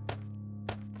wood.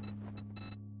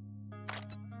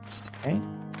 Okay,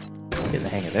 getting the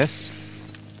hang of this.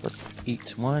 Let's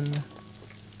eat 1,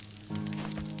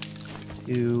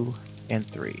 2, and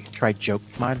 3. Try joke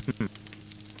mod.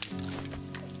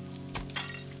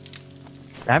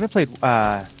 I haven't played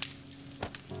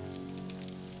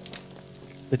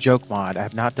the joke mod. I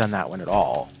have not done that one at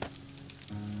all.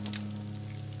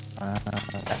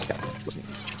 That's got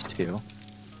just 2.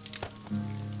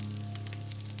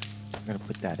 I'm gonna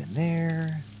put that in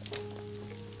there.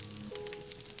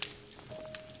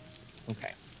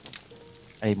 Okay.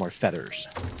 I need more feathers.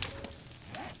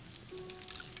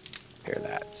 Repair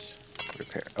that.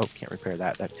 Repair. Oh, can't repair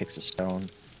that. That takes a stone.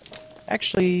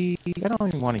 Actually, I don't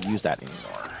even want to use that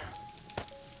anymore.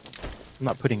 I'm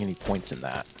not putting any points in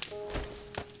that.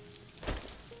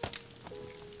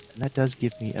 And that does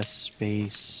give me a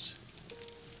space.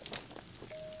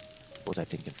 What was I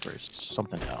thinking first?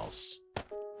 Something else.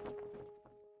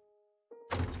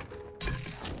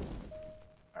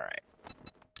 Alright.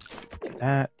 Do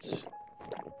that.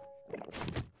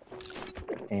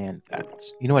 And that.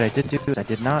 You know what I did do is I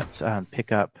did not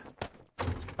pick up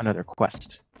another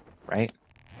quest, right?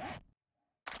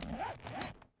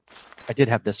 I did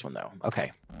have this one though.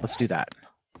 Okay, let's do that.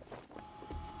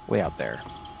 Way out there.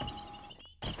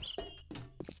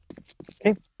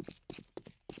 Okay. Is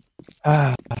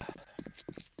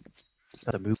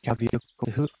that a move cow vehicle?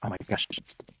 Oh my gosh.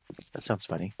 That sounds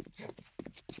funny.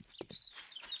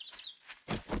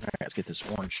 Alright, let's get this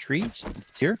orange tree. It's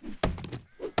here.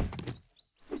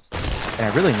 And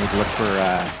I really need to look for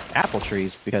apple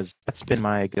trees because that's been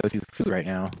my go-to food right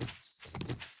now.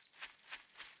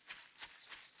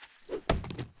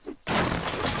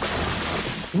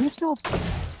 Can you still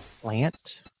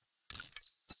plant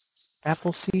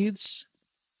apple seeds?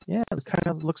 Yeah, it kind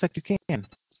of looks like you can.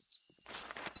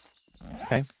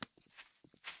 Okay.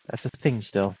 That's a thing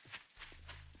still.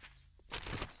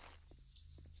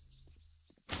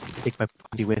 Take my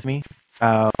puppy with me.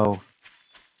 Oh.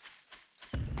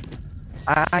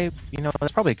 You know,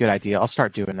 that's probably a good idea. I'll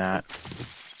start doing that.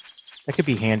 That could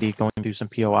be handy going through some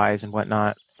POIs and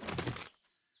whatnot.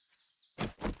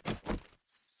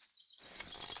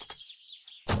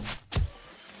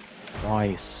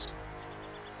 Nice.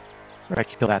 Where did I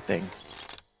kill that thing?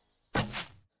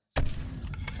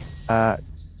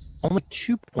 Only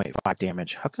 2.5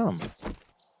 damage. How come?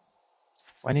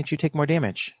 Why didn't you take more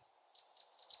damage?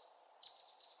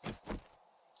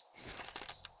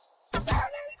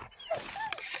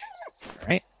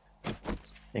 Alright.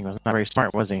 Thing was not very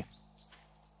smart, was he?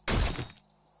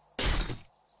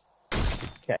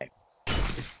 Okay.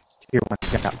 Tier 1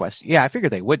 scout quest. Yeah, I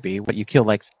figured they would be. What, you kill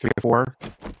like 3 or 4?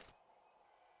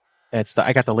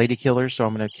 I got the lady killers, so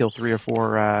I'm gonna kill 3 or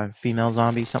 4 female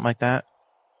zombies, something like that.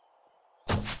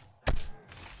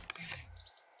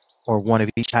 Or one of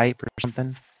each type or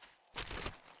something.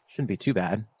 Shouldn't be too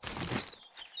bad.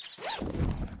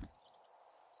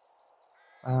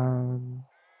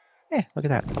 Yeah, look at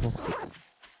that. Double.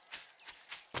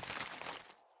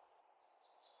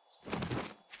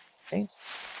 Okay.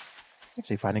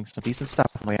 Actually finding some decent stuff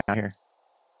on the way out here.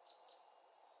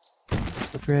 That's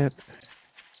the grip.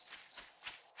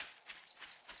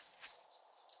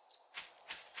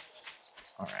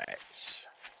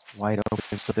 wide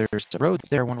open, so there's a road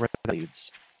there. I wonder where that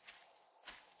leads.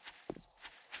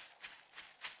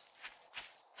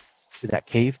 To that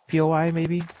cave POI,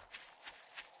 maybe?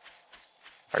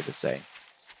 Hard to say.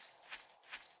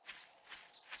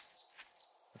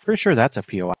 I'm pretty sure that's a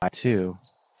POI, too.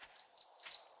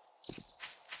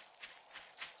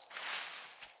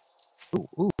 Ooh,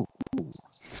 ooh, ooh.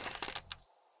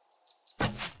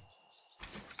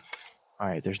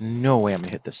 Alright, there's no way I'm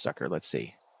gonna hit this sucker. Let's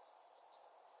see.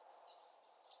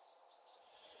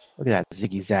 Look at that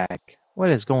ziggy zag.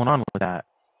 What is going on with that?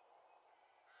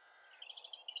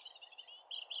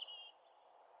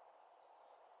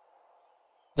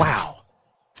 Wow.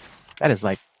 That is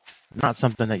like not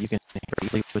something that you can hit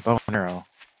easily with bow and arrow.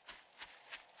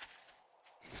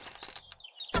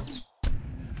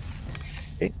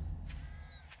 Okay.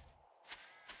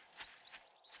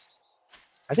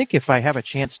 I think if I have a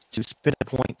chance to spin a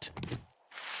point,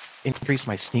 increase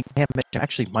my sneak damage, I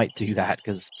actually might do that,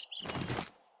 because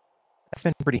that's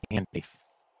been pretty handy.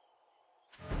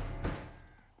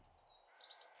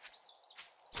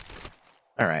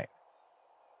 Alright.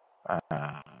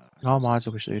 All mods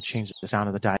wish they would change the sound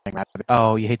of the dying rabbit.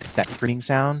 Oh, you hate that grinning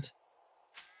sound?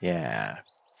 Yeah.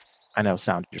 I know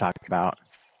sound you're talking about.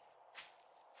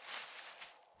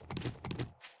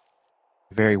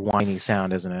 Very whiny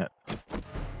sound, isn't it?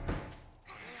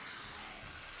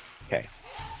 Okay.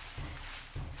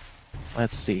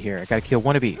 Let's see here. I gotta kill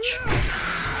one of each.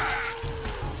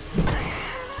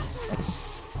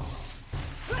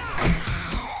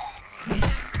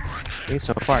 Okay,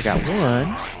 so far I got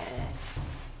one.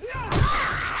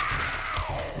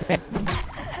 Man,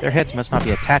 their heads must not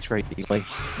be attached very easily.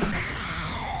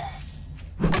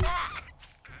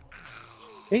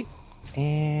 Okay,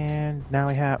 and now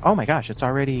I have... Oh my gosh, it's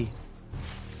already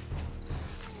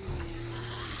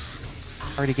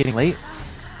getting late.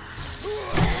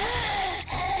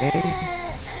 Okay.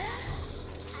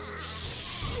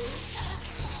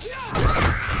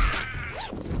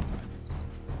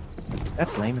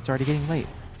 That's lame, it's already getting late.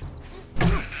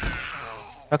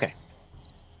 Okay.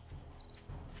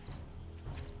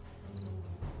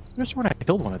 I just sworn I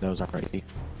killed one of those already.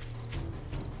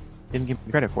 Didn't give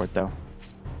me credit for it, though.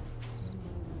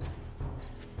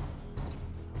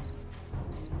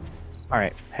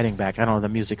 Alright, heading back. I don't know, the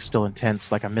music's still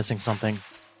intense, like I'm missing something.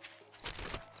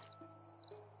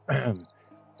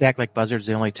 They act like buzzards,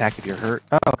 they only attack if you're hurt.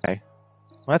 Oh, okay.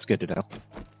 Well, that's good to know.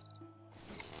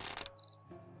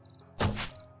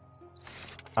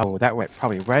 Oh, that went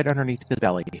probably right underneath his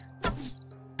belly.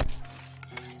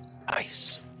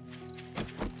 Nice.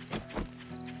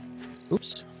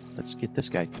 Oops. Let's get this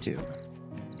guy too.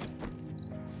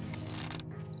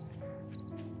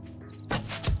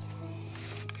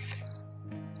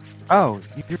 Oh,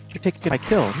 you're taking my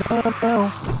kill. No,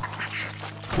 no.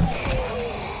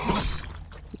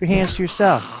 Keep your hands to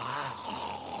yourself.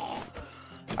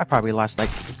 I probably lost like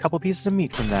a couple pieces of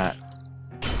meat from that.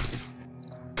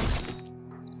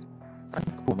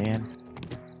 Cool, man.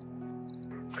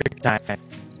 Quick time.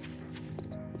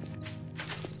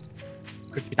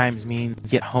 Quick times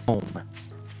means get home.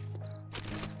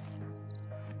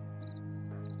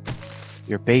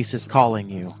 Your base is calling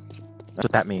you. That's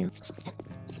what that means.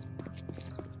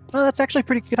 Well, that's actually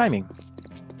pretty good timing.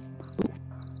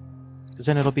 Because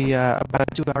then it'll be about a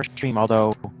 2-hour stream,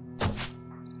 although...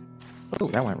 Oh,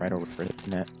 that went right over the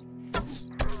net.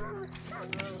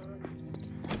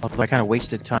 Although I kind of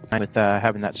wasted time with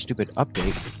having that stupid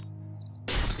update.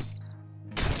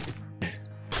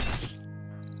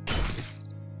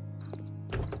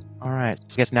 Alright,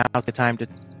 so I guess now's the time to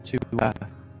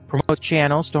promote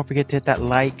channels. Don't forget to hit that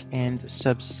like and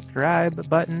subscribe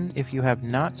button if you have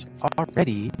not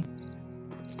already.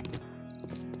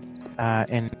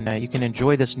 And you can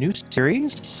enjoy this new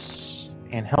series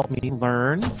and help me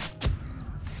learn.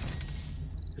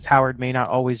 Because Howard may not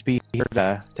always be here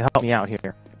to help me out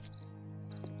here.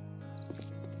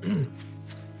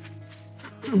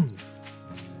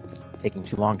 Taking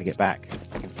too long to get back.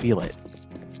 I can feel it.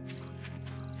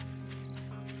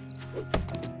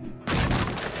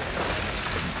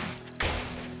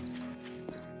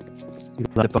 You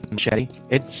love the bow machete?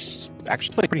 It's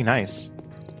actually pretty nice.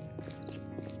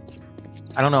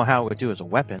 I don't know how it would do as a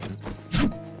weapon.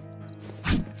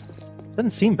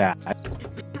 Doesn't seem bad.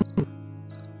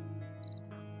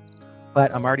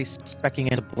 But I'm already speccing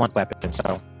into blunt weapon,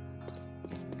 so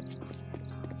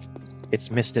it's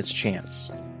missed its chance.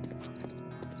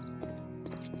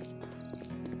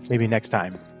 Maybe next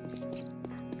time.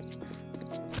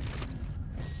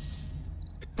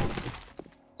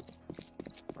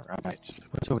 Alright,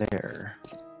 what's over there?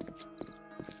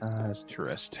 It's a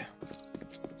tourist.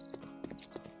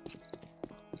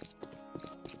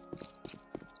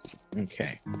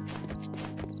 Okay.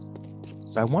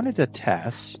 So I wanted to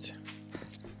test.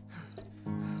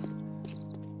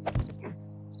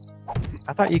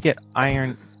 I thought you get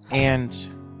iron and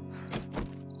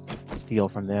steel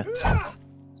from this.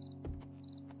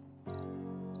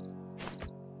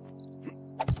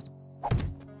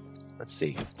 Let's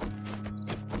see.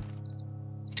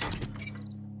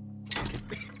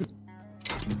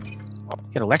 Oh,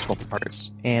 get electrical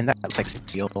parts, and that looks like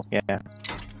steel. Yeah.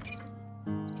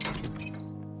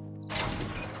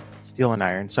 Steel and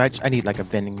iron. So I need like a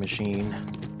vending machine.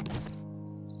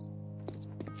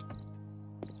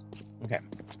 Okay.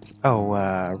 Oh,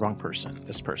 wrong person.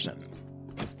 This person.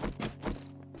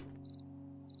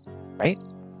 Right?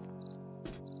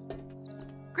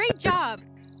 Great job.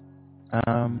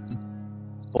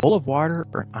 Bowl of water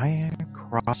or iron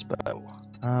crossbow.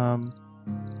 I'm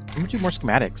gonna do more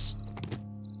schematics.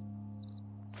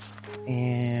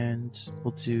 And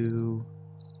we'll do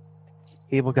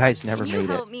cable guys never Can you made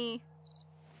help it. me?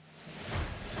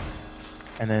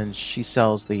 And then she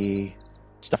sells the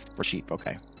stuff for cheap.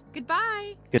 Okay.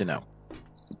 Goodbye. Good to know.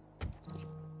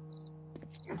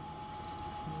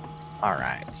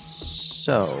 Alright,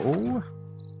 so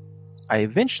I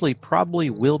eventually probably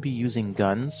will be using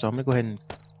guns, so I'm going to go ahead and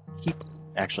keep...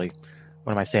 Actually,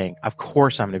 what am I saying? Of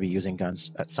course I'm going to be using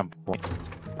guns at some point. So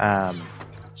I'm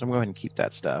going to go ahead and keep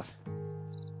that stuff.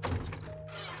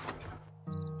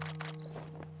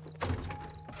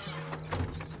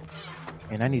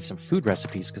 And I need some food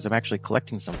recipes because I'm actually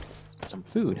collecting some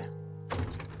food.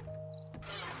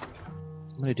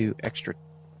 I'm going to do extra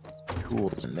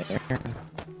tools in there.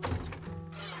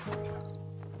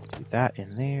 Do that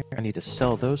in there. I need to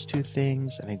sell those two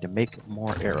things. I need to make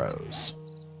more arrows.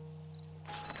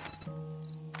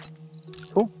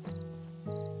 Cool.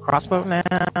 Crossbow? Nah,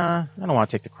 I don't want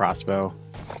to take the crossbow.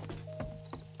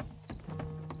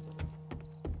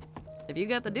 If you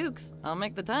got the dukes, I'll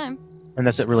make the time.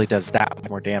 Unless it really does that much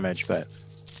more damage, but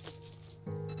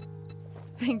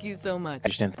Thank you so much. I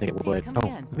just didn't think it Hey, would. come Oh,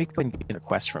 again. let me go ahead and get a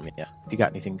quest from you if you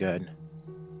got anything good.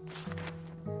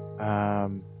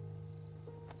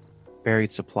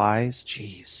 Buried supplies.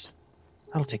 Jeez.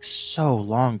 That'll take so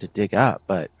long to dig up,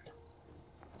 but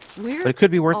it could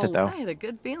be worth it, though. I had a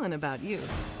good feeling about you.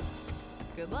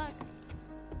 Good luck.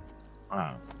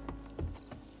 I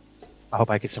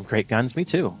hope I get some great guns. Me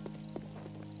too.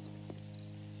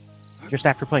 Just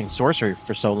after playing sorcery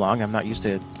for so long, I'm not used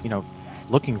to,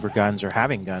 looking for guns or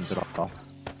having guns at all.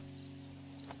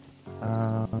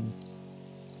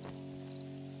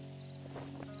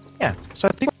 Yeah, so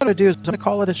I think what I'm gonna do is I'm gonna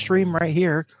call it a stream right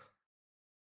here.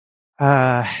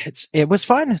 It was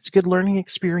fun. It's a good learning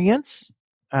experience.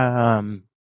 I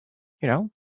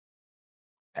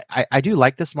do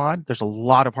like this mod. There's a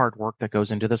lot of hard work that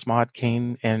goes into this mod.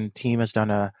 Kane and team has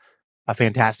done a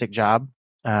fantastic job.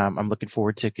 I'm looking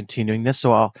forward to continuing this.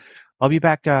 So I'll be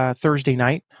back Thursday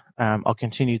night. I'll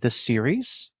continue this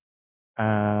series.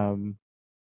 And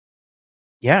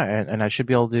I should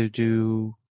be able to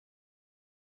do,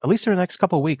 at least for the next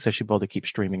couple of weeks, I should be able to keep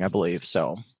streaming, I believe.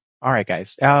 So, all right,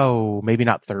 guys. Oh, maybe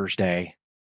not Thursday.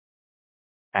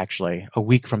 Actually, a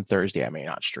week from Thursday, I may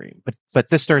not stream, but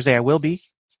this Thursday I will be.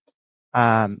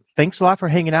 Thanks a lot for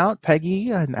hanging out,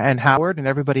 Peggy and Howard and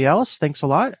everybody else. Thanks a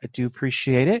lot. I do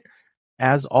appreciate it.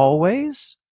 As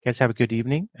always, you guys have a good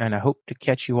evening, and I hope to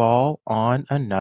catch you all on another.